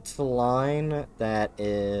once I get to the line that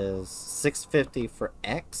is 650 for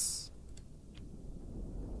X,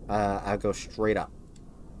 I'll go straight up.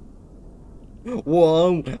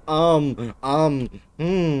 Whoa,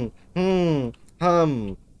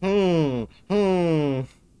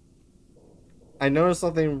 I noticed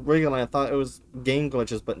something wiggling. I thought it was game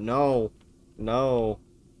glitches, but no, no.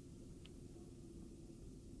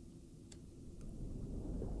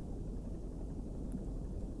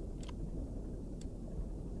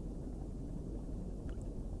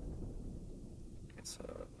 Okay, so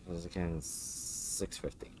this is again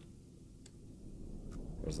 650.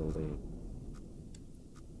 There's a lead.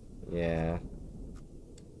 Yeah.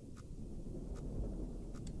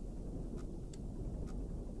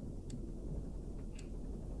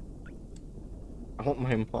 I want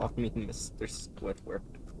my mommy, Mr. Squidward.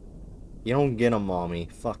 You don't get a mommy.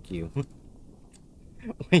 Fuck you.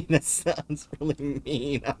 Wait, that sounds really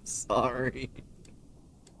mean. I'm sorry.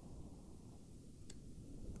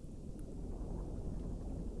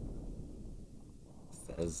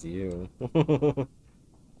 Says you.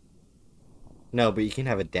 No, but you can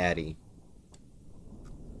have a daddy.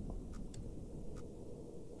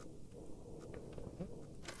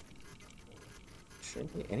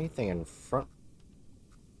 Shouldn't be anything in front.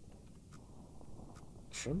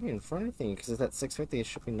 Shouldn't be in front of anything because it's at 650. It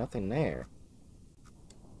should be nothing there.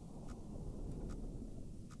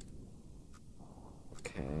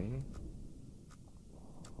 Okay.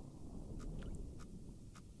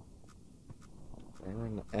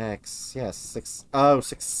 Aaron X. Yes,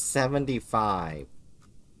 675.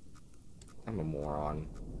 I'm a moron.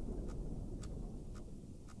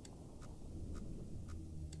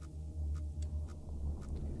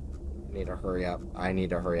 I need to hurry up. I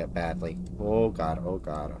need to hurry up badly. Oh god, oh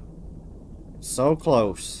god. So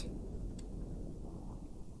close.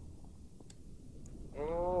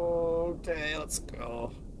 Okay, let's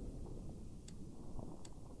go.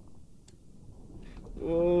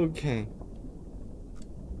 Okay.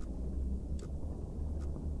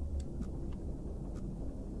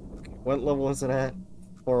 What level is it at?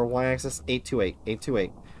 For y-axis? 828.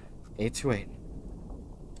 828. 828.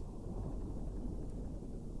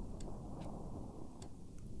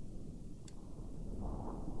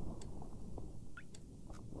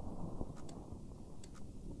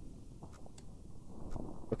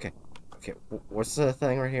 Okay. Okay, what's the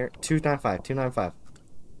thing right here? 295. 295.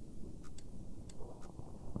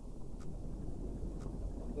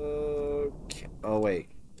 Okay. Oh, wait.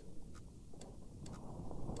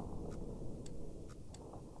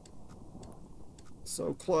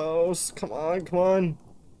 So close. Come on, come on.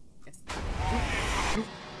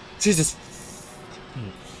 Jesus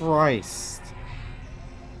Christ.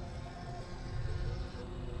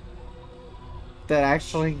 That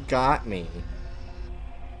actually got me.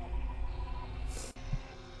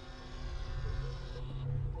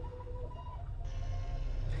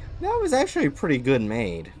 That was actually pretty good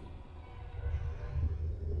made.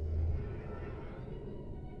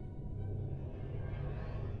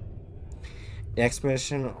 The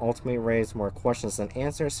expedition ultimately raised more questions than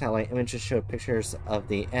answers. Satellite images showed pictures of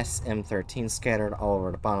the SM-13 scattered all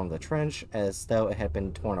over the bottom of the trench, as though it had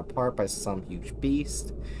been torn apart by some huge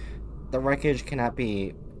beast. The wreckage cannot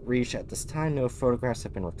be reached at this time. No photographs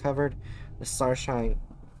have been recovered. The stars shine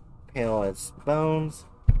pale as bones.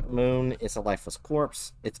 The moon is a lifeless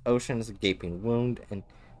corpse. Its ocean is a gaping wound, and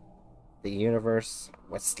the universe,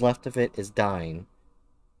 what's left of it, is dying.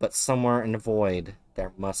 But somewhere in the void,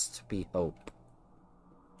 there must be hope.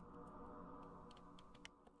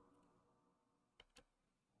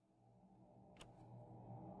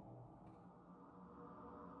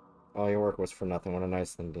 All your work was for nothing. What a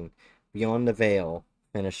nice ending. Beyond the Veil,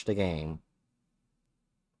 finish the game.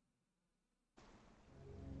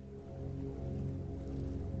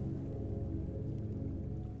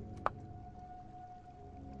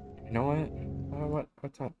 You know what?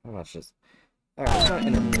 What time? How much is? Alright, let's not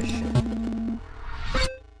intermission.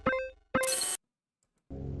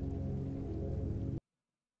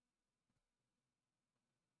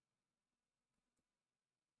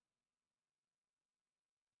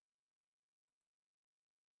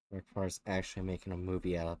 As actually making a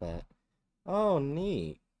movie out of that. Oh,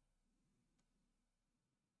 neat.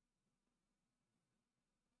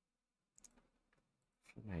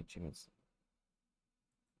 iTunes.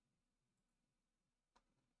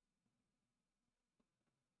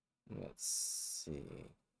 Let's see.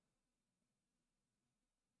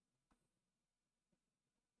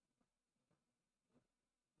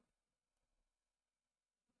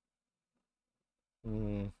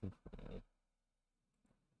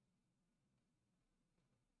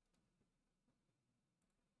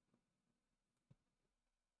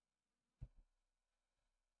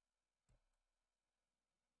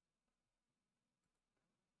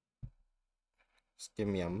 Just give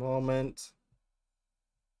me a moment.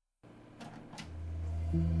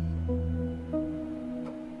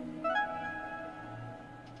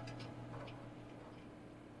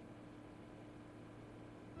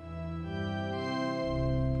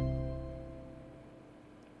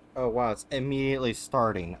 Oh wow, it's immediately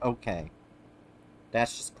starting. Okay.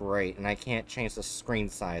 That's just great, and I can't change the screen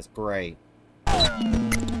size. Great.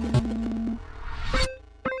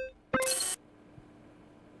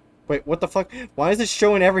 Wait, what the fuck? Why is it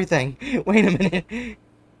showing everything? Wait a minute.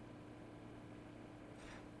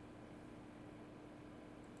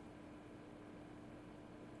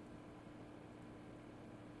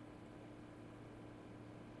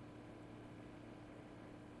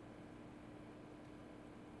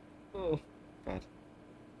 Oh, God.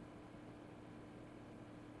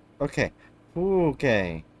 Okay.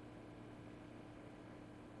 Okay.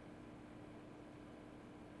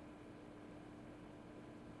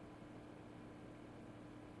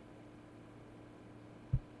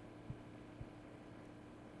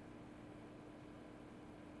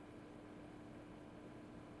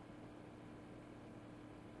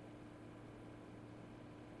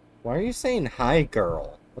 Why are you saying hi,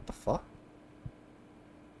 girl? What the fuck?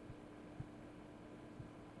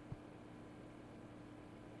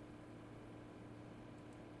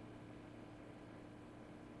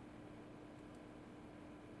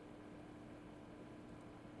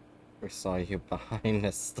 We saw you behind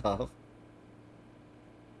this stuff.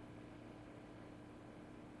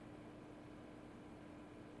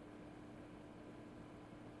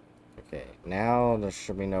 Okay, now there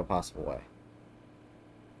should be no possible way.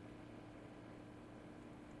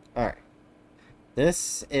 Alright.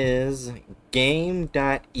 This is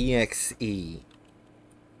game.exe.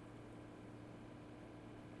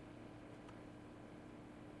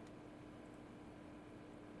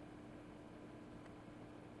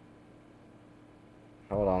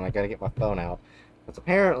 Hold on, I gotta get my phone out. Because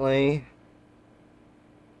apparently,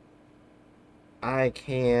 I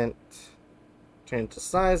can't change the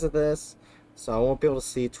size of this, so I won't be able to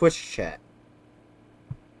see Twitch chat.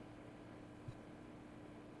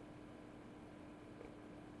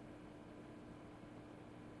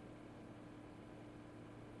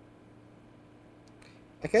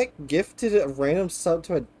 I got gifted a random sub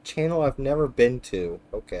to a channel I've never been to.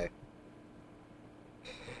 Okay.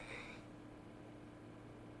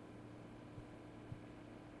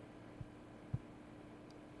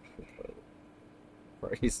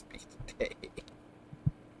 Praise be today.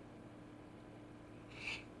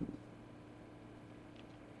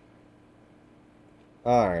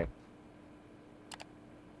 Alright.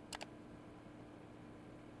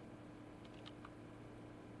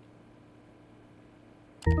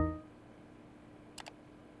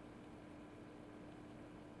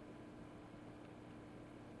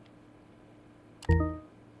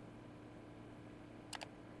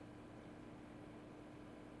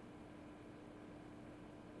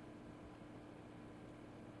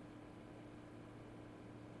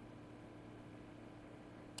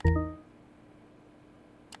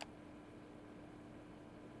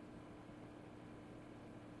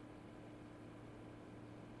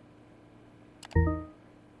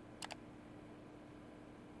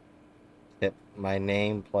 Yep, my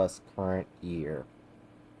name plus current year.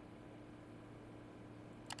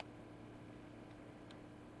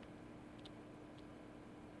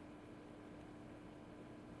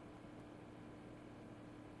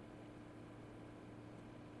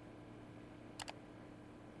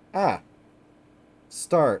 Ah!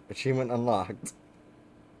 Start. Achievement unlocked.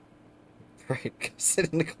 Right, go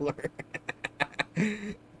sit in the corner.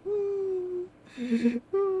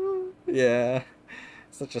 Yeah.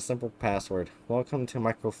 Such a simple password. Welcome to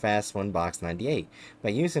Microfast Winbox 98. By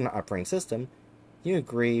using the operating system, you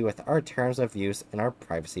agree with our terms of use and our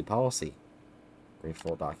privacy policy. Read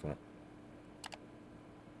full document.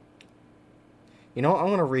 You know, I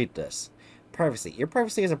want to read this. Privacy. Your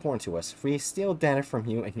privacy is important to us. We steal data from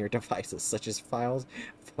you and your devices, such as files,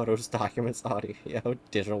 photos, documents, audio,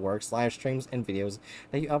 digital works, live streams, and videos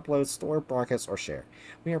that you upload, store, broadcast, or share.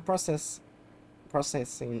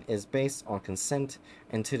 Processing is based on consent,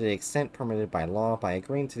 and to the extent permitted by law. By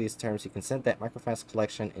agreeing to these terms, you consent that Microfast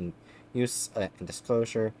collection and use and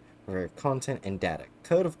disclosure of your content and data.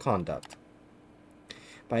 Code of conduct.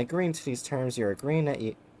 By agreeing to these terms, you're agreeing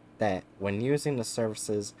that when using the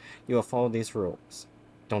services, you will follow these rules.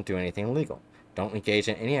 Don't do anything illegal. Don't engage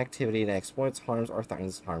in any activity that exploits, harms, or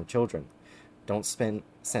threatens to harm children. Don't send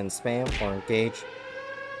spam or engage...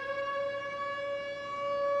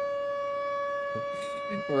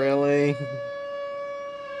 Really?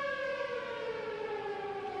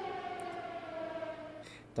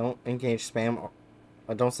 Don't engage spam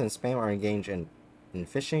or don't send spam or engage in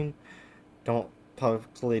phishing. Don't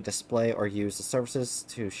publicly display or use the services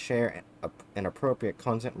to share inappropriate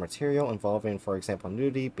content material involving, for example,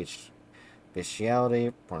 nudity,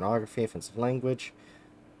 bestiality, pornography, offensive language,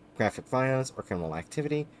 graphic violence, or criminal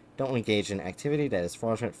activity. Don't engage in activity that is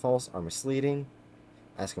fraudulent, false, or misleading.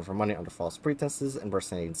 Asking for money under false pretenses,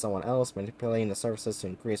 impersonating someone else, manipulating the services to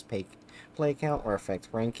increase play count or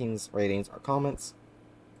affect rankings, ratings, or comments.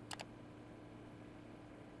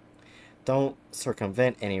 Don't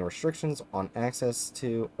circumvent any restrictions on access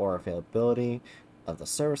to or availability of the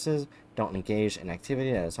services. Don't engage in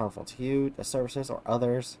activity that is harmful to you, the services, or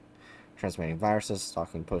others. Transmitting viruses,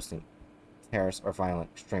 stalking, posting terrorist or violent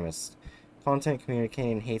extremist content,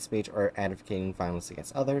 communicating hate speech, or advocating violence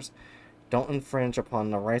against others. Don't infringe upon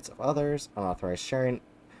the rights of others. Unauthorized sharing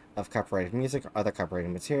of copyrighted music or other copyrighted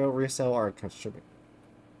material, resale or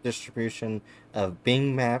distribution of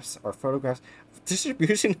Bing maps or photographs.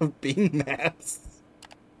 Distribution of Bing maps.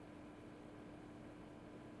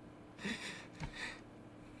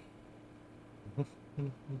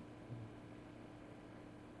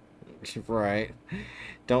 Right.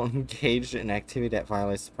 Don't engage in activity that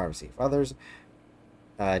violates the privacy of others.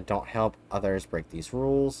 Don't help others break these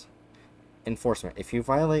rules. Enforcement. If you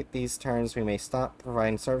violate these terms, we may stop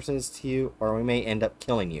providing services to you, or we may end up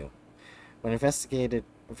killing you. When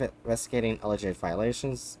investigating alleged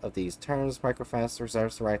violations of these terms, Microfast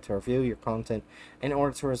reserves the right to review your content in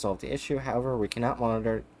order to resolve the issue. However, we cannot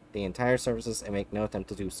monitor the entire services and make no attempt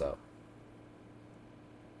to do so.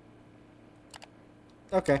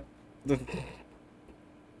 Okay.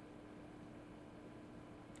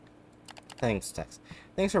 Thanks, Tex.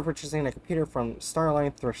 Thanks for purchasing a computer from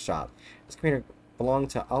Starline Thrift Shop. This computer belonged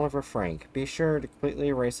to Oliver Frank. Be sure to completely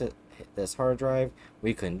erase this hard drive.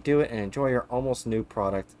 We couldn't do it, and enjoy your almost new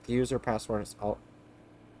product. The user password is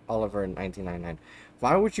Oliver1999.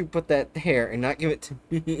 Why would you put that there and not give it to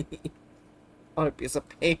me on a piece of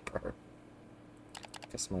paper?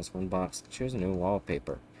 Customize one box. Choose a new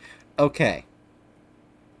wallpaper. Okay.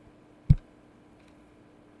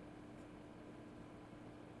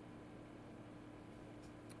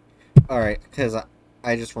 Alright, because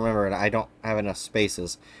I just remembered I don't have enough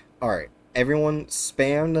spaces. Alright, everyone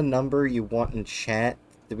spam the number you want in chat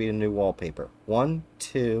to be the new wallpaper. 1,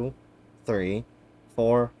 2, 3,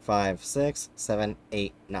 4, 5, 6, 7,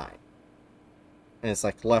 8, 9. And it's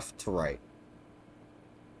like left to right.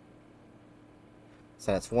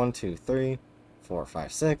 So that's 1, 2, 3, 4,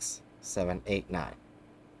 5, 6, 7, 8, 9.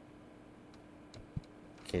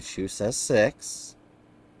 Kishu says 6.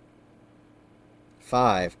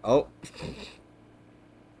 5. Oh.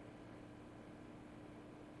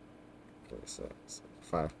 6,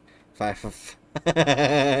 5. 5.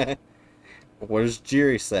 What does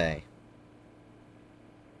Jiri say?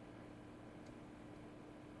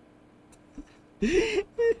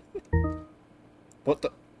 What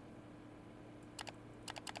the?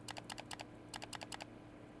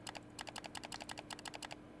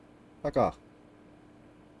 Fuck off.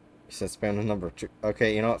 He said spam the number.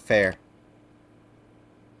 Okay, you know what? Fair.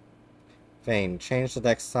 Vane, change the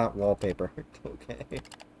desktop wallpaper. Okay.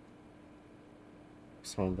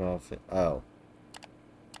 Oh.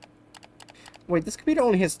 Wait, this computer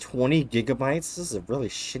only has 20 gigabytes? This is a really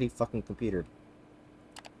shitty fucking computer.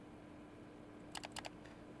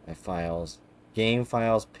 My files. Game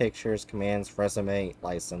files, pictures, commands, resume,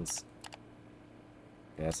 license.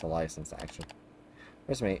 Okay, that's a license, actually.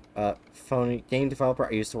 Resume. Phony. Game developer.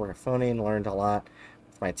 I used to work at Phony and learned a lot.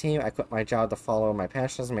 With my team, I quit my job to follow my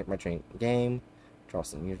passions and make my dream game.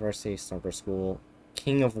 Charleston University, Sniper School.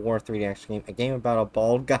 King of War 3D action game. A game about a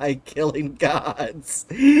bald guy killing gods.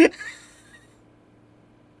 Game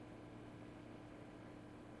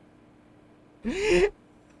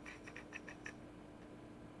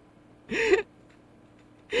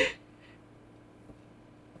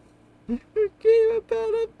about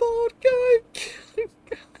a bald guy killing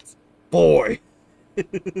gods. Boy! I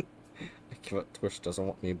give up. Twitch doesn't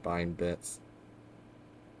want me buying bits.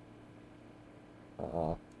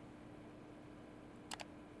 Aw.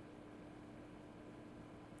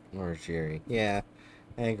 Poor Jiri. Yeah,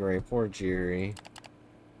 I agree. Poor Jiri.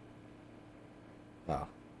 Oh,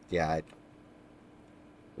 yeah.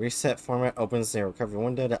 Reset format opens the recovery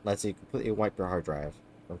window that lets you completely wipe your hard drive.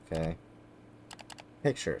 Okay.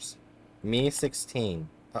 Pictures. Me 16.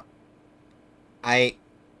 I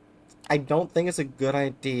don't think it's a good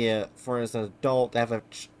idea for as an adult to have a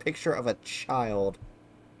picture of a child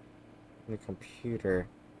on a computer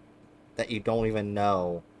that you don't even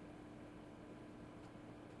know.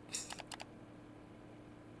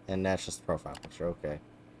 And that's just a profile picture, okay.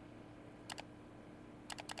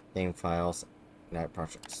 Game files. Night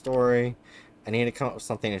project story. I need to come up with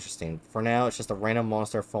something interesting. For now, it's just a random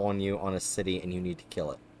monster following you on a city and you need to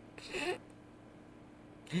kill it.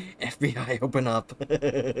 FBI, open up.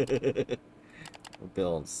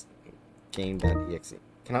 Builds. Game.exe.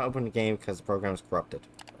 Cannot open the game because the program is corrupted.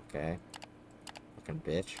 Okay. Fucking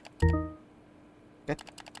bitch. What?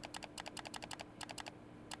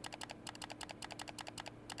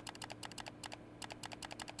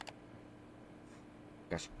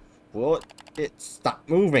 Gosh. Will it stop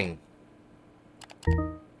moving?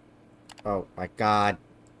 Oh my god.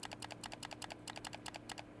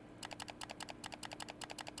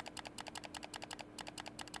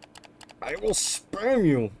 I will spam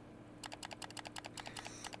you.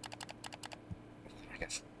 I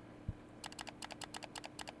guess.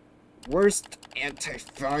 Worst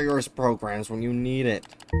anti-virus programs when you need it.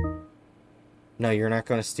 No, you're not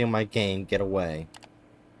going to steal my game. Get away.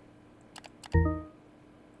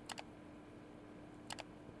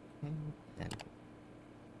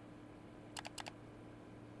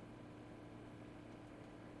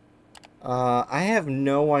 I have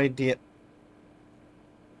no idea.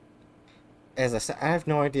 As I said, I have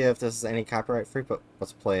no idea if this is any copyright free, but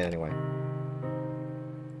let's play it anyway.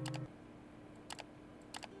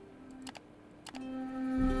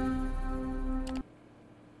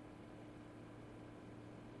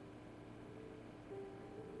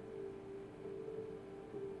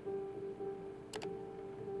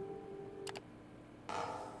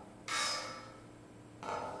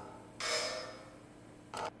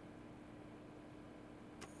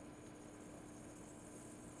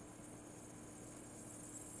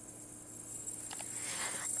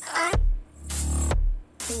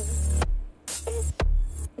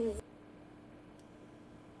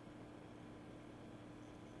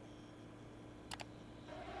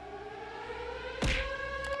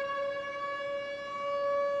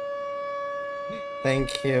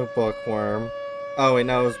 Thank you, Bookworm. Oh, wait,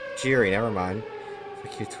 no, it was Jiri. Never mind.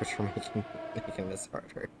 Fuck you, Twitch, for making this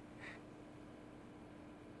harder.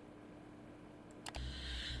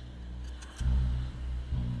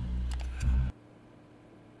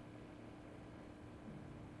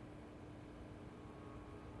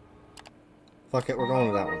 Fuck it, we're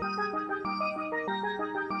going with that one.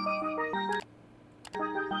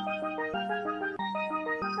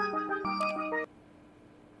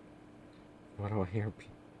 Why do I hear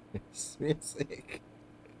music?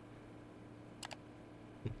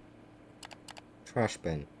 Trash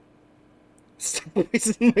bin. Stop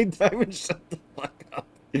wasting my time and shut the fuck up.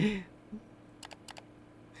 Come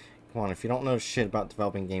on, if you don't know shit about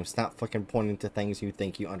developing games, stop fucking pointing to things you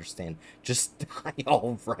think you understand. Just die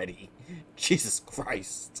already. Jesus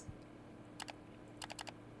Christ.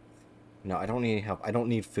 No, I don't need any help. I don't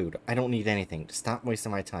need food. I don't need anything. Stop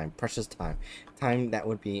wasting my time. Precious time. Time that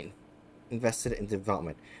would be invested in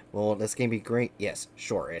development. Will this game be great? Yes,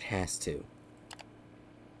 sure, it has to.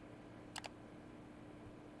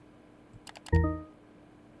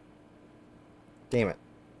 Damn it.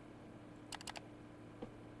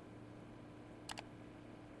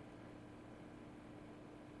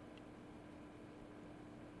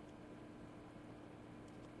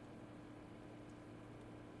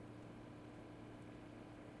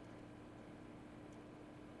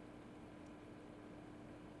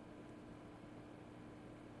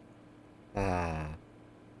 Ah.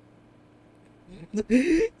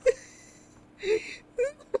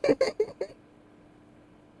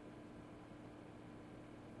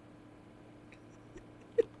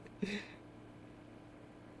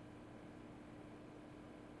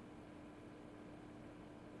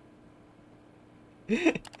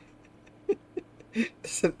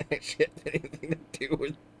 Doesn't actually have anything to do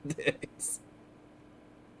with this.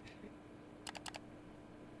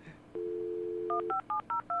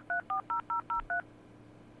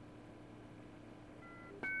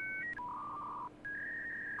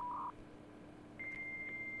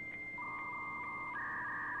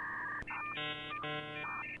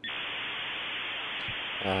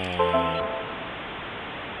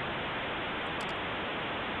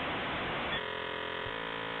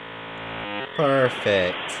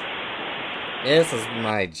 Perfect. This is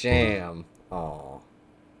my jam. Aw.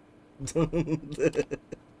 To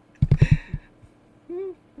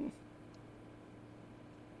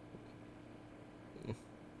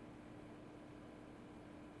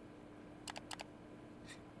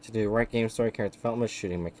do right game story, character development,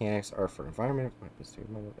 shooting mechanics, art for environment, weapons to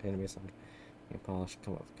remember, enemy sound, game polish,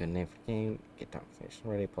 come up with a good name for the game, get documentation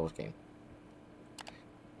ready, publish game.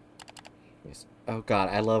 Yes. Oh god,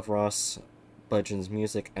 I love Ross Budgeon's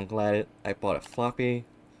music. I'm glad I bought a floppy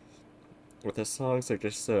with his songs. They're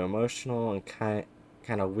just so emotional and kind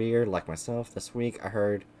of weird. Like myself, this week I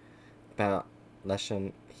heard about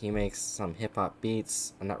Leshan. He makes some hip hop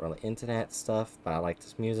beats. I'm not really into that stuff, but I like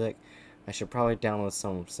his music. I should probably download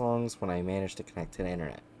some songs when I manage to connect to the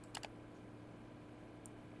internet.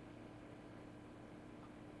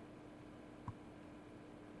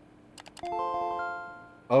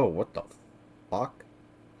 Oh, what the fuck?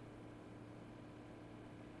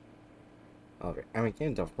 Okay, I mean,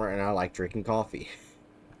 can't tell right now I like drinking coffee.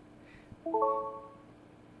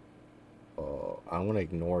 Oh, I want to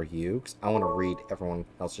ignore you because I want to read everyone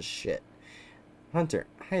else's shit. Hunter,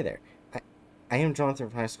 hi there. I am Jonathan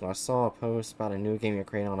from high school. I saw a post about a new game you're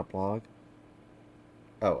creating on a blog.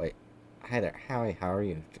 Oh, wait. Hi there. Howie, how are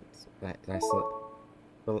you? Nice.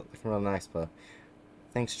 Real nice, but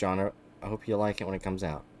thanks, John. I hope you like it when it comes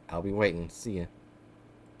out. I'll be waiting. See ya.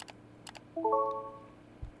 Oh.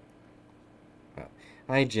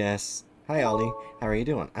 Hi, Jess. Hi, Ollie. How are you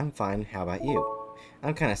doing? I'm fine. How about you?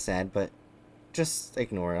 I'm kind of sad, but just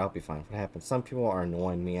ignore it. I'll be fine. What happened? Some people are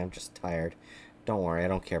annoying me. I'm just tired. Don't worry, I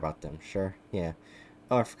don't care about them. Sure? Yeah.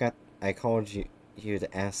 Oh, I forgot I called you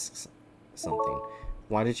to ask something.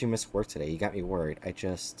 Why did you miss work today? You got me worried. I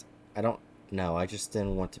don't know. I just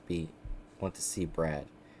didn't want to see Brad.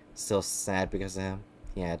 Still sad because of him?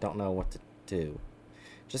 Yeah, I don't know what to do.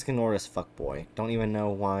 Just ignore this fuckboy. Don't even know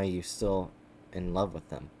why you still in love with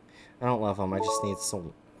him. I don't love him. I just need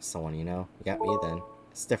someone, you know? You got me then.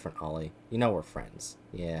 It's different, Ollie. You know we're friends.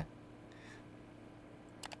 Yeah.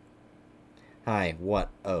 Hi, what?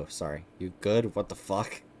 Oh, sorry. You good? What the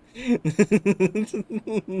fuck?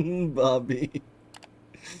 Bobby.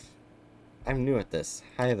 I'm new at this.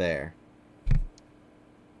 Hi there.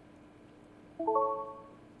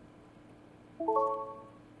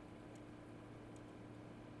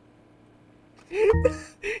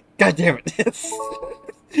 God damn it.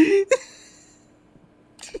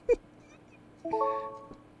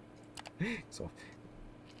 So,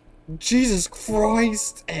 Jesus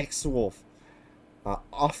Christ, X-Wolf.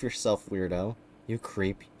 Off yourself, weirdo. You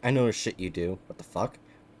creep. I know the shit you do. What the fuck?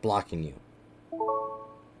 Blocking you.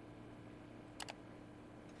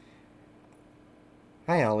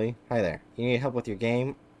 Hi, Ollie. Hi there. You need help with your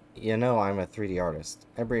game? You know I'm a 3D artist.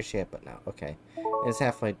 I appreciate it, but no. Okay. It's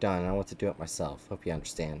halfway done, and I want to do it myself. Hope you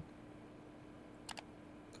understand.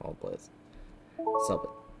 Call Blizz. Celibate.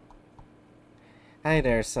 Hi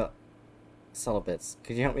there, Celibates.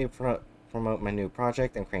 Could you help me promote my new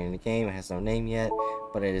project? I'm creating a game. It has no name yet,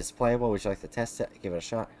 but it is playable. Would you like to test it? Give it a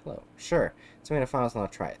shot? Hello. Sure. Send me the files and I'll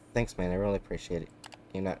try it. Thanks, man. I really appreciate it.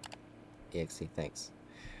 You're not... EXE, thanks.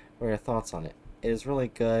 What are your thoughts on it? It is really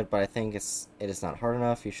good, but I think it is not hard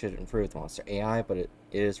enough. You should improve the monster AI, but it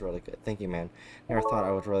is really good. Thank you, man. Never thought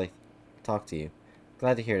I would really talk to you.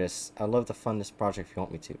 Glad to hear this. I'd love to fund this project if you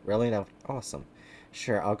want me to. Really? That would be awesome.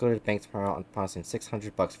 Sure, I'll go to the bank tomorrow and deposit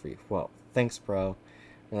 $600 for you. Whoa, thanks, bro.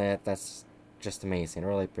 That's just amazing. I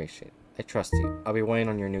really appreciate it. I trust you. I'll be waiting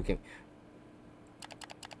on your new game.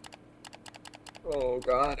 Oh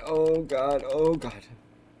god, oh god, oh god.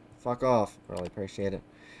 Fuck off. Really appreciate it.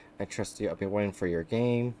 I trust you. I'll be waiting for your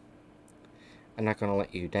game. I'm not gonna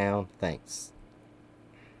let you down. Thanks.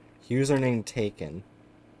 Username taken.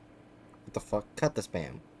 What the fuck? Cut the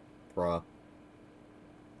spam. Bruh.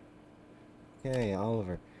 Okay,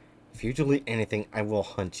 Oliver. If you delete anything, I will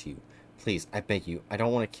hunt you. Please, I beg you. I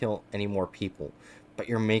don't want to kill any more people, but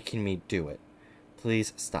you're making me do it.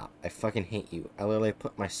 Please stop. I fucking hate you. I literally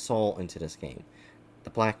put my soul into this game.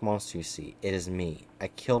 The black monster you see, it is me. I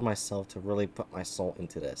killed myself to really put my soul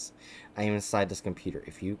into this. I am inside this computer.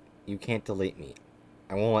 If you can't delete me,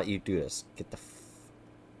 I won't let you do this. Get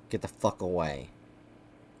the fuck away.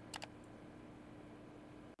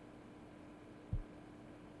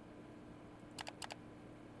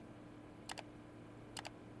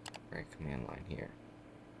 Right, command line here.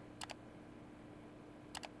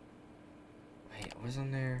 Wait,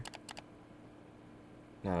 wasn't there?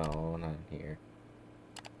 No, not in here.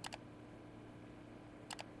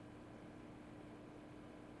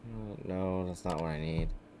 No, that's not what I need.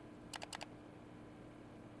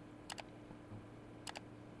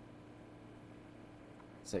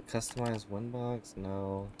 Is it customize Winbox?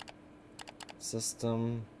 No.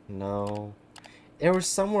 System? No. There was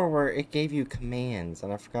somewhere where it gave you commands,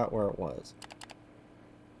 and I forgot where it was.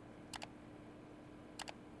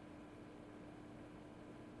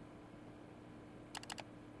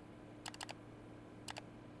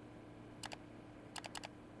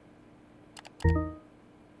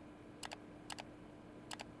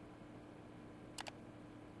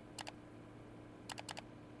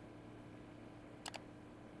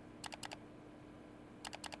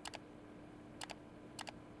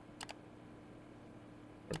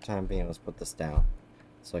 For the time being, let's put this down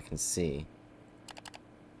so I can see.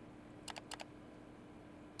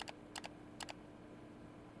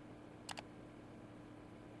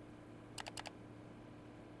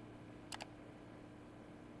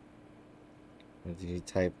 Did you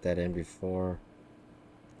type that in before?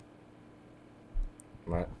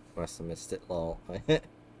 Must have missed it, lol. Okay,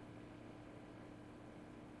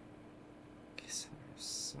 so there's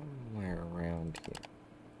somewhere around here.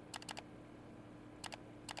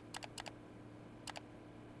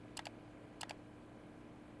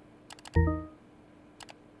 I'm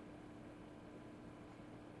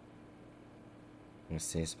gonna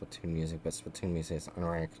say Splatoon music, but Splatoon music is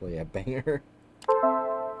unironically a banger.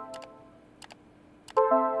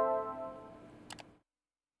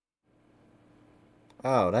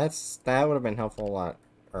 Oh, that would have been helpful a lot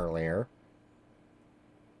earlier.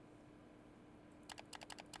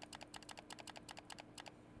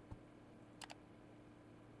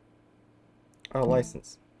 Oh,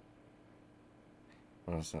 license.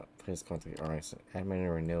 Oh, so please contact the RX admin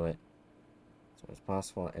and renew it as soon as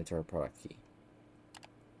possible and enter a product key.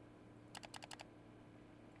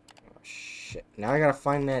 Oh, shit. Now I gotta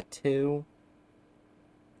find that too.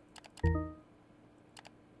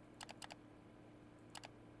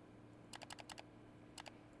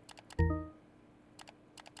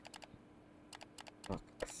 Fuck,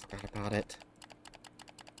 I forgot about it.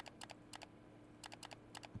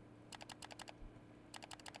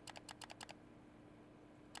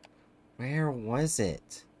 Where was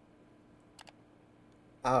it?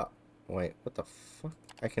 Oh, wait, what the fuck?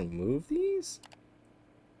 I can move these?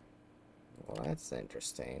 Well, that's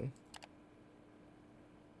interesting.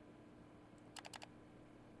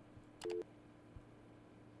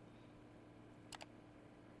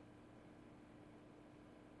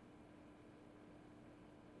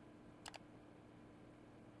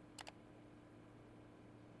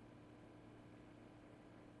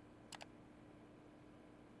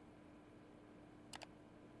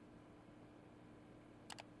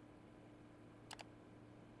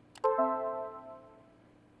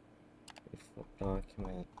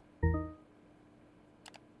 Document.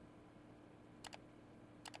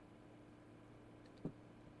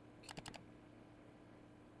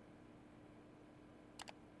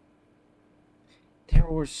 There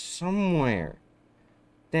was somewhere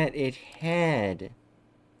that it had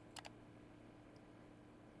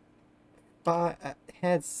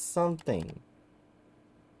had something.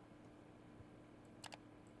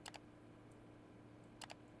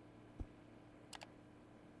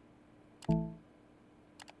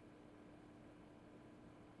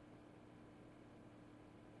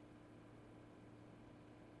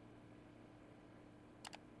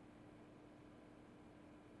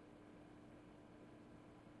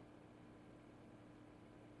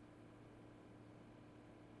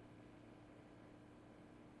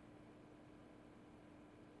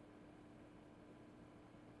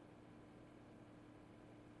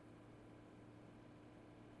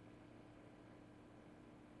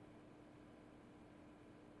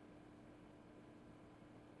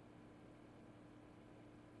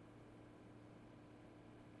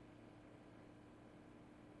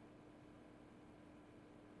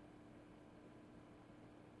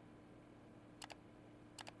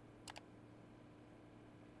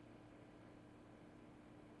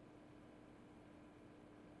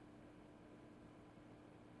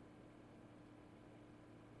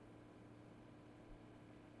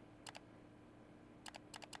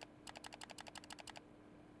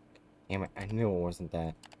 Damn it, I knew it wasn't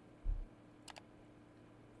that.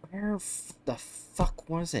 Where the fuck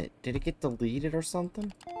was it? Did it get deleted or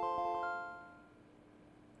something?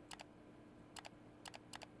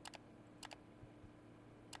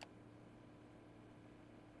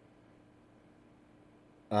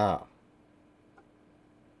 Oh.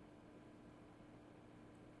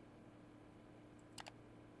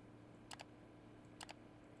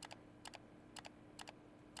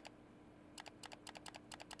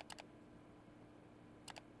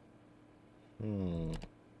 Hmm.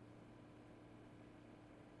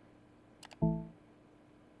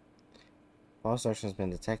 Pause action has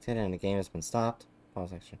been detected and the game has been stopped.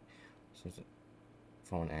 Pause action.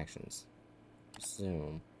 Phone actions.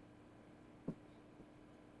 Zoom.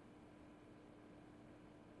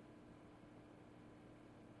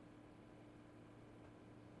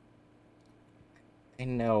 I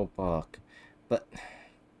know, Buck, but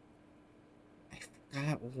I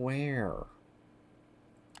forgot where.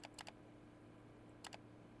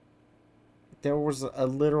 There was a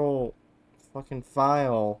literal fucking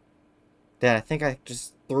file that I think I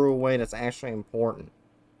just threw away that's actually important.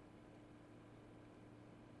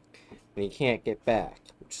 And you can't get back,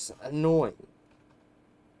 which is annoying.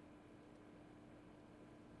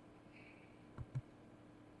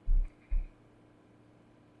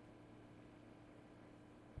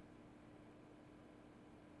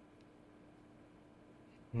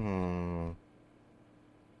 Hmm.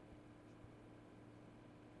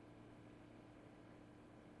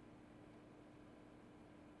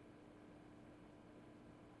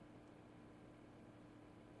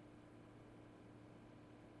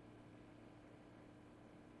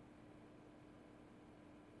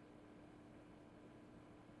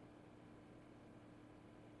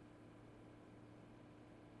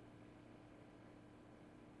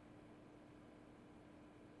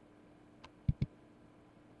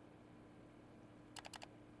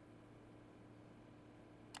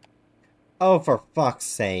 Oh, for fuck's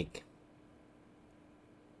sake.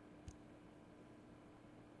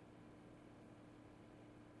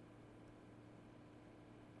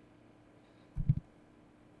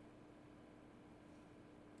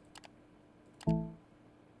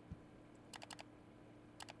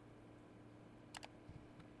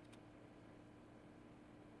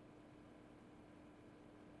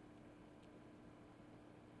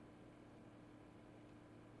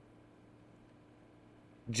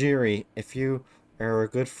 Jiri, if you are a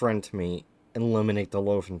good friend to me, eliminate the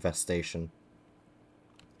loaf infestation.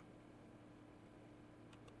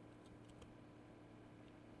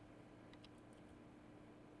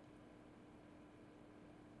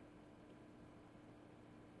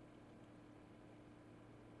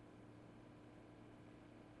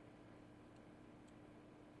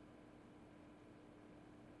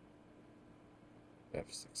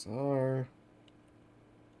 F6R.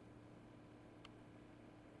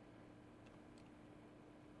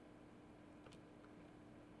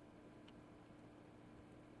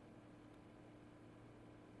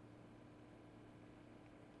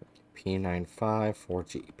 P95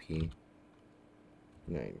 4G.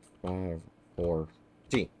 P95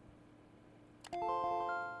 4G.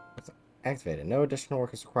 Activated. No additional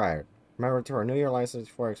work is required. Remember to renew your license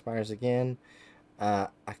before it expires again.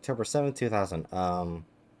 October 7th, 2000.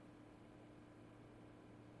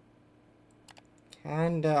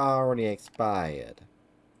 Kinda already expired.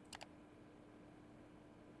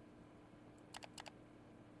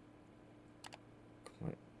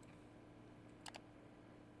 What?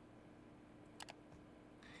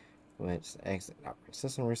 Let's exit operating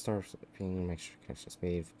system, restart, make sure connection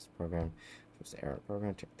speed, fix program, fix the error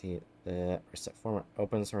program, check the reset format,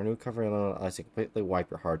 opens or new recovery alone allows you to completely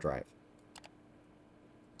wipe your hard drive.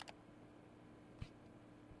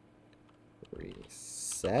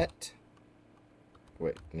 Reset.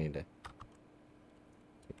 Wait, need to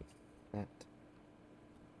that.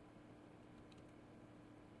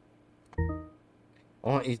 I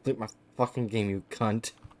want you to delete my fucking game, you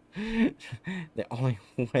cunt. The only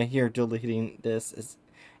way you're deleting this is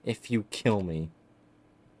if you kill me.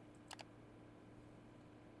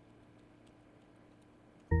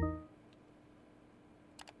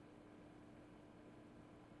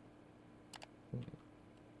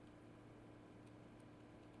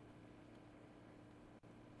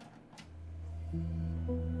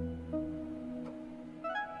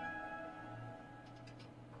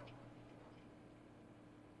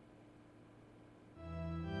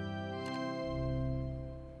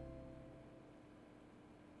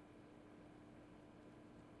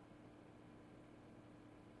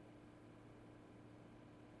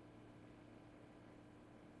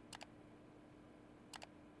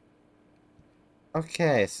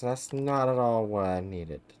 Okay, so that's not at all what I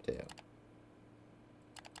needed to do.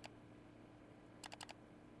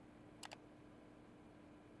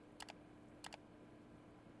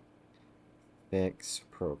 Fix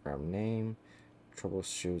program name,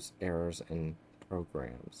 troubleshoots errors in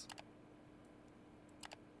programs.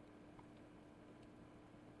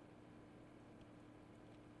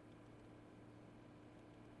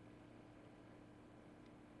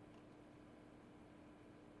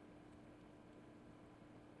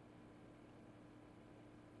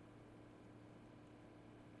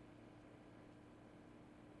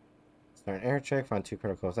 Start an error check, find 2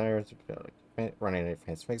 critical errors, running an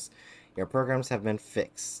advanced fix. Your programs have been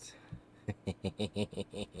fixed.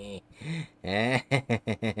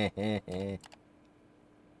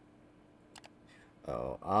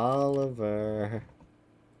 Oh, Oliver.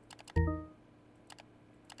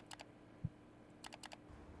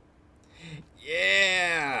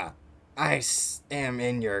 Yeah! I am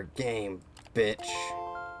in your game, bitch.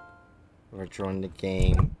 We're joining the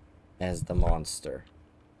game as the monster.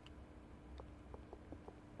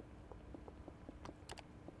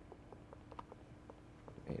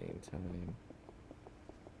 Waiting time.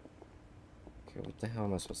 Okay, what the hell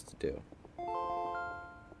am I supposed to do?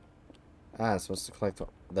 Ah, I'm supposed to collect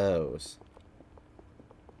those.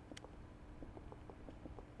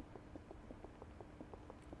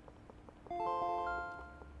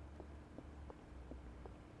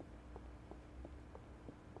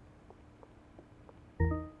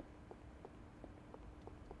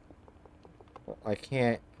 Well, I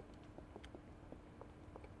can't.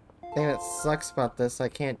 The thing that sucks about this, I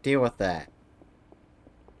can't deal with that.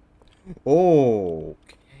 Oh,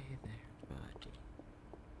 okay there, buddy.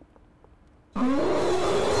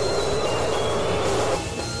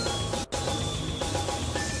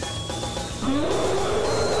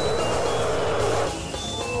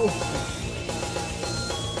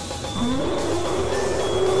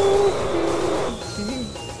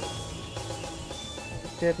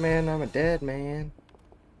 Dead man, I'm a dead man.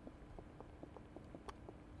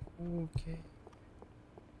 Okay.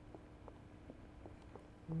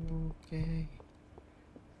 Okay.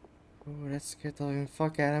 Oh, that scared the living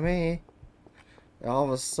fuck out of me. All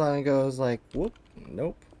of a sudden it goes like, whoop,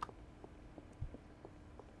 nope.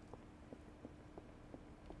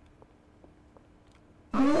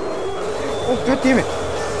 Oh, god damn it!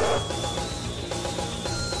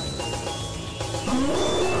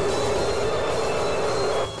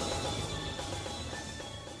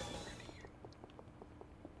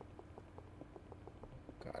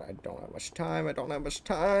 God, I don't have much time. I don't have much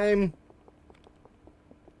time.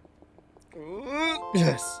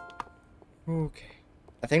 Yes. Okay.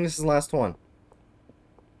 I think this is the last one.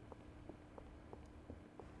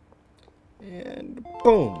 And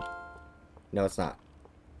boom. No, it's not.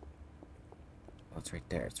 Oh, it's right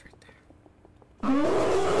there. It's right there. Oh,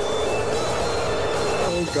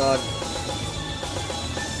 God.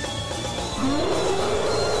 I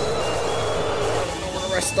don't know where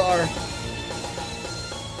the rest are.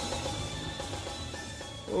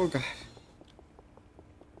 Oh, God.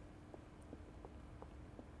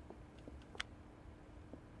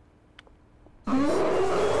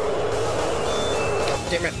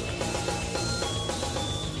 Damn it.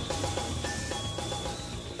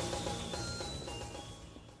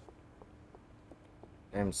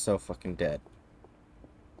 I'm so fucking dead.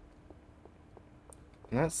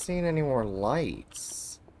 I'm not seeing any more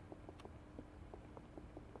lights.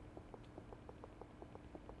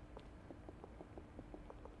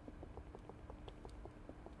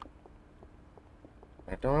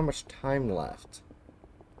 I don't have much time left.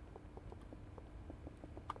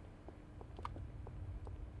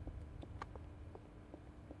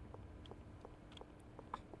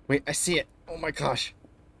 Wait, I see it. Oh my gosh.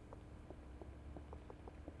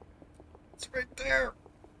 It's right there.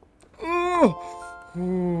 Oh.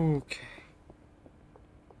 Okay.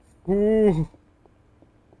 Ooh.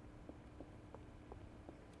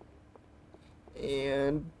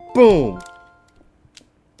 And boom.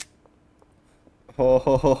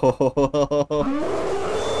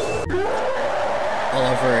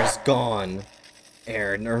 Oliver is gone.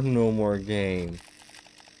 Aaron, there's no more game.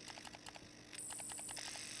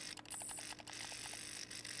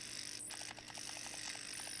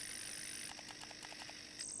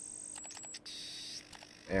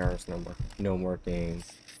 Aaron's no more game.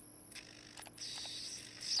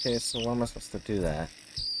 Okay, so what am I supposed to do that?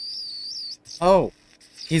 Oh!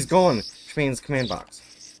 He's gone! Which means command box.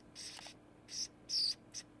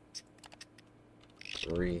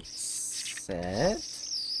 Reset?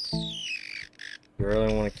 You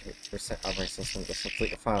really want to reset operating system? Just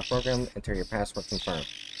complete your final program, enter your password, confirm.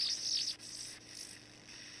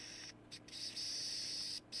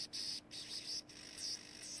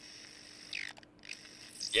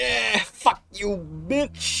 Yeah! Fuck you,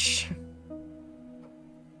 bitch!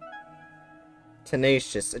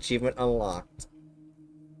 Tenacious. Achievement unlocked.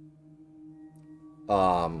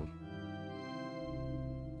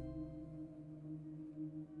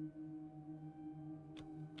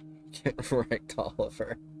 Get wrecked,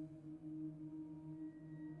 Oliver.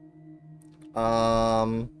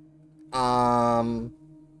 Um...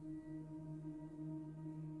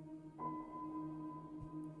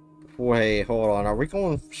 Wait, hold on. Are we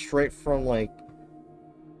going straight from, like,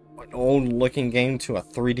 an old-looking game to a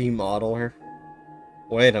 3D model here?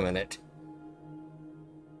 Wait a minute.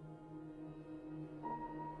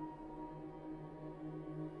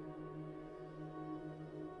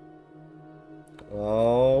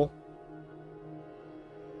 Oh.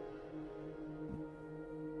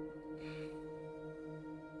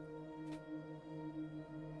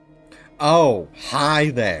 Oh, hi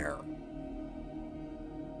there.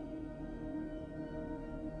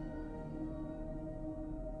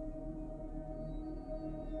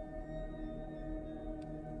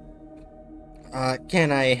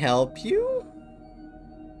 Can I help you?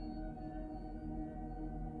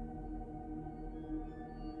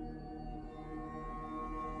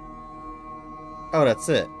 Oh, that's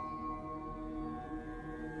it.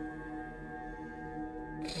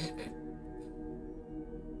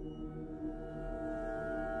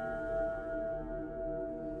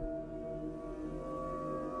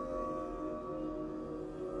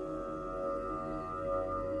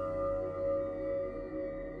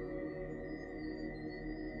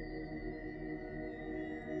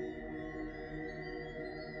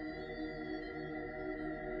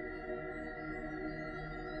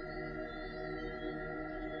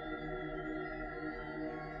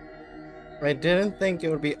 I didn't think it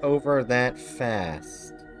would be over that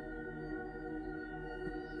fast.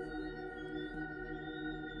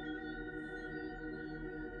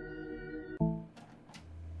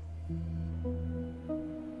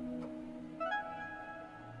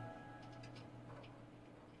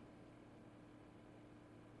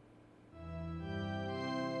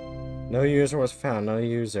 No user was found. No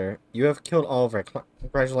user. You have killed Oliver.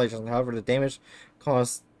 Congratulations. However, the damage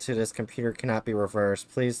caused to this computer cannot be reversed.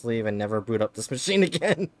 Please leave and never boot up this machine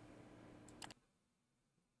again.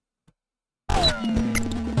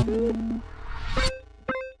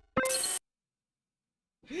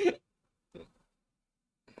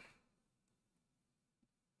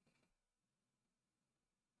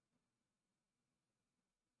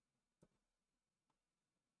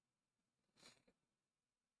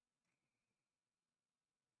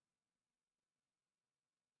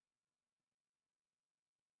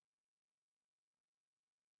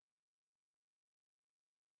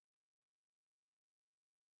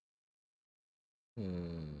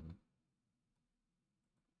 Hmm.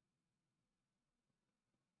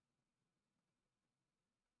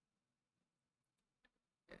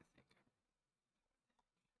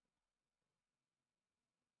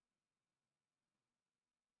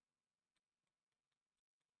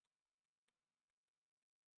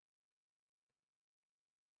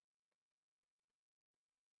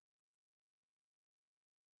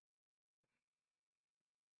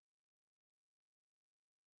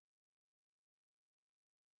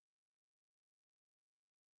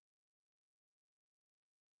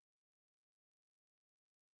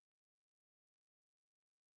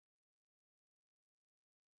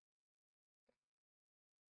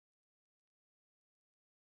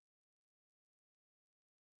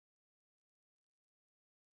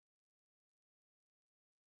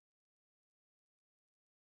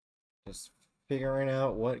 Just figuring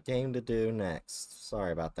out what game to do next.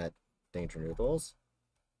 Sorry about that, Danger Noodles.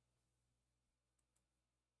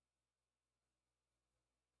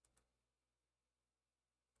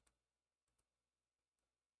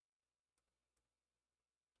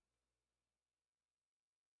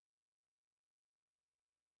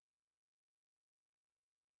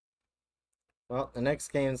 Well, the next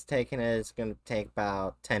game's taking it. It's gonna take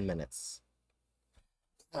about 10 minutes.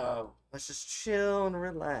 So let's just chill and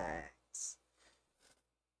relax.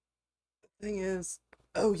 Thing is,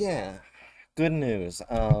 oh yeah, good news.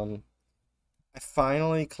 I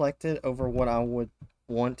finally collected over what I would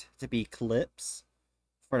want to be clips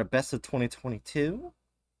for the best of 2022.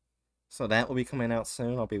 So that will be coming out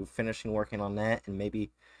soon. I'll be finishing working on that and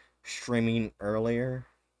maybe streaming earlier.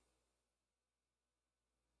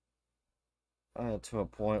 To a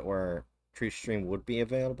point where True Stream would be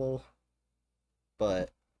available. But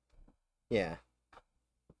yeah.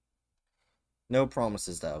 No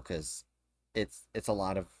promises though, because it's a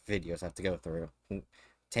lot of videos I have to go through and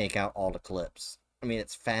take out all the clips. I mean,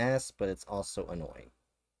 it's fast, but it's also annoying.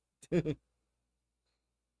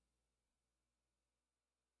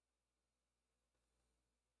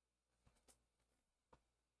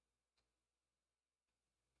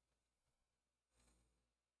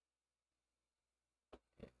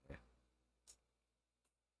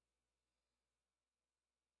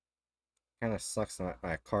 Kind of sucks that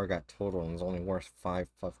my car got totaled and is only worth $500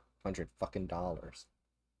 fucking dollars.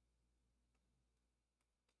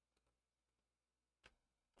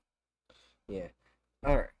 Yeah.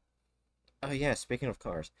 Alright. Oh yeah, speaking of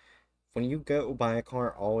cars. When you go buy a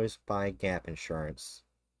car, always buy gap insurance.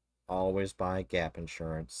 Always buy gap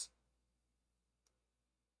insurance.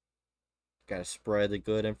 Gotta spread the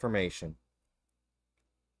good information.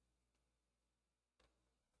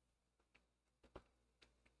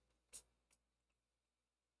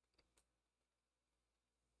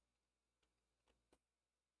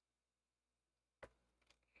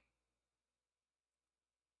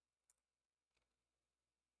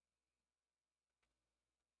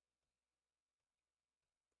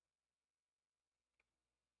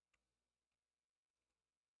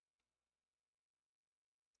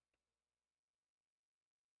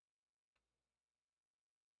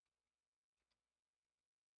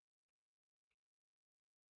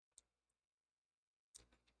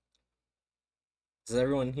 Does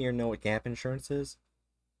everyone here know what gap insurance is?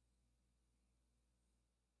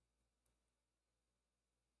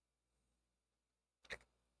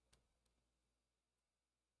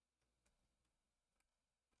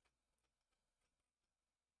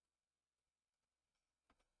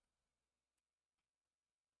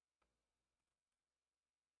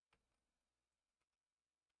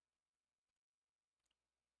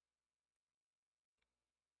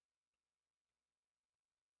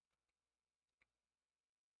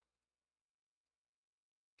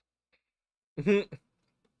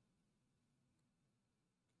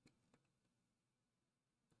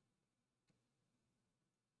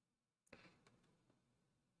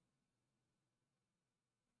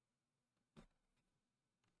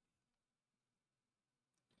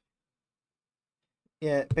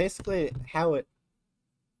 Yeah, basically how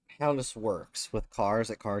this works with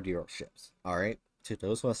cars at car dealerships. Alright? To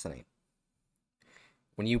those listening.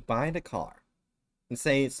 When you buy the car, and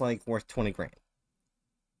say it's like worth 20 grand.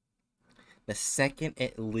 The second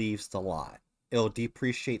it leaves the lot, it'll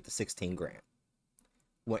depreciate the 16 grand.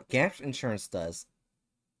 What gap insurance does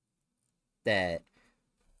that,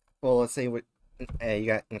 well, let's say you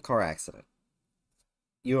got in a car accident.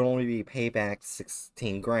 You would only be paid back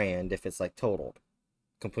 16 grand if it's like totaled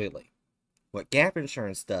completely. What gap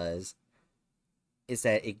insurance does is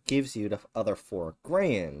that it gives you the other 4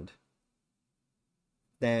 grand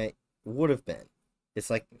that would have been. It's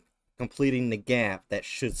like completing the gap that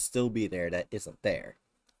should still be there that isn't there.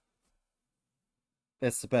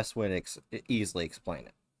 That's the best way to easily explain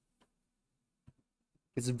it.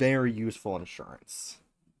 It's very useful insurance.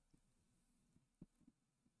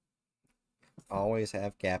 Always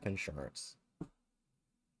have gap insurance.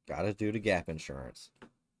 Gotta do the gap insurance.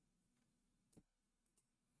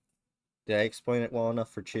 Did I explain it well enough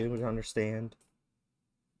for Chew to understand?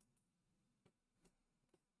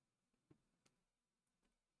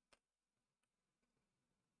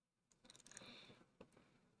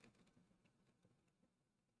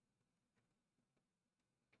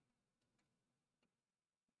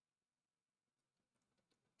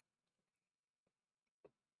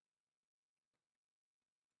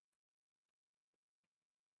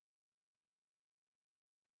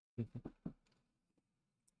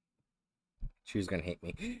 Chew's gonna hate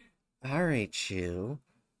me. Alright, Chew.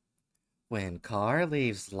 When car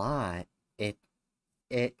leaves lot, it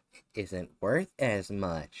isn't worth as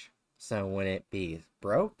much. So when it be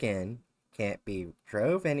broken, can't be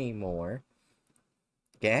drove anymore,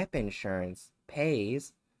 gap insurance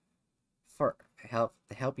pays for help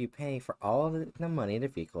you pay for all the money the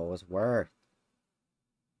vehicle was worth.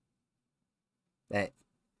 That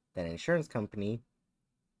insurance company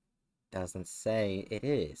doesn't say it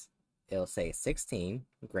is. It'll say 16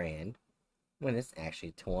 grand when it's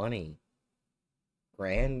actually 20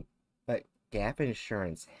 grand, but gap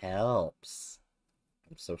insurance helps.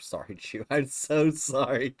 I'm so sorry, Chew. I'm so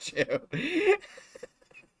sorry, Chew.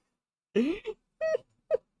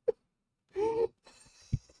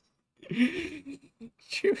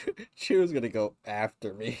 Chew's gonna go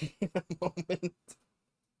after me in a moment.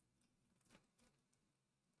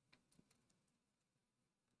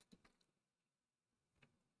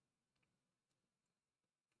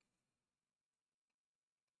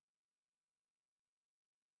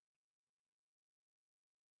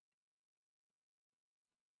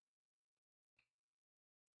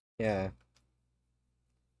 Yeah.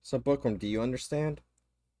 So, Bookworm, do you understand?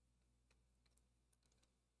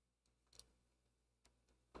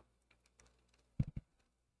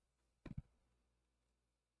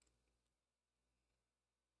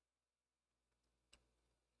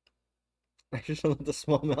 I just let the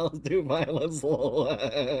small mouths do violence, lol.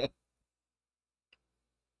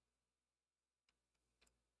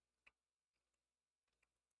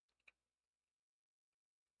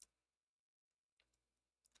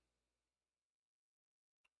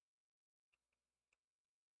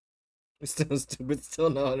 Still stupid,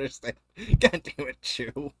 still not understand. God damn it,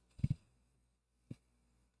 Chew.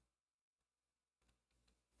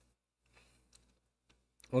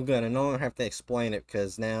 Well, good, I no longer have to explain it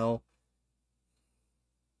because now.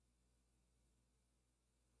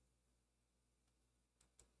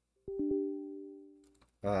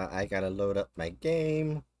 I gotta load up my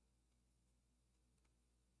game.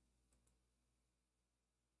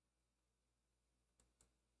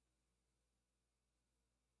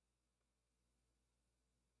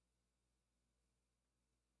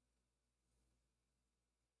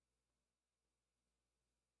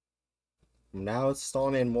 Now it's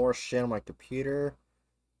installing in more shit on my computer.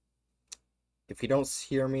 If you don't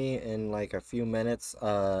hear me in like a few minutes,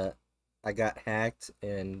 I got hacked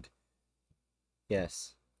and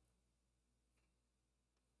yes.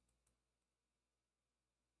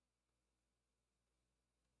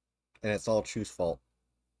 And it's all Chew's fault.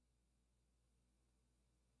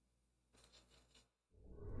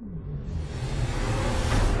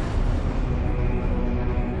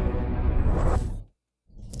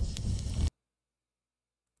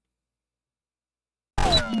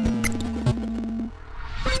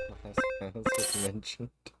 As just mentioned.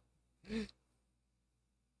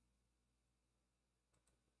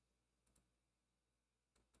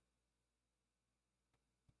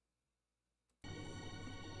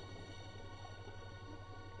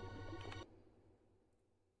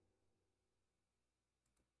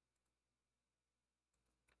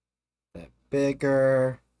 That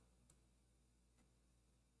bigger.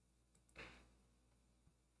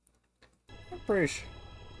 I'm pretty sure.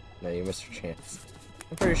 No, you missed your chance.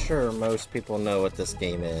 I'm pretty sure most people know what this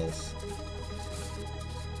game is.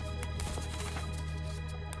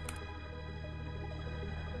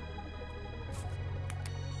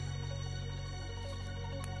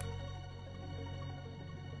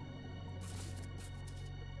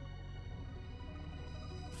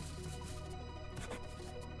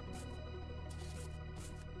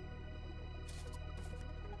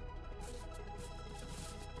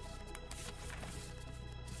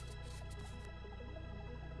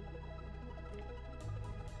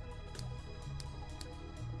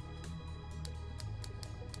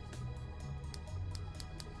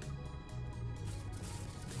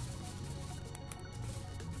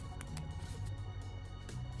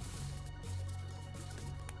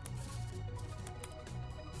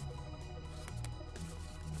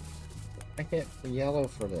 I hit yellow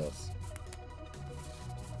for this.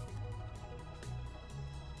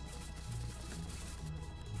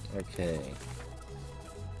 Okay.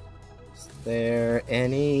 Is there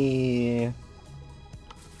any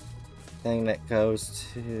thing that goes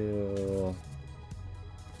to...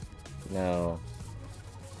 No.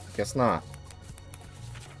 Guess not.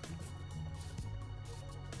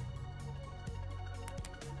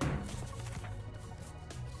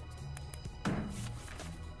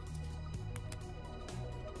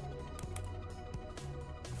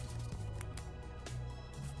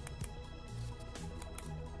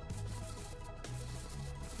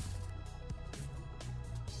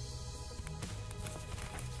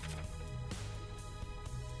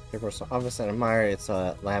 Therefore, so obvious and admire its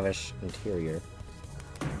lavish interior.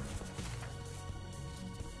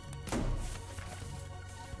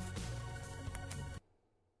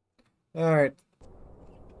 Alright.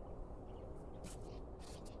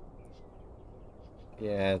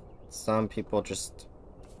 Yeah, some people just...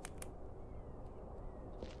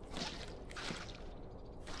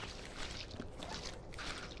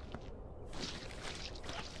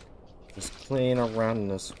 playing around in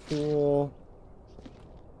this pool.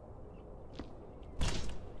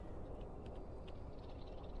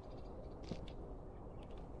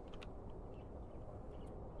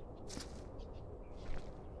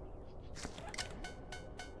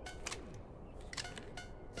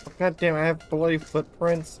 God damn, I have bloody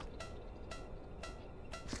footprints.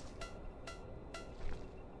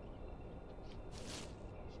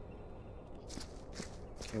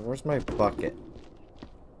 Okay, where's my bucket?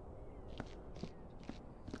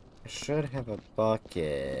 I should have a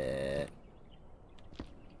bucket.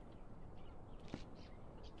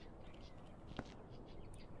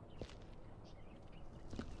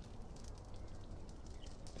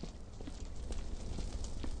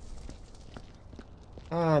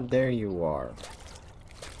 Ah, there you are.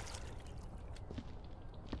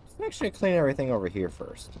 Let's actually clean everything over here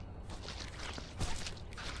first.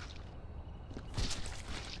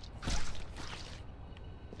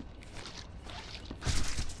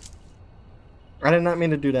 I did not mean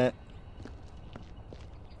to do that.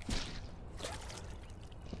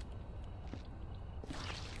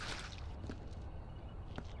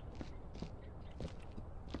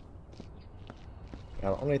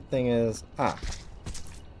 Now, the only thing is...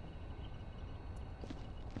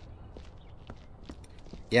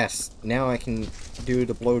 Yes, now I can do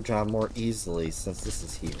the blowjob more easily since this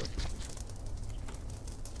is here.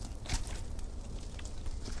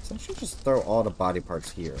 So I should just throw all the body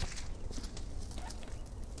parts here.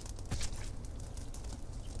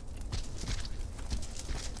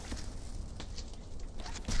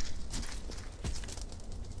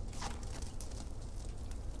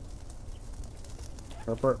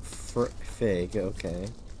 Herbert Fig, okay.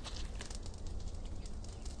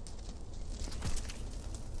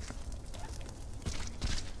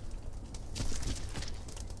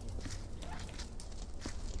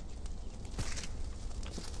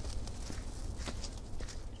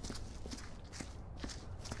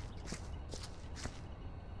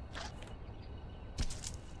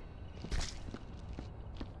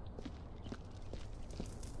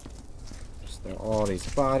 Just throw all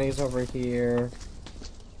these bodies over here.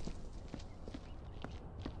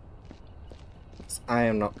 I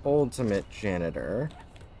am the ultimate janitor.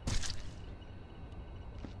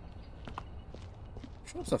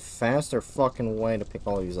 What's a faster fucking way to pick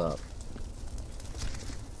all these up?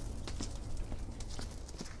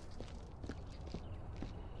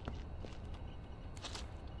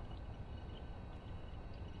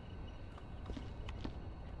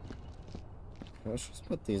 Let's just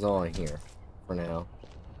put these all in here for now.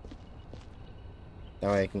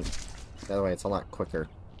 That way I can. That way it's a lot quicker.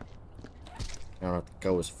 I don't have to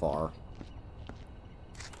go as far.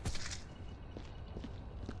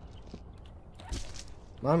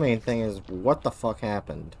 My main thing is, what the fuck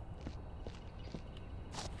happened?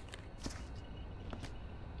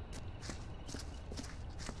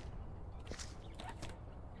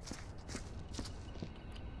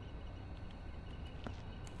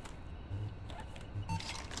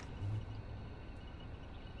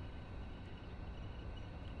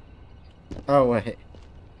 Oh, wait.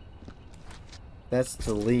 That's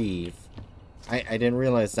to leave. I didn't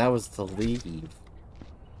realize that was to leave.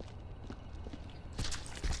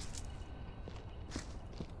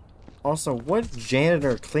 Also, what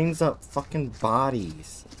janitor cleans up fucking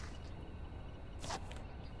bodies?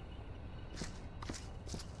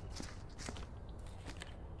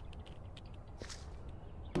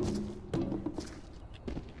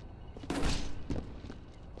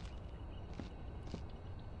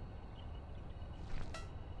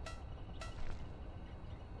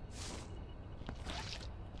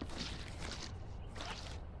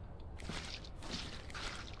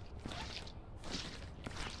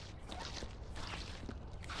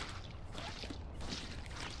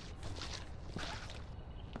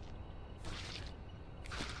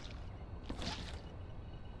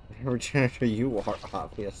 Whatever janitor you are,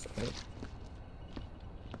 obviously.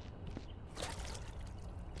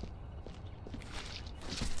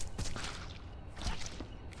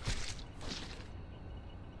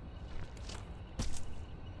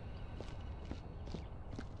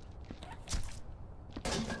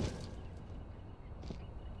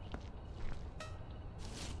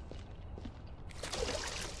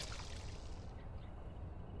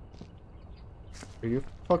 Are you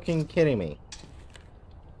fucking kidding me?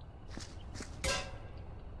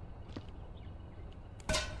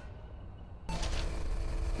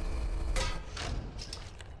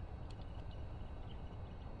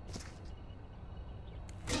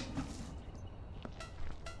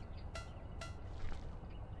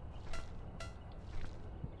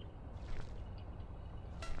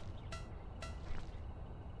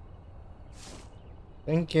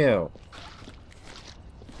 Thank you.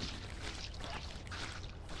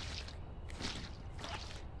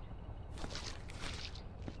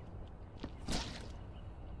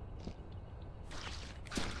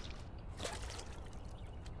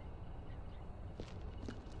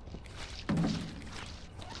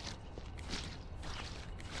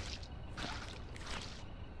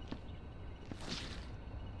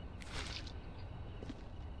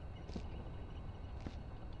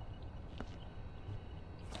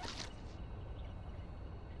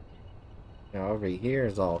 Now over here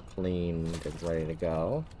is all cleaned and ready to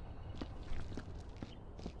go.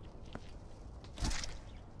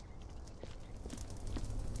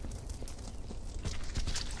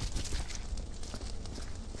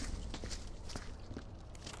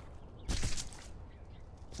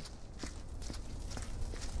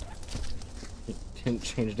 Didn't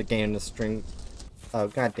change the game to string. Oh,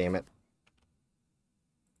 god damn it.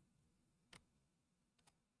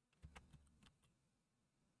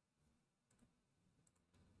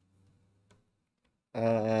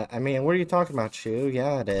 I mean, what are you talking about, Chew?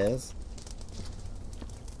 Yeah, it is.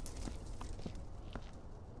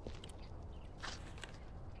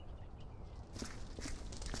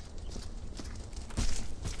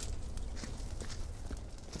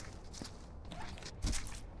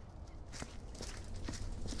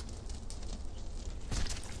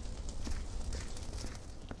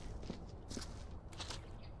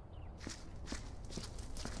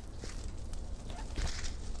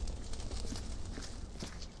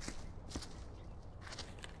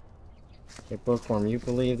 Hey, Bookworm, you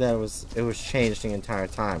believe that it was changed the entire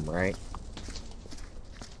time, right?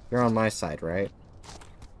 You're on my side, right?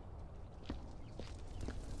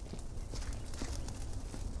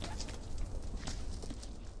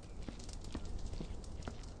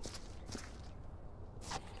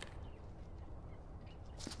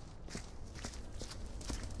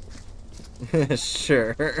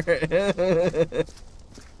 Sure.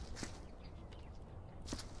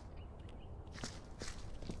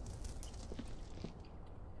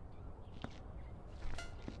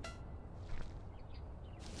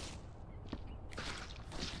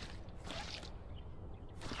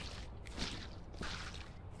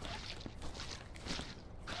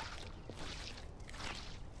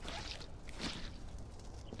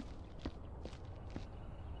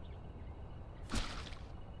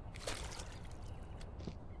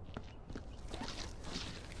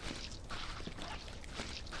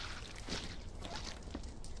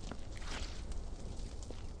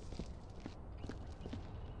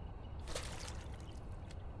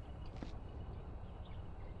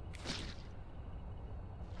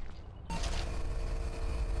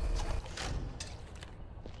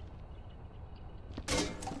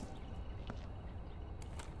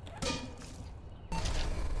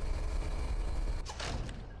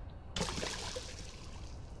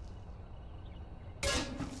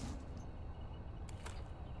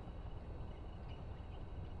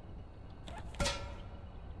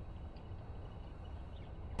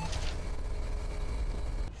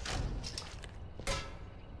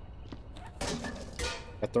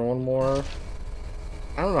 I throw one more.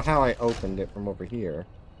 I don't know how I opened it from over here,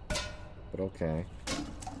 but okay.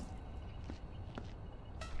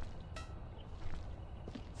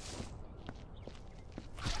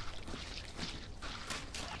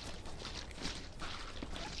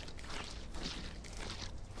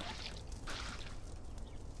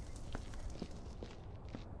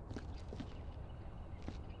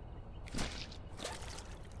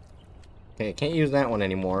 Okay, can't use that one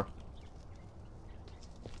anymore.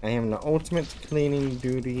 I am the ultimate cleaning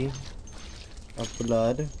duty of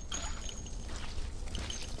blood.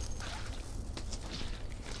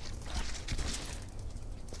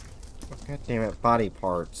 Oh, God damn it, body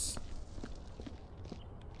parts.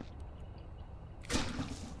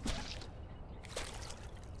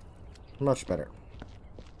 Much better.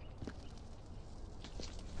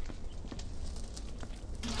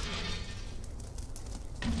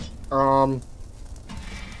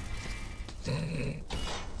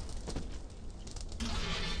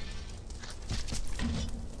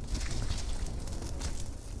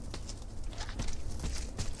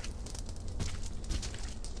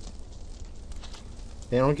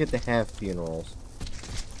 They don't get to have funerals.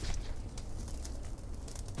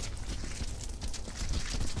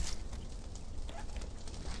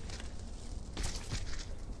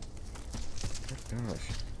 Gosh.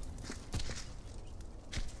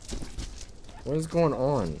 What is going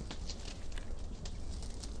on?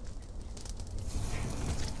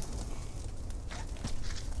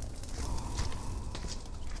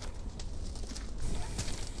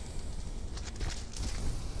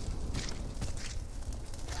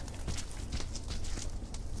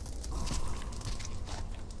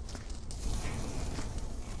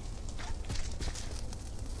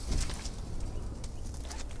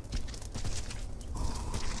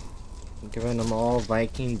 Giving them all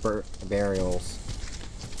Viking burials.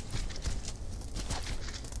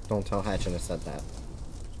 Don't tell Hatchin I said that.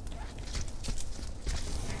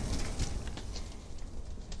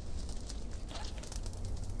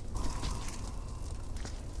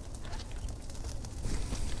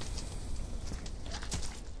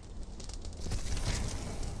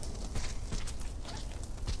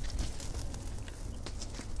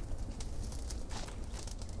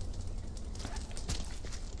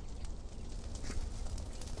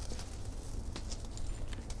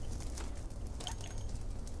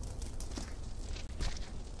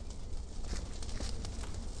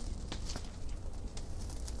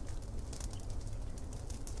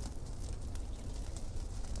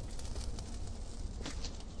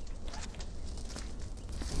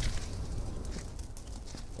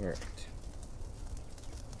 Alright.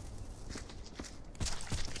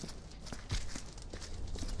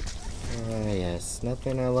 Yes.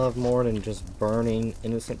 Nothing I love more than just burning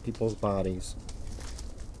innocent people's bodies.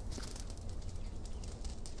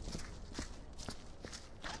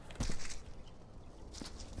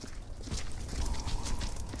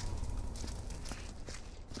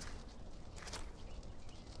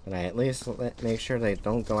 But I at least make sure they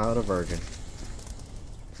don't go out a virgin.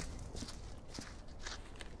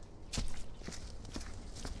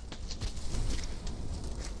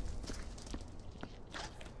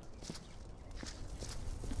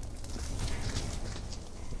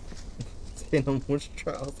 In witch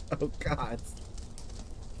trials. Oh god.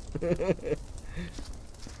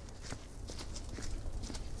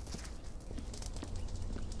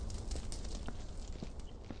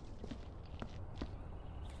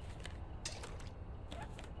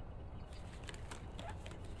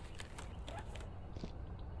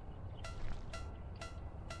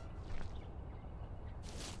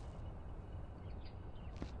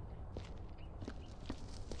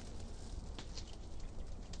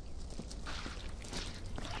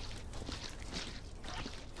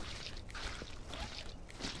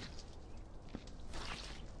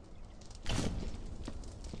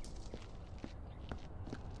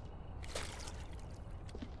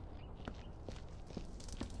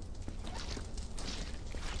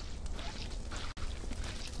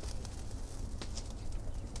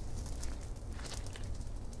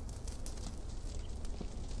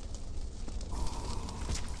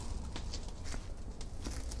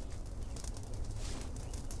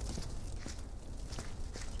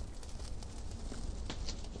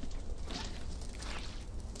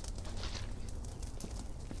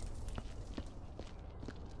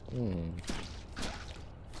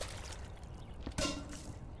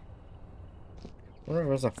 I wonder if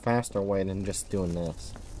there's a faster way than just doing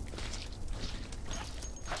this.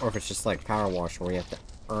 Or if it's just like Power Wash where you have to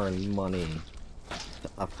earn money to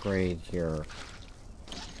upgrade your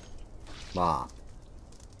mop.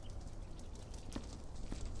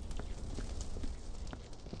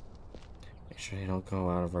 Make sure you don't go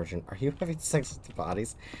out of virgin. Are you having sex with the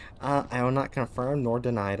bodies? I will not confirm nor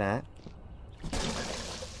deny that.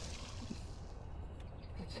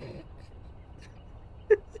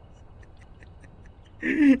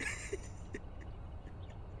 I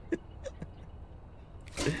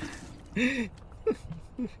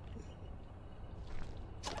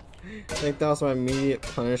think that was my immediate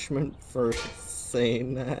punishment for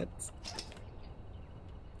saying that.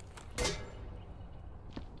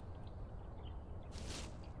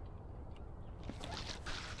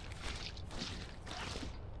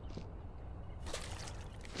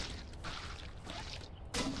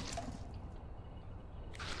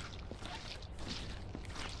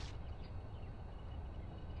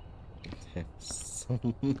 So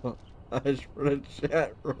much for the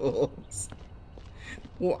chat rules.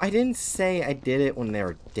 Well, I didn't say I did it when they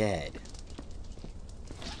were dead.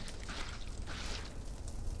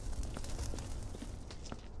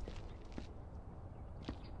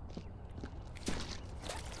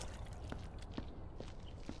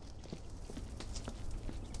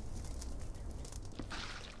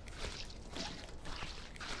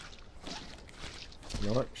 You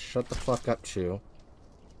know what? Shut the fuck up, Chew.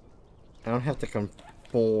 I don't have to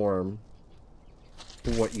conform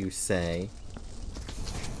to what you say.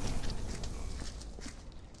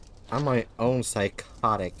 I'm my own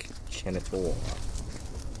psychotic genitor. I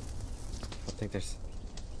think there's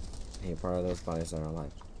any part of those bodies that are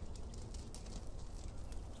alive.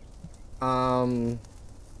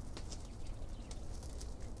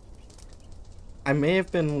 I may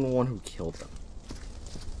have been the one who killed them.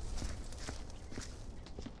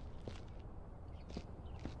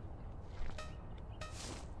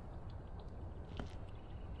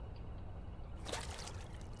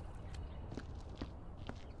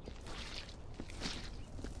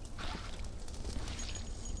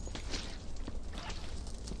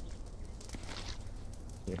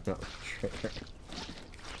 You're not a traitor.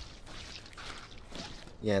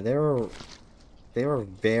 Yeah, they were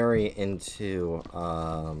very into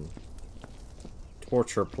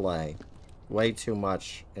torture play. Way too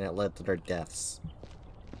much, and it led to their deaths.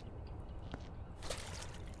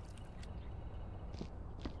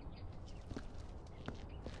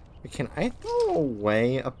 Can I throw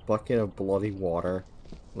away a bucket of bloody water,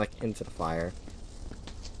 like, into the fire?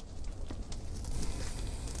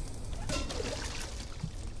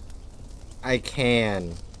 I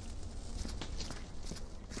can.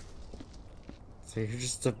 So you're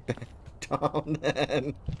just a bad Tom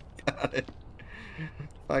then. Got it.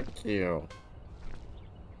 Fuck you.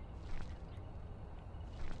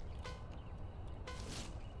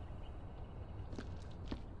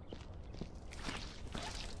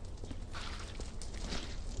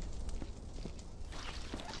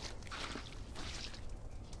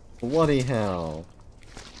 Bloody hell.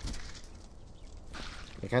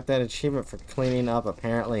 I got that achievement for cleaning up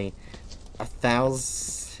apparently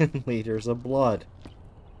 1,000 liters of blood.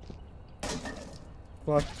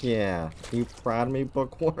 Fuck yeah. You proud of me,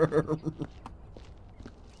 Bookworm?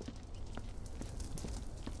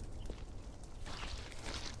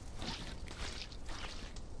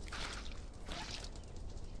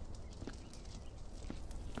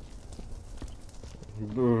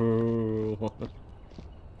 Boo.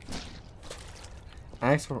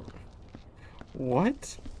 I asked for...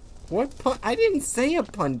 What? What pun? I didn't say a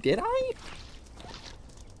pun, did I?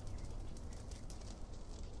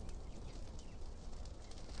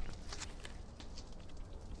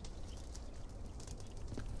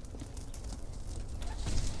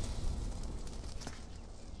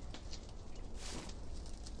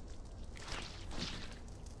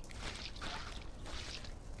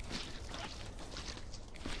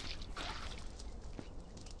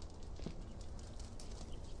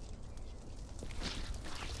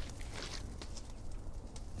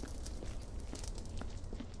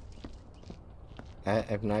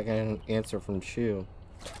 I've not got an answer from Chu.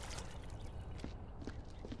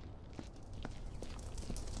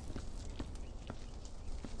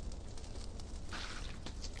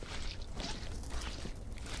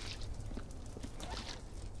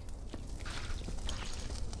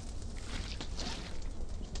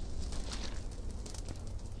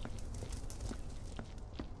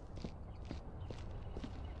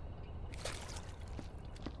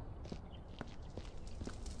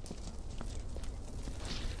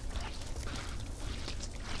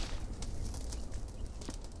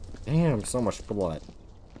 Damn, so much blood.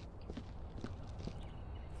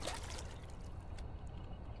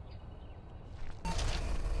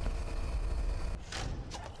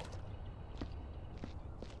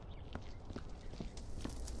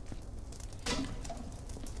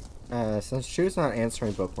 Since Chu's not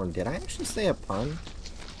answering Bookworm, did I actually say a pun?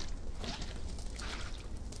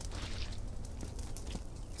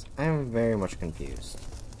 I am very much confused.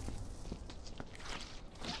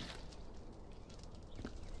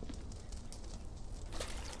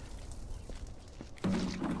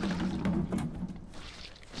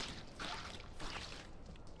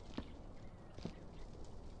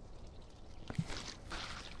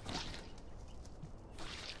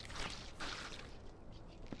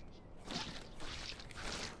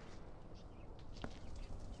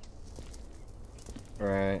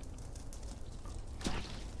 Right.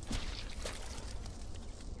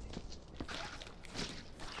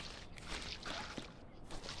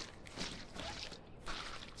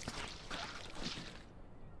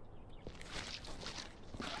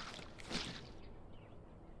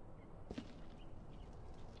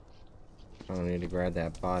 I need to grab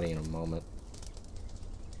that body in a moment.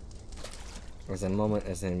 Or as in a moment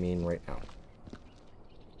as I mean right now.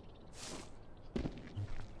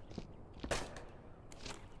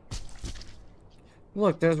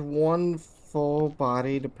 Look, there's one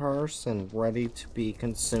full-bodied person ready to be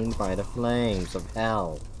consumed by the flames of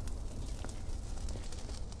hell.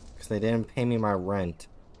 Because they didn't pay me my rent.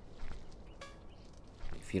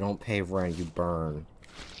 If you don't pay rent, you burn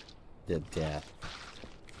to death.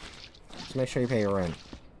 Just make sure you pay your rent.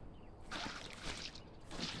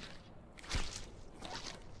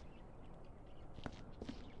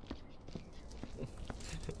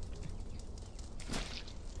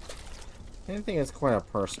 I think it's quite a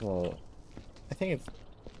personal. I think it's.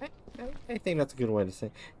 I think that's a good way to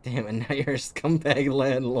say. Damn it! Now you're a scumbag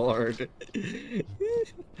landlord.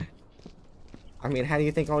 I mean, how do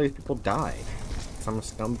you think all these people died? Some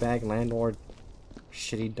scumbag landlord,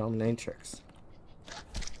 shitty dominatrix.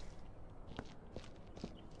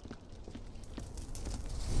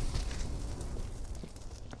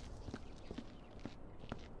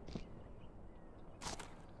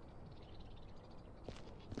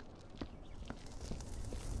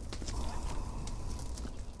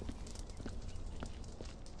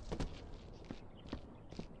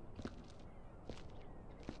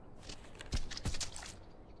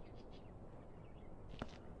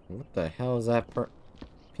 What the hell is that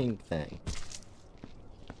pink thing?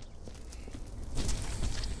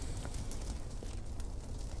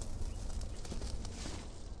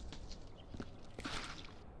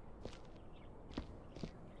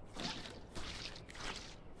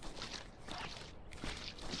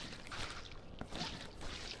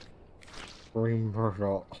 Green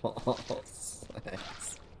Myrtle.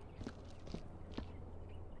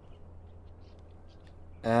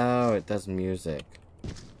 Oh, it does music.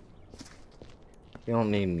 You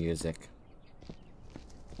don't need music.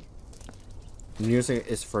 Music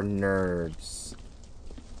is for nerds.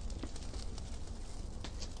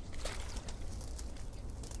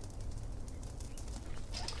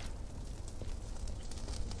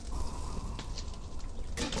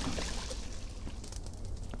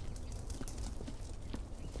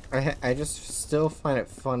 I just still find it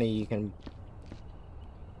funny you can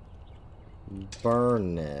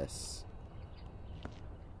burn this.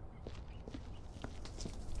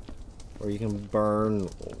 Or you can burn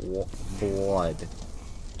blood,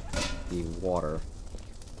 the water.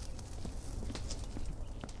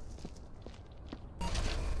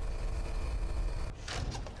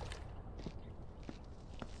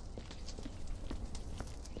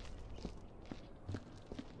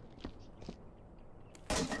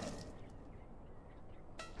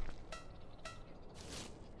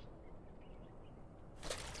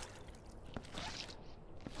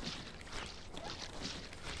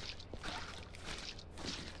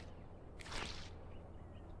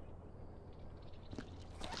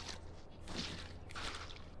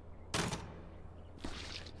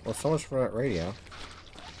 Well, so much for that radio.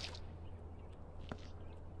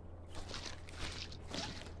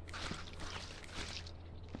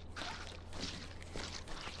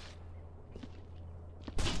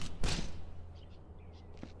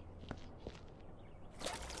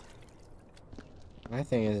 My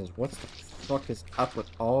thing is, what the fuck is up with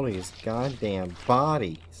all these goddamn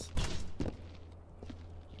bodies?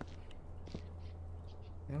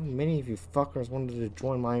 How many of you fuckers wanted to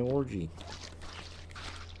join my orgy?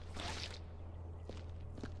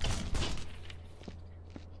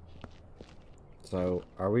 So,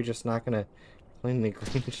 are we just not gonna clean the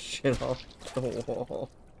green shit off the wall?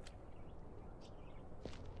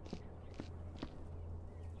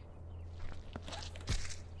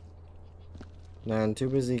 No, I'm too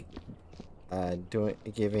busy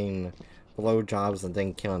giving blowjobs and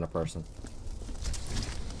then killing a person.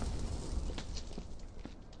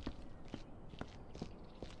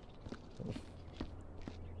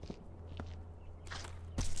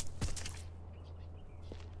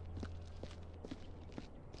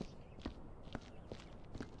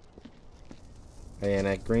 And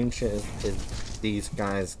that green shit is these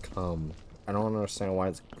guys come. I don't understand why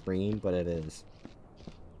it's green, but it is.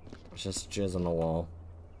 It's just jizz on the wall.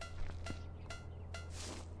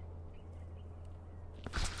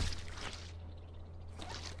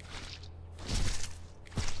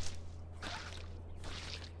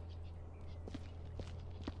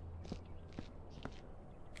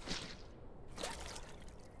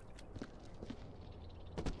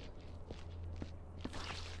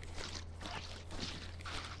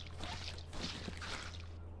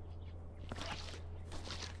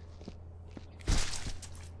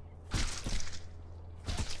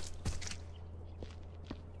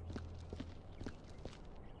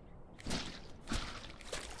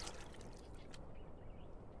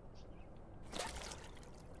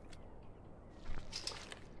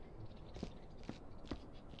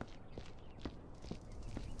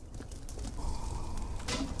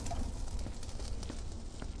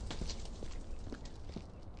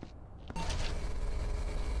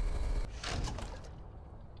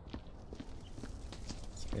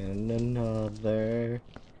 And another.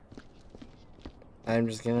 I'm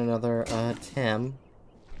just getting another Tim.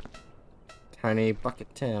 Tiny bucket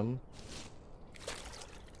Tim.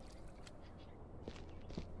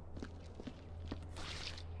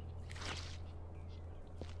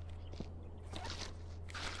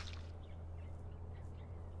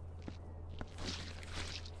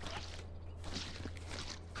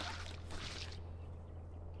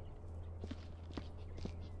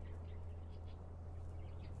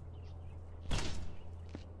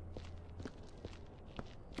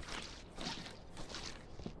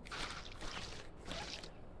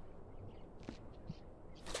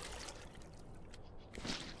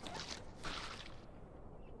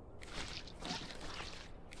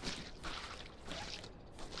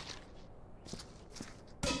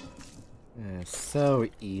 So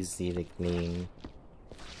easy to clean.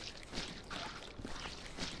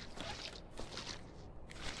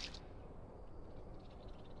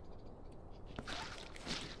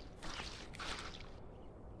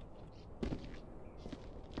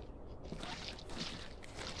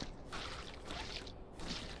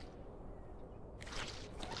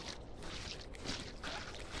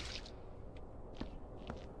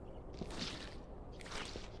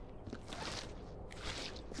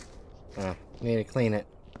 Need to clean it.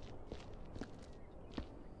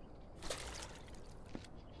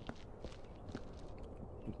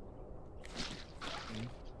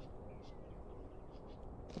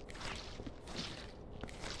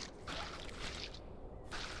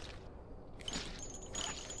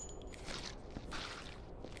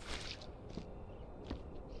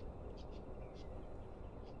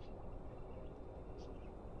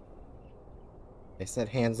 They said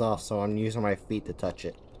hands off, so I'm using my feet to touch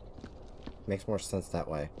it. Makes more sense that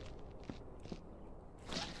way.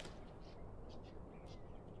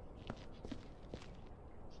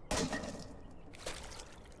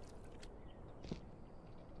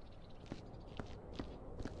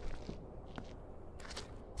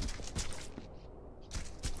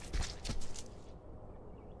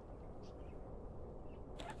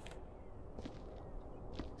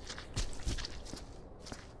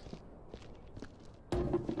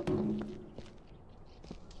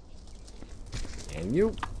 And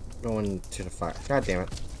you going to the fire. God damn it.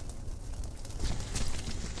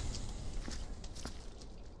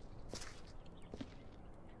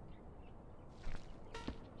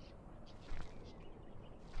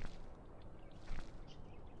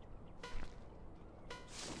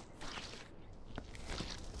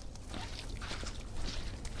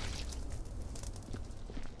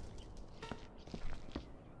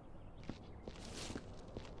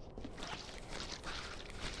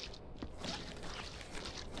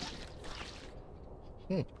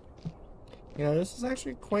 You know, this is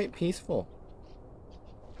actually quite peaceful.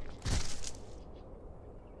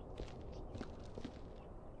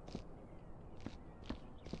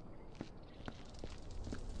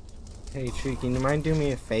 Hey, Tree, can you mind doing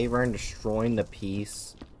me a favor and destroying the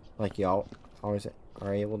piece? Like y'all always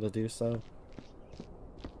are able to do so?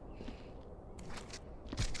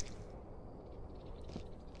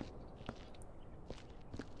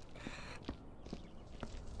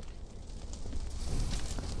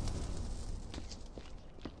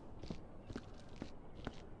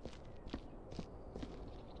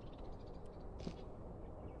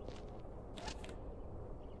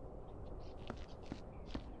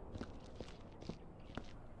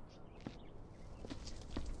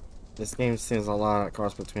 This game seems a lot of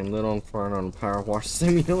cross between Little Inferno and Power Wash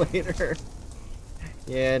Simulator.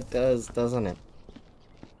 Yeah, it does, doesn't it?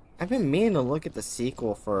 I've been meaning to look at the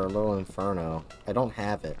sequel for Little Inferno. I don't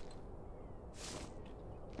have it.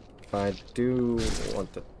 But I do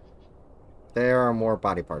want to... There are more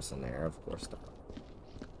body parts in there, of course.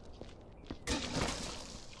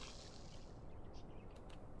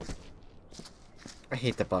 I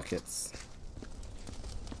hate the buckets.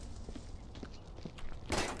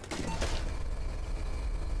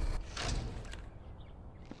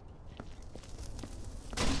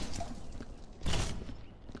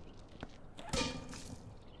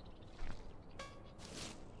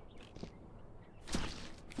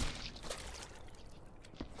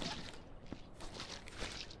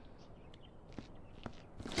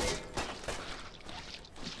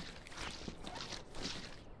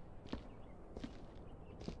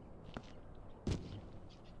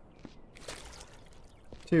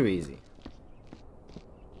 Too easy.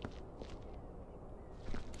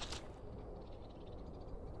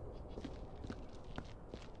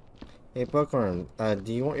 Hey, Bookworm,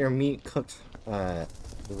 do you want your meat cooked,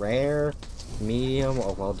 rare, medium,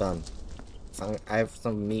 or well done? So I have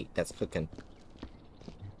some meat that's cooking.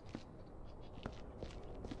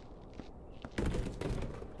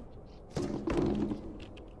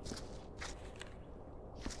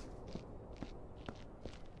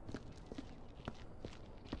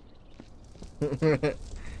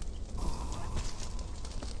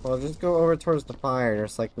 Well, just go over towards the fire.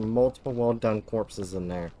 There's like multiple well-done corpses in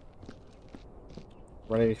there.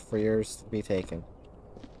 Ready for yours to be taken.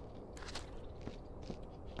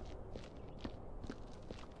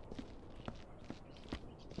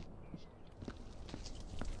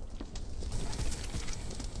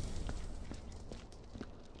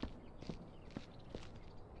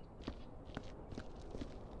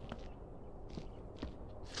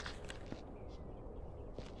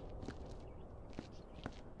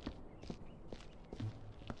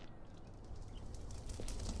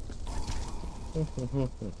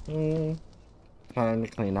 Time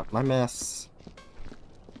to clean up my mess.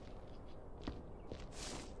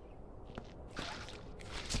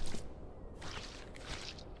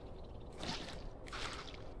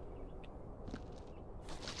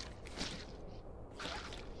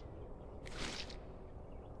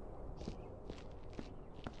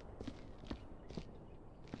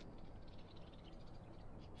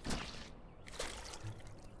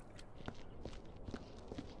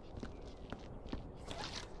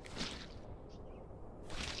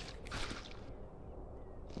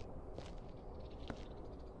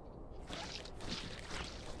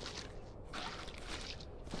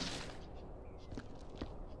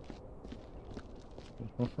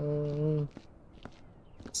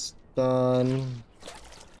 It's done.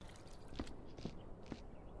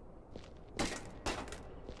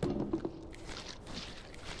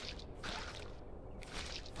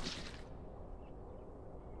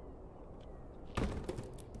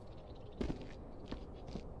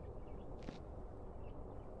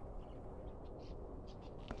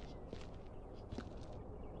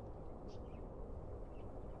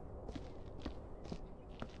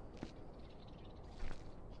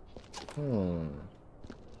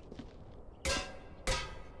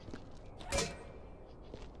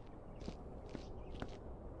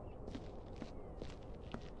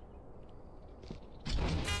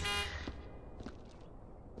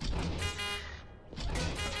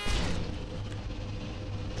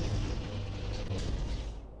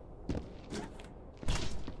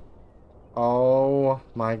 Oh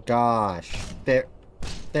my gosh.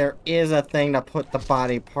 There is a thing to put the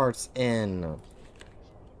body parts in.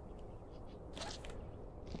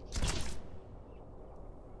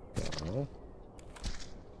 Go.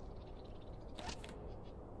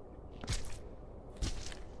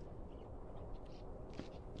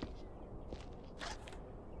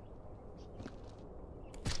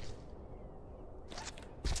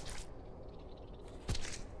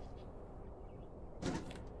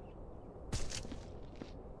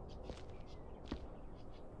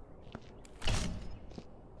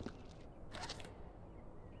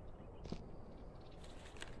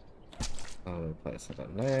 Place it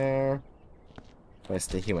in there. Place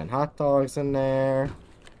the human hot dogs in there.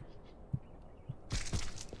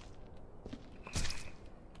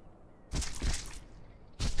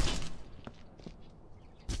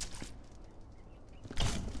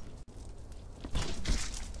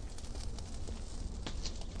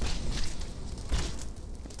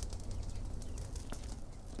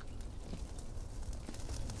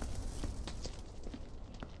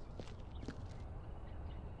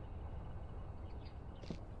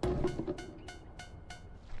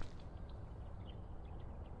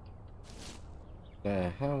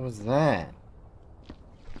 The hell was that?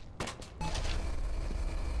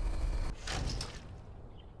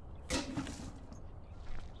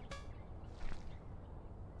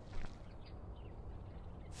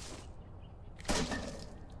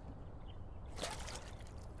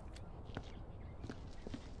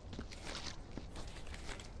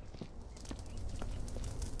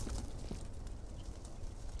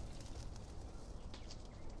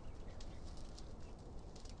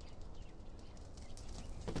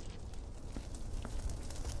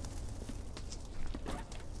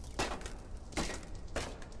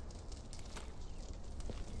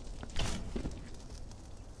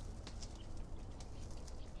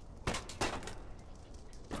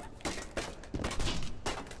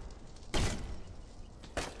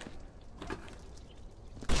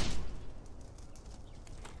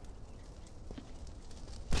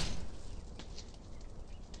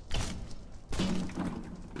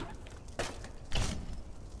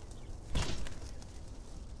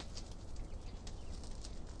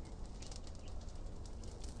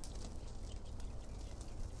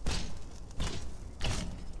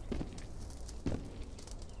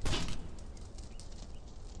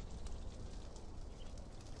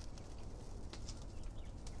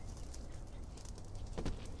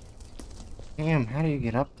 Damn, how do you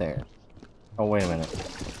get up there? Oh, wait a minute.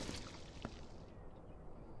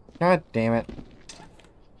 God damn it.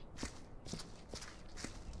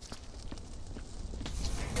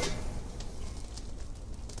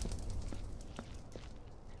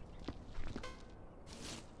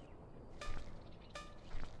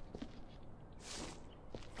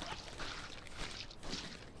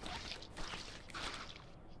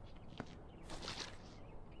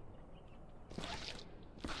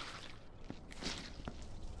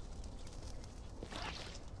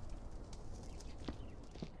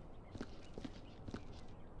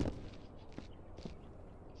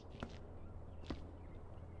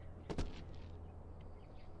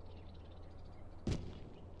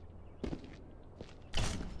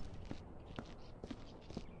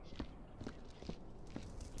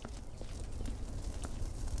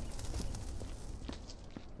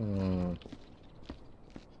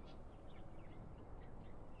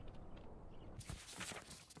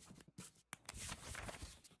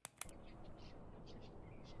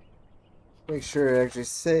 Make sure it actually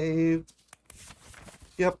saved.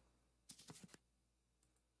 Yep.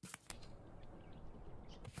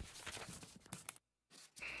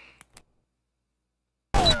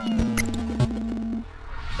 Very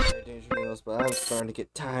dangerous, but I'm starting to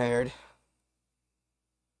get tired.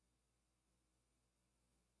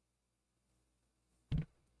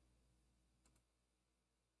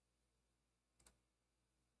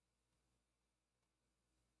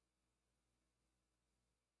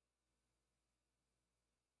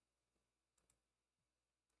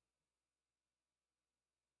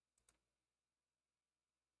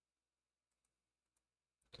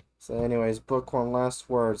 So anyways, Bookworm, last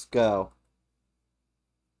words, go.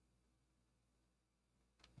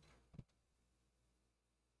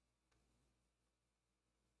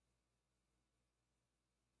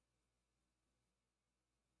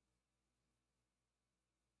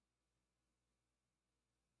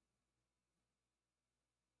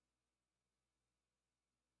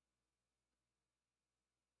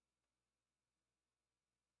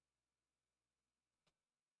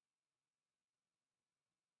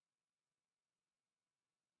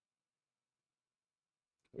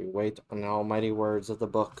 We wait on the almighty words of the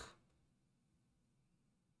book.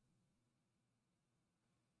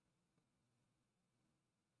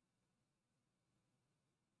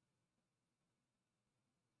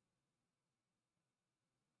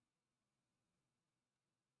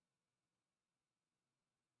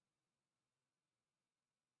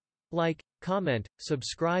 Like, comment,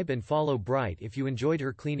 subscribe and follow Bright if you enjoyed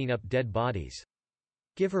her cleaning up dead bodies.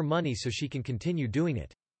 Give her money so she can continue doing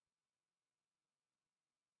it.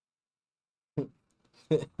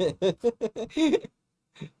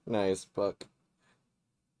 Nice book.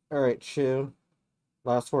 Alright, Chew.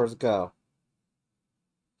 Last words, go.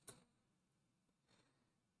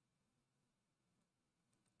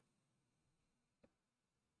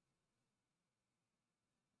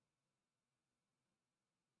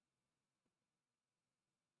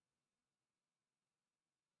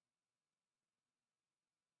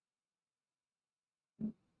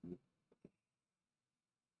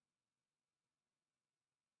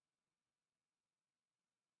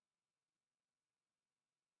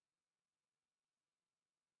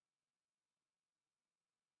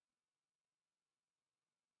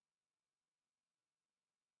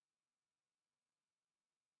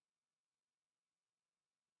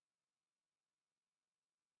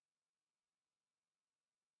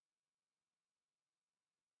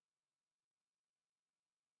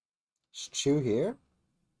 Is Chew here?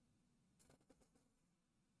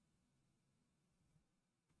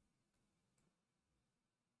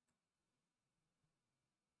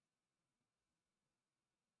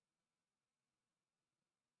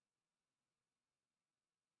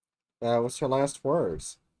 What's her last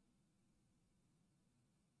words?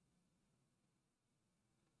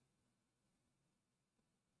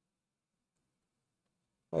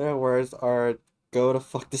 My words are go to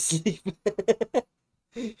fuck to sleep.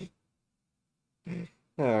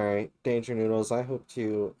 Alright, Danger Noodles, I hope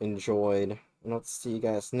you enjoyed. And I'll see you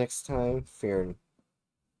guys next time for your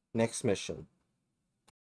next mission.